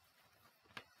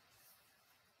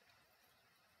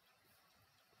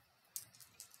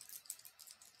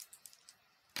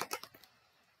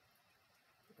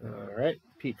 All right.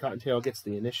 Pete Cottontail gets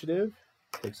the initiative.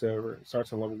 Takes over.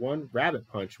 Starts on level 1. Rabbit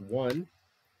Punch 1.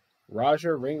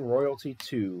 Raja Ring Royalty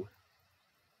 2.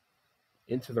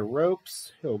 Into the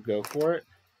ropes. He'll go for it.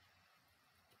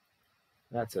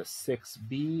 That's a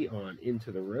 6B on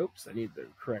Into the Ropes. I need the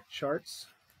correct charts.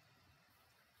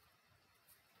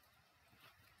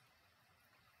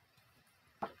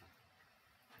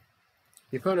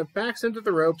 The opponent backs into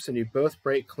the ropes, and you both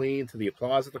break clean to the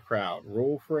applause of the crowd.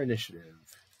 Roll for initiative.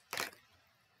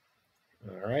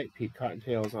 All right, Pete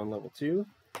Cottontail is on level 2.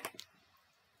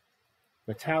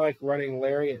 Metallic Running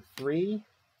Lariat 3.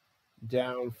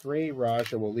 Down 3,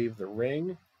 Raja will leave the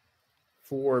ring.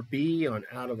 4B on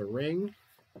Out of the Ring.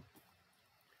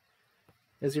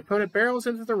 As your opponent barrels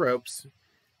into the ropes,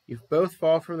 you both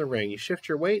fall from the ring. You shift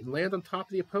your weight and land on top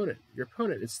of the opponent. Your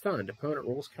opponent is stunned. Opponent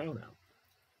rolls count out.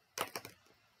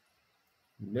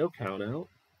 No count out,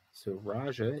 so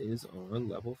Raja is on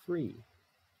level 3.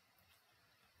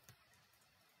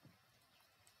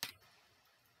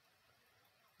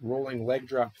 Rolling leg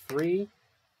drop 3.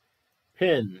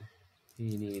 Pin.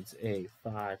 He needs a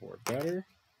 5 or better.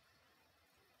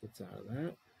 Gets out of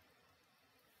that.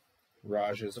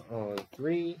 Raja's on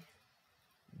 3.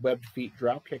 Webbed feet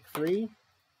drop kick 3.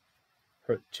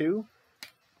 Hurt 2.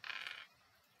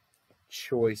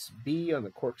 Choice B on the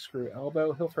corkscrew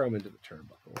elbow. He'll throw him into the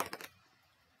turnbuckle.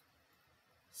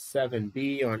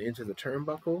 7B on into the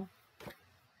turnbuckle.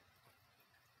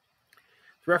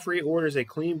 The referee orders a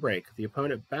clean break. The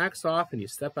opponent backs off and you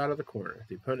step out of the corner.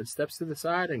 The opponent steps to the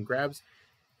side and grabs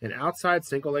an outside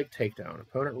single leg takedown.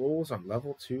 Opponent rolls on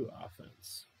level 2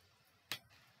 offense.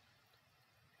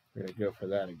 We're going to go for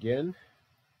that again.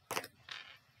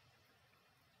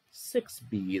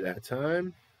 6B that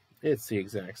time. It's the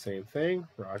exact same thing.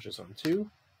 Raja's on 2.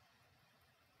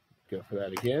 Go for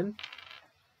that again.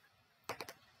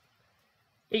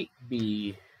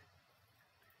 8B.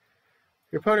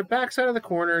 Your opponent backs out of the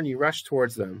corner and you rush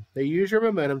towards them. They use your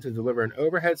momentum to deliver an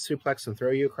overhead suplex and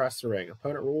throw you across the ring.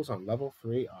 Opponent rolls on level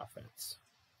 3 offense.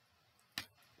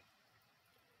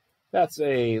 That's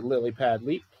a lily pad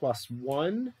leap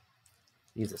 +1.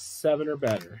 He's a 7 or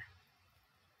better.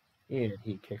 And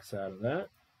he kicks out of that.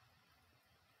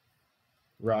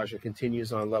 Raja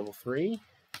continues on level 3.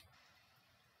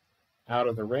 Out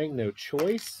of the ring, no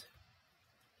choice.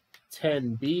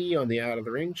 10B on the out of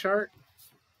the ring chart.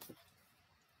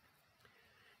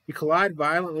 You collide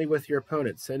violently with your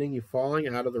opponent, sending you falling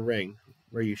out of the ring,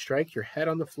 where you strike your head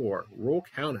on the floor. Roll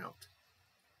count out.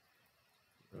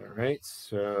 All right,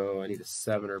 so I need a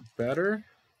 7 or better.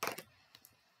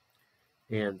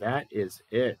 And that is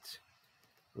it.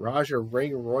 Raja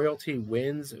Ring Royalty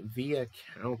wins via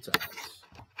count out.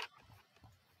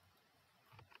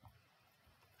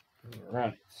 All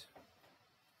right.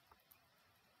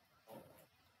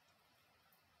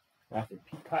 After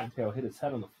Pete Cottontail hit his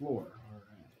head on the floor. All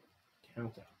right.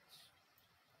 Count outs.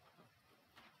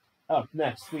 Up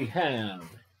next, we have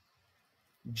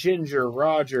Ginger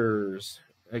Rogers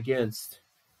against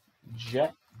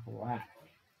Jet Black.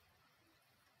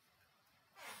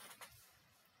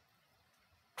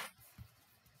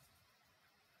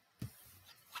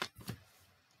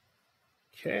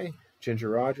 Okay, Ginger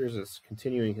Rogers is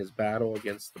continuing his battle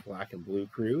against the black and blue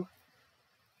crew,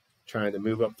 trying to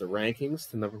move up the rankings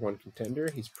to #1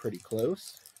 contender. He's pretty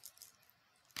close.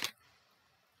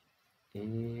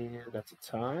 And that's a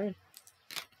tie.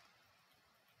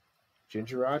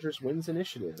 Ginger Rogers wins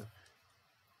initiative.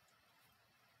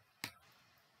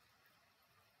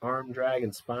 Arm drag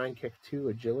and spine kick 2,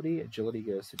 agility. Agility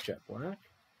goes to Jet Black.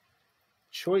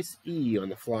 Choice E on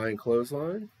the flying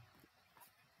clothesline.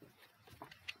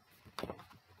 I'm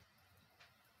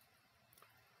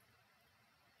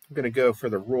going to go for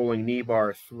the rolling knee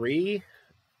bar 3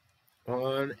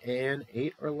 on an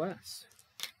 8 or less.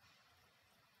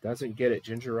 Doesn't get it.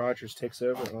 Ginger Rogers takes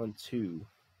over on 2.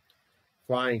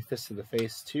 Flying fist to the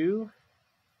face 2.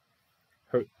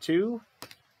 Hurt 2.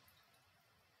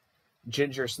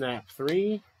 Ginger snap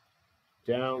 3.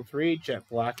 Down 3. Jet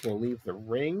Black will leave the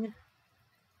ring.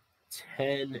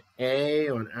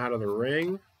 10A on out of the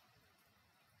ring.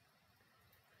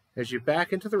 As you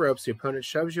back into the ropes, the opponent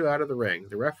shoves you out of the ring.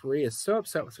 The referee is so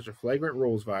upset with such a flagrant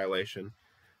rules violation.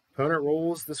 Opponent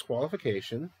rules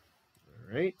disqualification.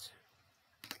 All right.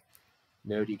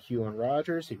 No DQ on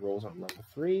Rogers. He rolls on level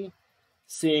 3.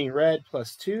 Seeing red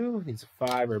 +2. Needs a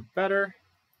 5 or better.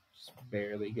 Just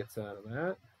barely gets out of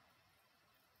that.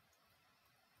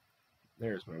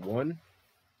 There's my 1.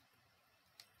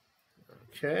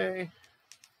 Okay.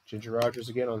 Ginger Rogers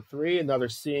again on 3. Another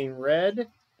seeing red.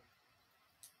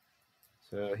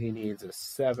 So he needs a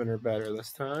 7 or better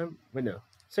this time. Wait, no,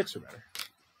 6 or better.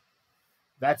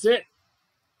 That's it.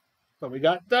 But we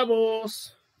got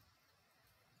doubles.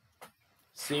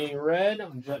 Seeing red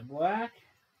on Jet Black.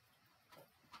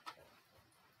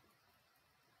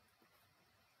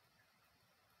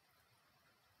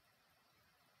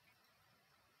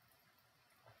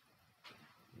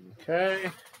 Okay.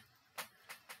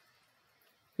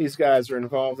 These guys are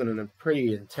involved in a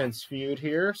pretty intense feud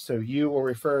here, so you will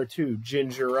refer to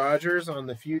Ginger Rogers on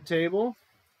the feud table.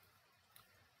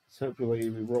 So hopefully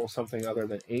we roll something other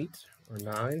than 8 or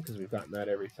 9, because we've gotten that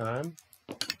every time.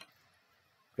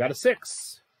 Got a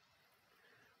 6.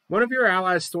 One of your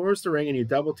allies storms the ring and you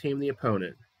double team the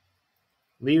opponent,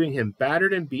 leaving him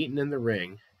battered and beaten in the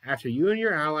ring. After you and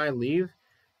your ally leave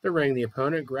the ring, the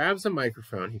opponent grabs a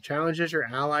microphone. He challenges your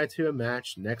ally to a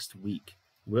match next week.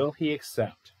 Will he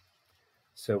accept?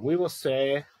 So we will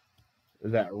say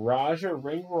that Raja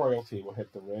Ring Royalty will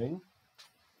hit the ring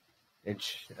and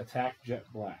attack Jet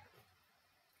Black.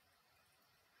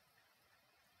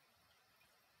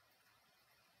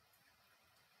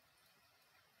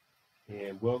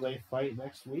 And will they fight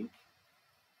next week?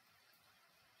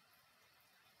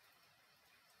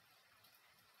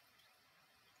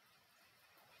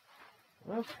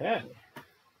 Okay.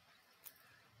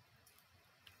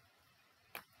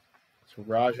 So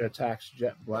Raja attacks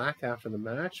Jet Black after the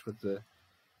match with the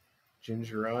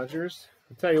Ginger Rogers.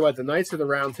 I'll tell you what, the Knights of the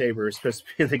Round Table are supposed to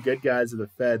be the good guys of the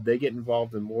Fed. They get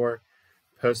involved in more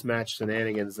post-match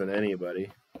shenanigans than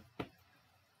anybody.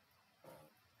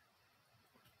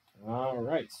 All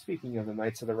right, speaking of the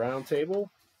Knights of the Round Table,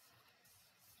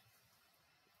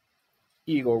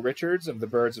 Eagle Richards of the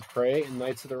Birds of Prey and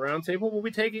Knights of the Round Table will be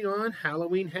taking on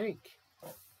Halloween Hank.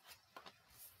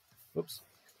 Whoops.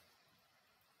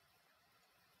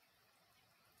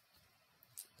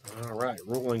 All right,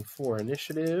 rolling for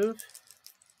initiative.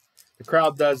 The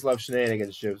crowd does love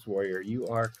shenanigans, Jibs Warrior. You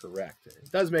are correct.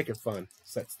 It does make it fun,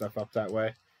 set stuff up that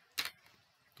way. I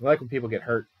like when people get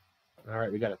hurt. All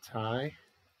right, we got a tie.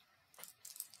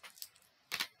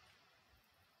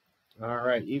 All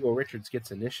right, Eagle Richards gets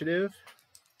initiative.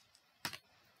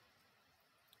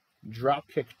 Drop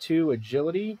kick 2,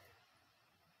 agility.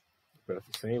 Both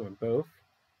the same on both.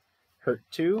 Hurt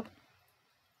 2.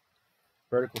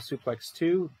 Vertical suplex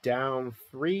 2, down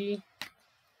 3.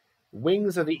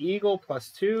 Wings of the Eagle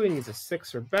 +2. He needs a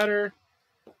 6 or better.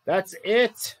 That's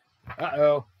it.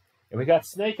 Uh-oh. And we got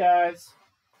Snake Eyes.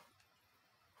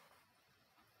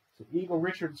 So Eagle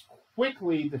Richards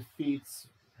quickly defeats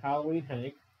Halloween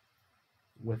Hank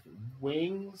with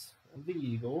Wings of the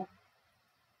Eagle.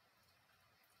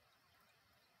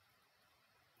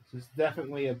 This is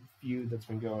definitely a feud that's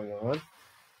been going on.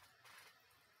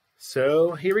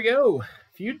 So here we go.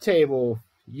 Feud table.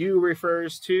 U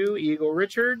refers to Eagle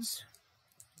Richards.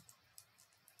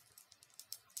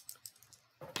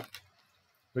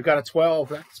 We got a 12.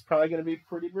 That's probably going to be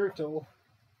pretty brutal.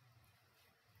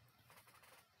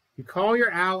 You call your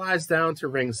allies down to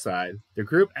ringside. The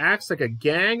group acts like a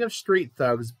gang of street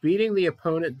thugs, beating the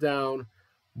opponent down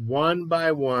one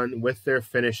by one with their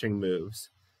finishing moves.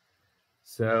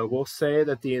 So we'll say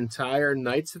that the entire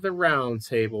Knights of the Round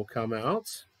Table come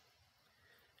out.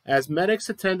 As medics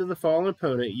attend to the fallen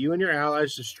opponent, you and your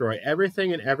allies destroy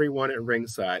everything and everyone at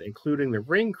ringside, including the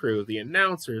ring crew, the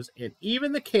announcers, and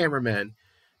even the cameramen.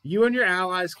 You and your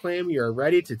allies claim you are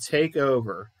ready to take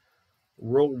over.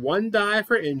 Roll 1 die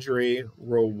for injury,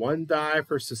 roll 1 die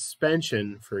for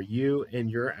suspension for you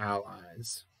and your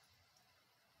allies.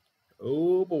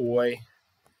 Oh boy.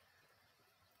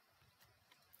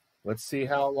 Let's see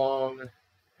how long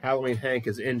Halloween Hank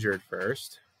is injured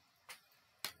first.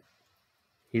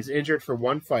 He's injured for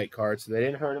 1 fight card, so they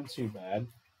didn't hurt him too bad.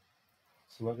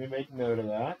 So let me make note of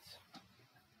that.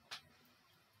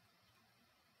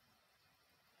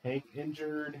 Hank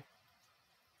injured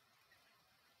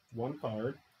 1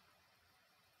 card.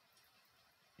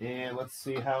 And let's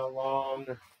see how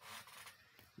long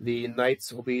the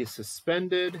Knights will be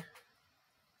suspended.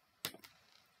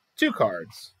 2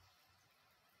 cards.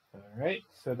 All right,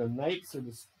 so the Knights are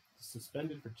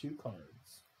suspended for 2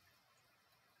 cards.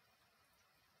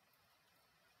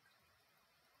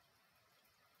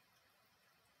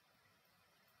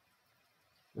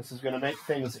 This is going to make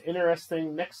things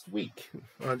interesting next week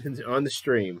on the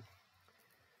stream.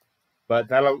 But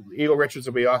Eagle Richards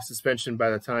will be off suspension by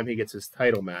the time he gets his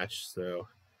title match. So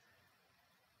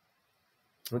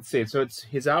let's see. So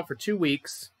he's out for 2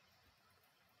 weeks.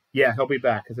 Yeah, he'll be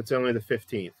back because it's only the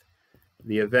 15th.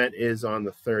 The event is on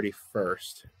the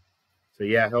 31st. So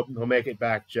yeah, he'll make it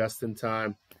back just in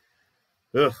time.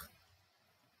 Ugh.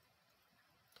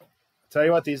 I'll tell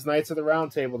you what, these Knights of the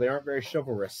Round Table, they aren't very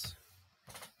chivalrous.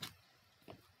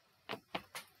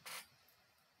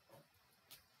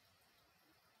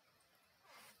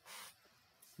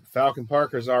 Falcon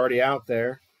Parker's already out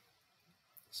there.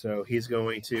 So he's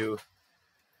going to...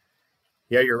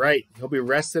 Yeah, you're right. He'll be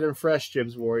rested and fresh,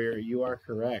 Jibs Warrior. You are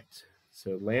correct.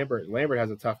 So Lambert has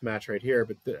a tough match right here,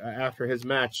 but after his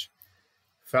match,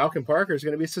 Falcon Parker is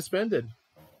going to be suspended.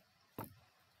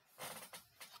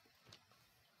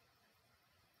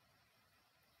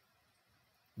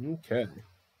 Okay.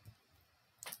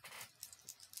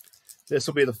 This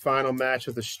will be the final match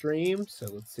of the stream, so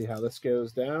let's see how this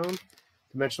goes down.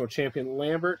 Dimensional Champion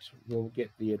Lambert will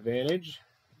get the advantage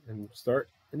and start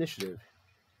initiative.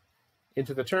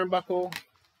 Into the turnbuckle.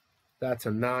 That's a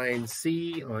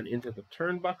 9C on Into the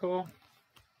Turnbuckle.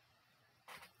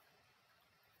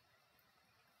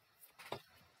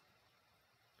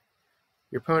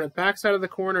 Your opponent backs out of the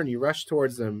corner and you rush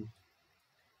towards them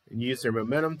and use their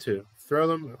momentum to throw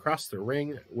them across the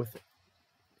ring with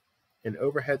an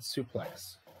overhead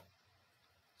suplex.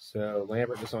 So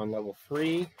Lambert is on level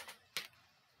 3.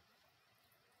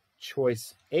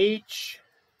 Choice H.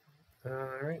 All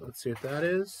right, let's see what that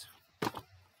is.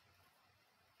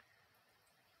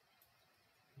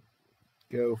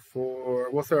 Go for,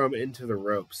 we'll throw him into the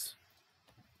ropes.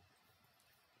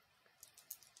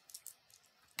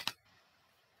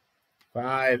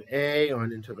 $5A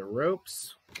on Into the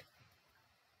Ropes.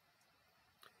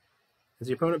 As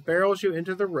the opponent barrels you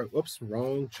into the rope. Oops,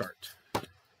 wrong chart.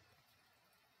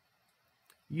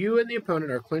 You and the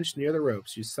opponent are clinched near the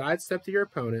ropes. You sidestep to your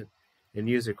opponent and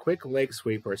use a quick leg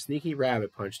sweep or a sneaky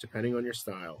rabbit punch, depending on your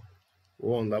style.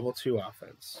 Roll on level 2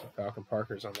 offense. Falcon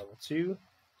Parker's on level 2.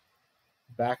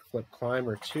 Backflip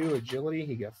Climber 2, agility.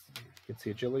 He gets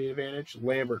the agility advantage.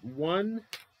 Lambert 1.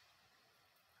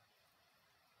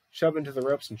 Shove into the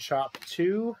ropes and chop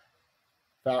 2.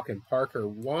 Falcon Parker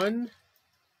 1.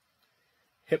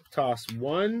 Hip toss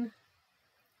 1.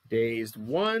 Dazed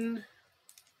 1.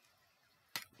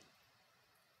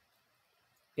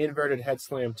 Inverted head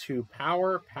slam 2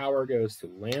 power. Power goes to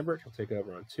Lambert. He'll take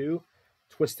over on 2.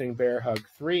 Twisting bear hug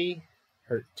 3.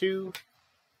 Hurt 2.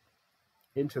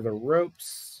 Into the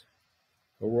ropes.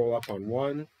 He'll roll up on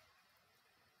 1.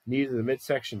 Knee to the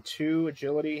midsection 2.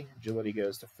 Agility. Agility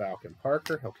goes to Falcon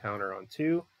Parker. He'll counter on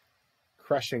 2.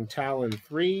 Crushing Talon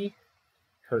 3.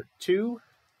 Hurt 2.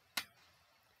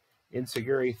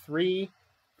 Insecurity 3.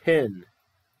 Pin.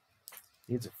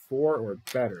 Needs a 4 or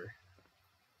better.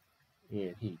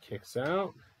 And he kicks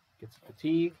out. Gets a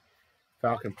fatigue.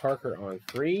 Falcon Parker on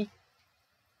 3.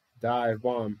 Dive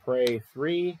bomb prey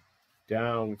 3.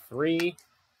 Down 3.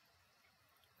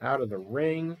 Out of the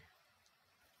ring.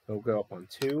 He'll go up on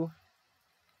 2.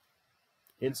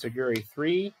 Insecurity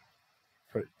 3.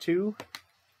 Put 2.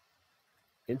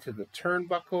 Into the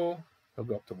turnbuckle. He'll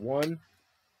go up to 1.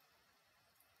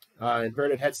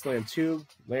 Inverted head slam 2.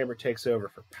 Lambert takes over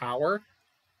for power.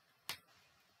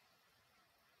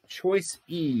 Choice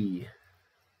E.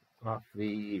 off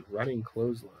the running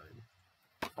clothesline.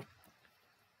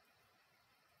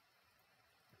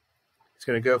 He's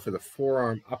going to go for the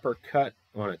forearm uppercut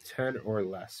on a 10 or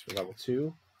less for level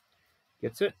 2.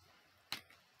 Gets it.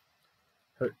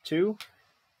 Hurt 2.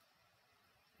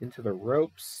 Into the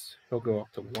ropes. He'll go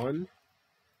up to 1.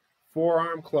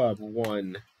 Forearm club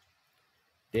 1.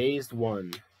 Dazed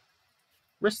 1.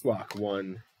 Wrist lock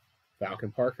 1.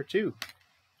 Falcon Parker 2.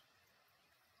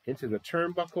 Into the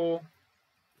turnbuckle.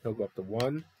 He'll go up to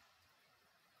 1.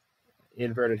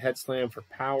 Inverted head slam for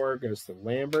power goes to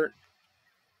Lambert.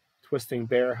 Twisting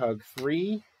bear hug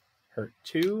 3. Hurt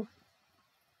 2.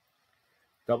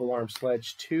 Double arm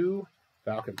sledge 2.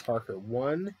 Falcon Parker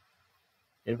 1.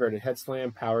 Inverted head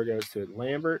slam. Power goes to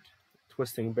Lambert.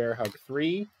 Twisting bear hug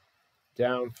 3.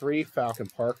 Down 3. Falcon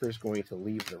Parker is going to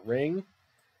leave the ring.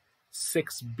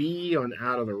 6B on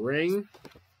out of the ring.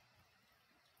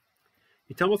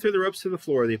 You tumble through the ropes to the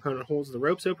floor. The opponent holds the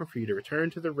ropes open for you to return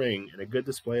to the ring in a good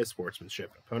display of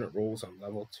sportsmanship. Opponent rolls on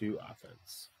level 2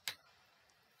 offense.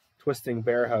 Twisting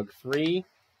bear hug 3.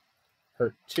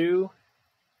 Hurt 2.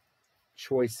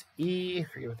 Choice E.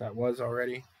 Forget what that was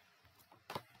already.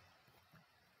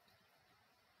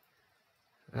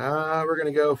 We're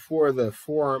going to go for the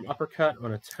forearm uppercut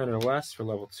on a 10 or less for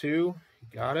level 2. You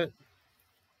got it.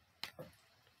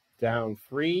 Down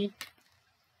 3.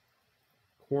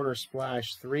 Corner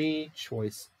splash 3.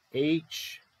 Choice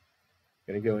H.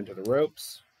 Going to go into the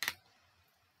ropes.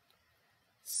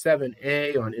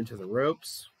 7A on into the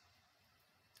ropes.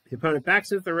 The opponent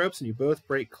backs into the ropes and you both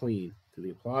break clean to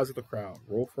the applause of the crowd.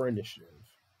 Roll for initiative.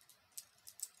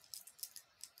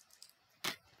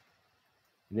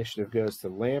 Initiative goes to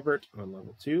Lambert on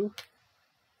level 2.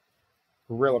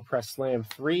 Gorilla Press Slam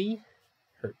 3.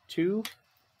 Hurt 2.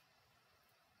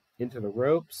 Into the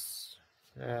ropes.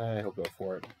 He'll go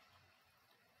for it.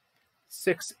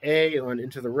 6A on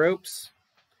into the ropes.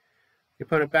 The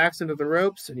opponent backs into the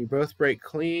ropes and you both break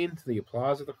clean to the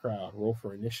applause of the crowd. Roll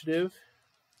for initiative.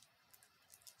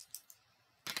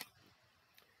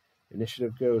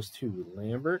 Initiative goes to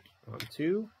Lambert on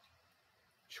 2.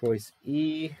 Choice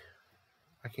E.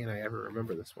 Why can't I ever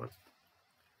remember this one?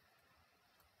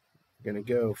 We're going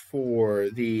to go for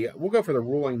the, we'll go for the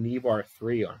rolling knee bar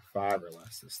 3 on 5 or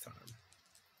less this time.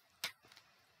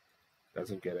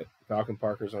 Doesn't get it. Falcon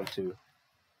Parker's on 2.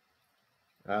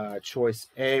 Choice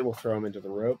A, we'll throw him into the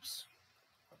ropes.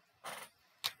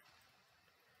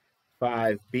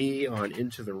 5B on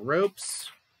into the ropes.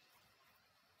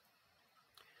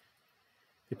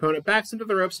 The opponent backs into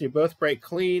the ropes and you both break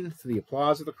clean to the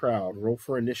applause of the crowd. Roll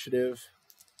for initiative.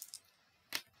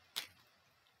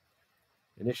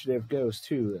 Initiative goes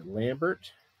to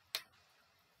Lambert.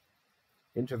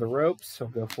 Into the ropes. He'll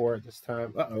go for it this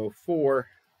time. 4A.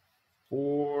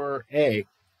 The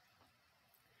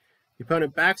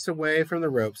opponent backs away from the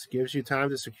ropes. Gives you time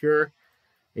to secure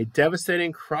a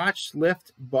devastating crotch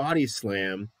lift body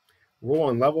slam. Roll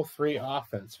on level 3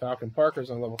 offense. Falcon Parker's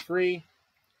on level 3.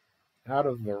 Out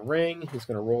of the ring. He's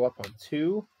going to roll up on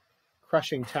 2.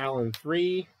 Crushing Talon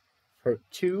 3. Hurt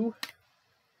 2.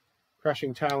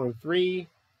 Crushing Talon 3.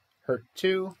 Hurt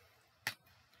 2.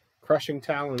 Crushing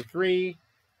Talon 3.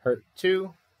 Hurt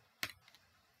 2.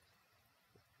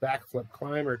 Backflip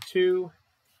Climber 2.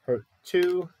 Hurt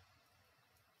 2.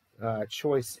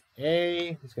 Choice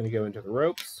A. He's going to go into the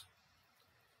ropes.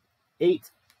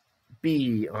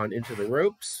 8B on into the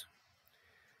ropes.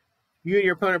 You and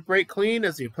your opponent break clean.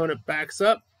 As the opponent backs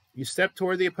up, you step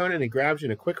toward the opponent and he grabs you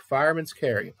in a quick fireman's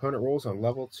carry. Opponent rolls on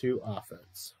level 2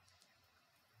 offense.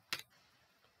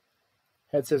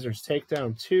 Head scissors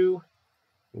takedown 2.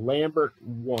 Lambert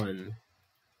 1.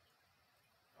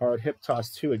 Hard hip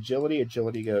toss 2 agility.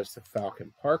 Agility goes to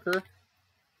Falcon Parker.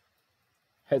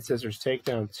 Head scissors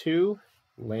takedown 2.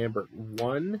 Lambert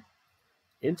 1.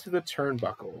 Into the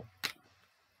turnbuckle.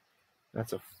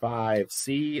 That's a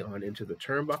 5C on into the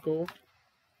turnbuckle.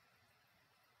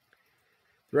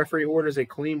 The referee orders a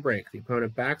clean break. The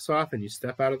opponent backs off and you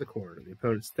step out of the corner. The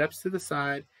opponent steps to the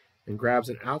side and grabs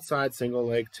an outside single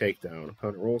leg takedown.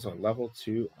 Opponent rolls on level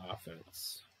 2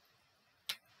 offense.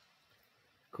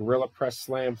 Gorilla Press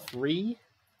Slam 3.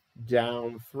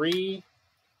 Down 3.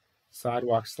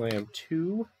 Sidewalk Slam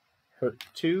 2. Hurt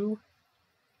 2.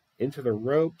 Into the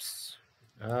ropes.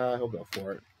 He'll go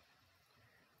for it.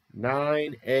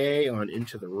 9A on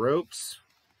into the ropes.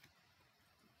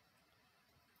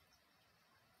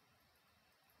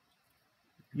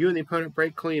 You and the opponent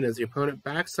break clean. As the opponent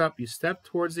backs up, you step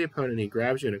towards the opponent and he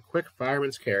grabs you in a quick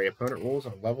fireman's carry. Opponent rolls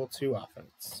on level 2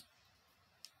 offense.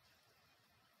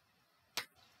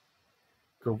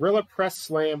 Gorilla Press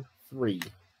Slam 3.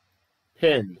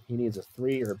 Pin. He needs a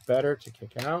 3 or better to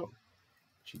kick out.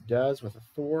 She does with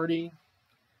authority.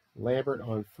 Lambert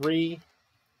on 3.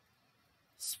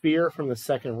 Spear from the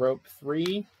second rope,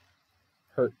 3.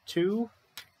 Hurt 2.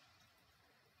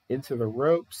 Into the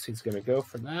ropes. He's going to go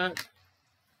for that.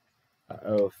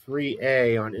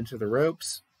 3A on into the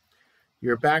ropes.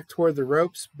 You're back toward the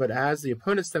ropes, but as the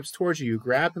opponent steps towards you, you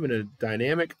grab him in a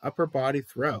dynamic upper body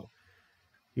throw.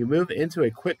 You move into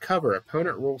a quick cover.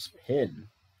 Opponent rolls pin.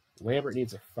 Lambert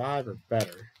needs a 5 or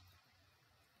better.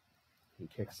 He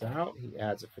kicks out. He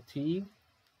adds a fatigue.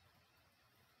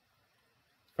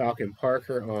 Falcon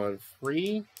Parker on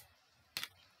 3.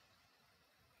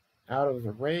 Out of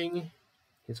the ring.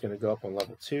 He's going to go up on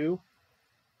level 2.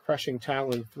 Crushing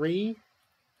Talon 3.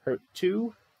 Hurt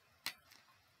 2.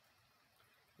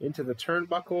 Into the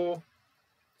turnbuckle.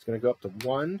 It's going to go up to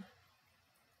 1.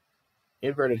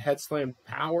 Inverted head slam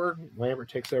power. Lambert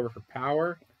takes over for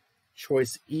power.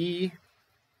 Choice E.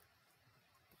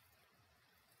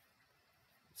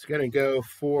 It's going to go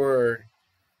for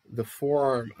the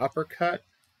forearm uppercut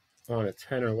on a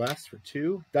 10 or less for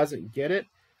 2. Doesn't get it.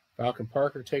 Falcon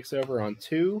Parker takes over on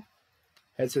 2.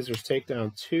 Head scissors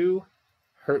takedown 2.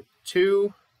 Hurt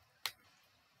 2.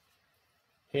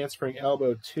 Handspring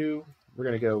elbow 2. We're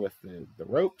going to go with the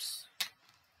ropes.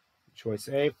 Choice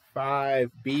A,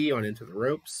 5B on into the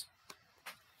ropes.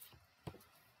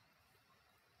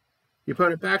 The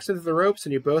opponent backs into the ropes,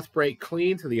 and you both break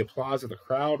clean to the applause of the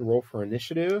crowd. Roll for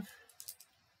initiative.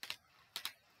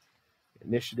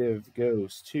 Initiative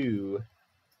goes to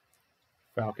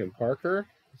Falcon Parker.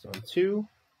 He's on 2.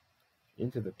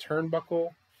 Into the turnbuckle.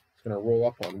 He's going to roll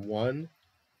up on 1.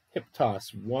 Hip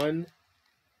toss 1.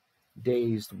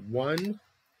 Dazed 1.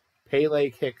 Pele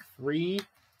kick 3.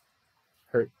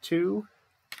 Hurt 2.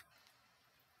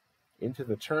 Into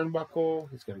the turnbuckle.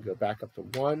 He's going to go back up to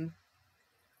 1.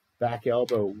 Back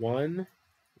elbow 1.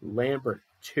 Lambert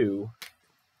 2.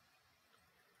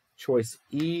 Choice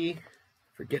E.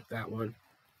 Forget that one.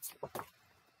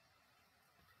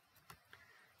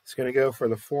 He's going to go for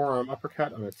the forearm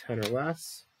uppercut on a 10 or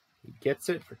less. He gets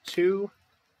it for 2.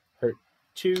 Hurt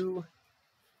 2.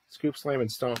 Scoop slam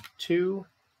and stomp 2.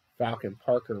 Falcon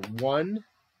Parker 1.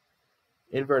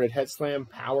 Inverted head slam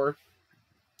power.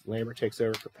 Lambert takes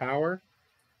over for power.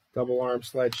 Double arm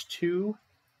sledge 2.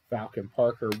 Falcon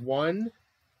Parker 1.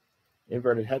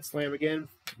 Inverted head slam again.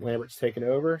 Lambert's taken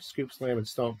over. Scoop slam and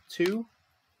stomp 2.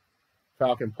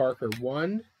 Falcon Parker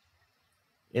 1.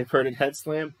 Inverted head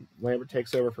slam. Lambert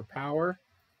takes over for power.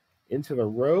 Into the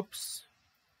ropes.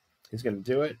 He's going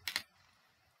to do it.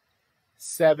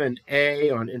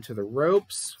 7A on into the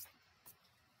ropes.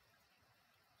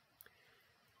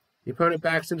 The opponent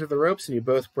backs into the ropes, and you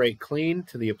both break clean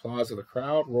to the applause of the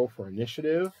crowd. Roll for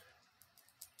initiative.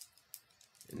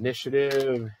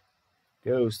 Initiative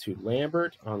goes to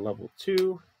Lambert on level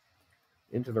 2.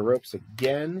 Into the ropes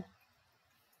again.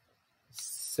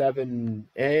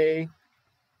 7A.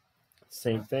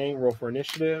 Same thing. Roll for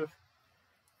initiative.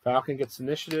 Falcon gets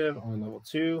initiative on level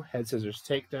 2. Head scissors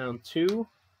takedown 2.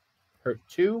 Hurt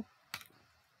 2.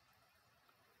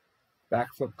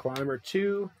 Backflip climber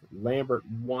 2. Lambert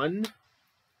 1.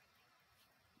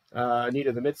 Need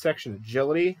of the midsection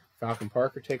agility. Falcon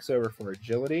Parker takes over for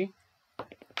agility.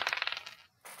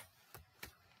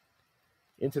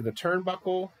 Into the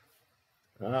turnbuckle.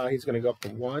 He's going to go up to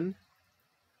 1.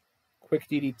 Quick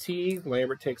DDT.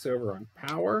 Lambert takes over on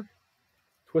power.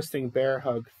 Twisting bear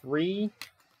hug 3.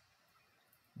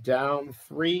 Down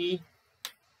 3.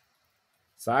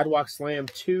 Sidewalk slam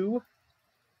 2.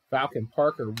 Falcon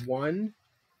Parker 1.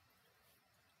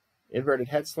 Inverted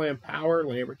head slam power.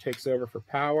 Lambert takes over for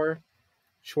power.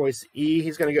 Choice E.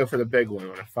 He's going to go for the big one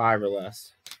on a 5 or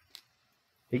less.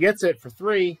 He gets it for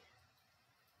 3.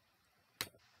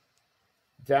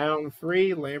 Down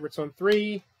 3. Lambert's on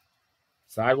 3.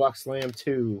 Sidewalk slam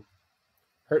 2.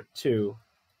 Hurt 2.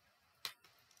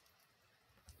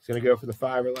 He's going to go for the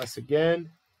 5 or less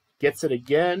again. Gets it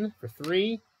again for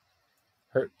 3.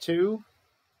 Hurt 2.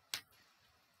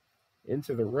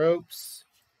 Into the ropes.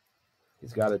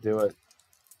 He's got to do it.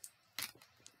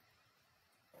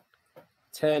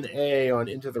 10A on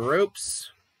into the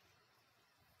ropes.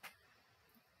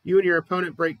 You and your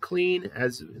opponent break clean.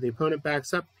 As the opponent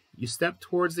backs up, you step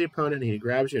towards the opponent and he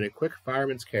grabs you in a quick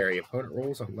fireman's carry. Opponent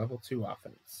rolls on level 2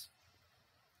 offense.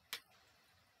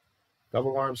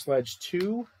 Double arm sledge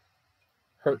 2.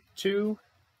 Hurt 2.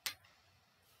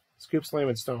 Scoop slam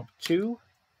and stomp 2.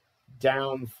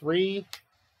 Down 3.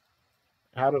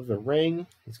 Out of the ring.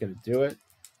 He's going to do it.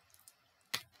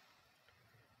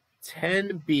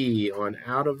 10B on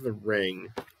out of the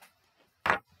ring.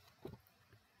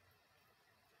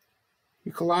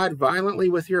 You collide violently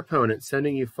with your opponent,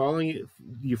 sending you falling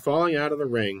out of the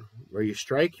ring. where you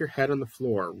strike your head on the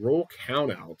floor. Roll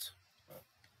count out.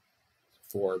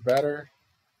 4 better.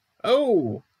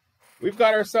 Oh, we've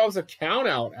got ourselves a count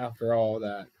out after all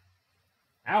that.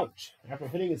 Ouch. After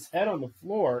hitting his head on the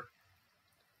floor,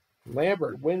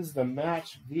 Lambert wins the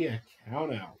match via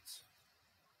count out.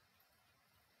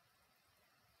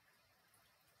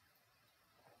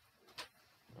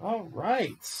 All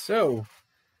right, so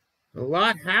a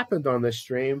lot happened on this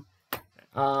stream.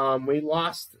 We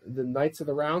lost the Knights of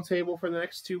the Round Table for the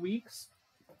next 2 weeks.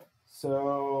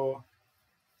 So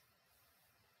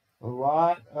a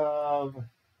lot of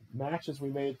matches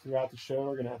we made throughout the show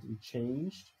are going to have to be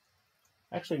changed.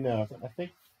 Actually, no, I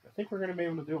think we're going to be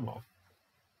able to do them all.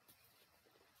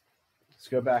 Let's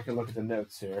go back and look at the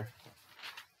notes here.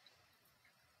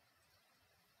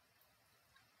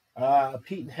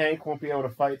 Pete and Hank won't be able to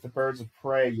fight the Birds of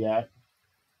Prey yet,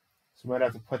 so we might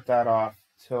have to put that off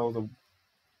till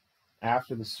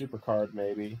after the Supercard,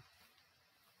 maybe.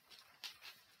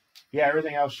 Yeah,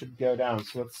 everything else should go down.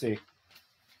 So let's see.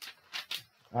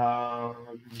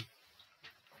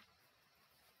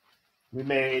 We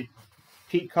made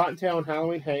Pete Cottontail and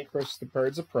Halloween Hank versus the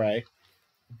Birds of Prey.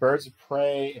 The Birds of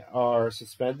Prey are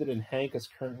suspended and Hank is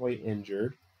currently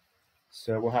injured,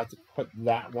 so we'll have to put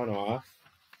that one off.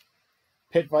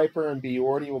 Pit Viper and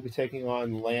Bjordy will be taking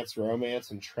on Lance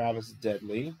Romance and Travis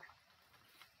Deadly.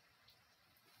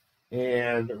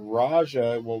 And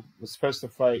Raja was supposed to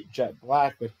fight Jet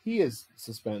Black, but he is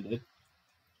suspended.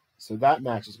 So that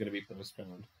match is going to be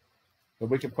postponed. But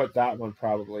we can put that one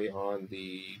probably on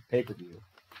the pay-per-view.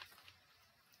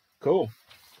 Cool.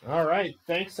 All right.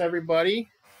 Thanks, everybody,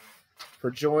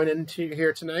 for joining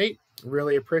here tonight.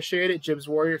 Really appreciate it. Jibs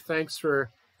Warrior, thanks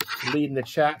for leading the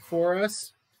chat for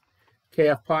us.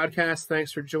 KF Podcast,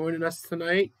 thanks for joining us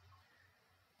tonight.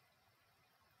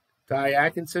 Di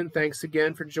Atkinson, thanks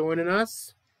again for joining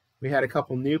us. We had a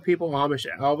couple new people. Amish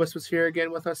Elvis was here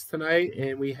again with us tonight,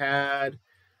 and we had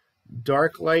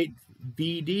Darklight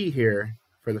BD here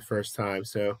for the first time.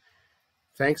 So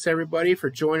thanks, everybody, for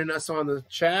joining us on the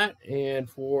chat and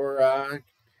for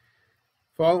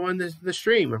following the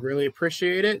stream. I really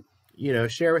appreciate it. You know,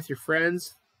 share with your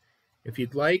friends if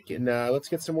you'd like, and let's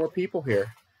get some more people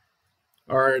here.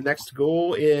 Our next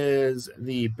goal is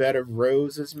the Bed of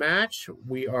Roses match.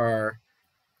 We are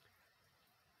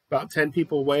about 10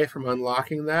 people away from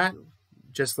unlocking that.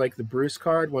 Just like the Bruce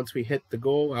card, once we hit the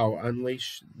goal, I'll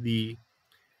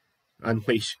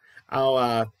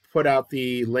I'll put out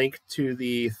the link to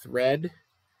the thread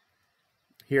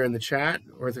here in the chat,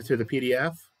 or to the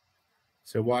PDF.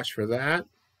 So watch for that.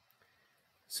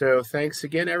 So thanks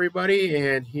again, everybody,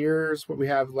 and here's what we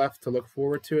have left to look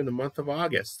forward to in the month of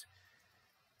August.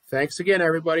 Thanks again,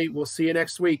 everybody. We'll see you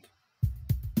next week.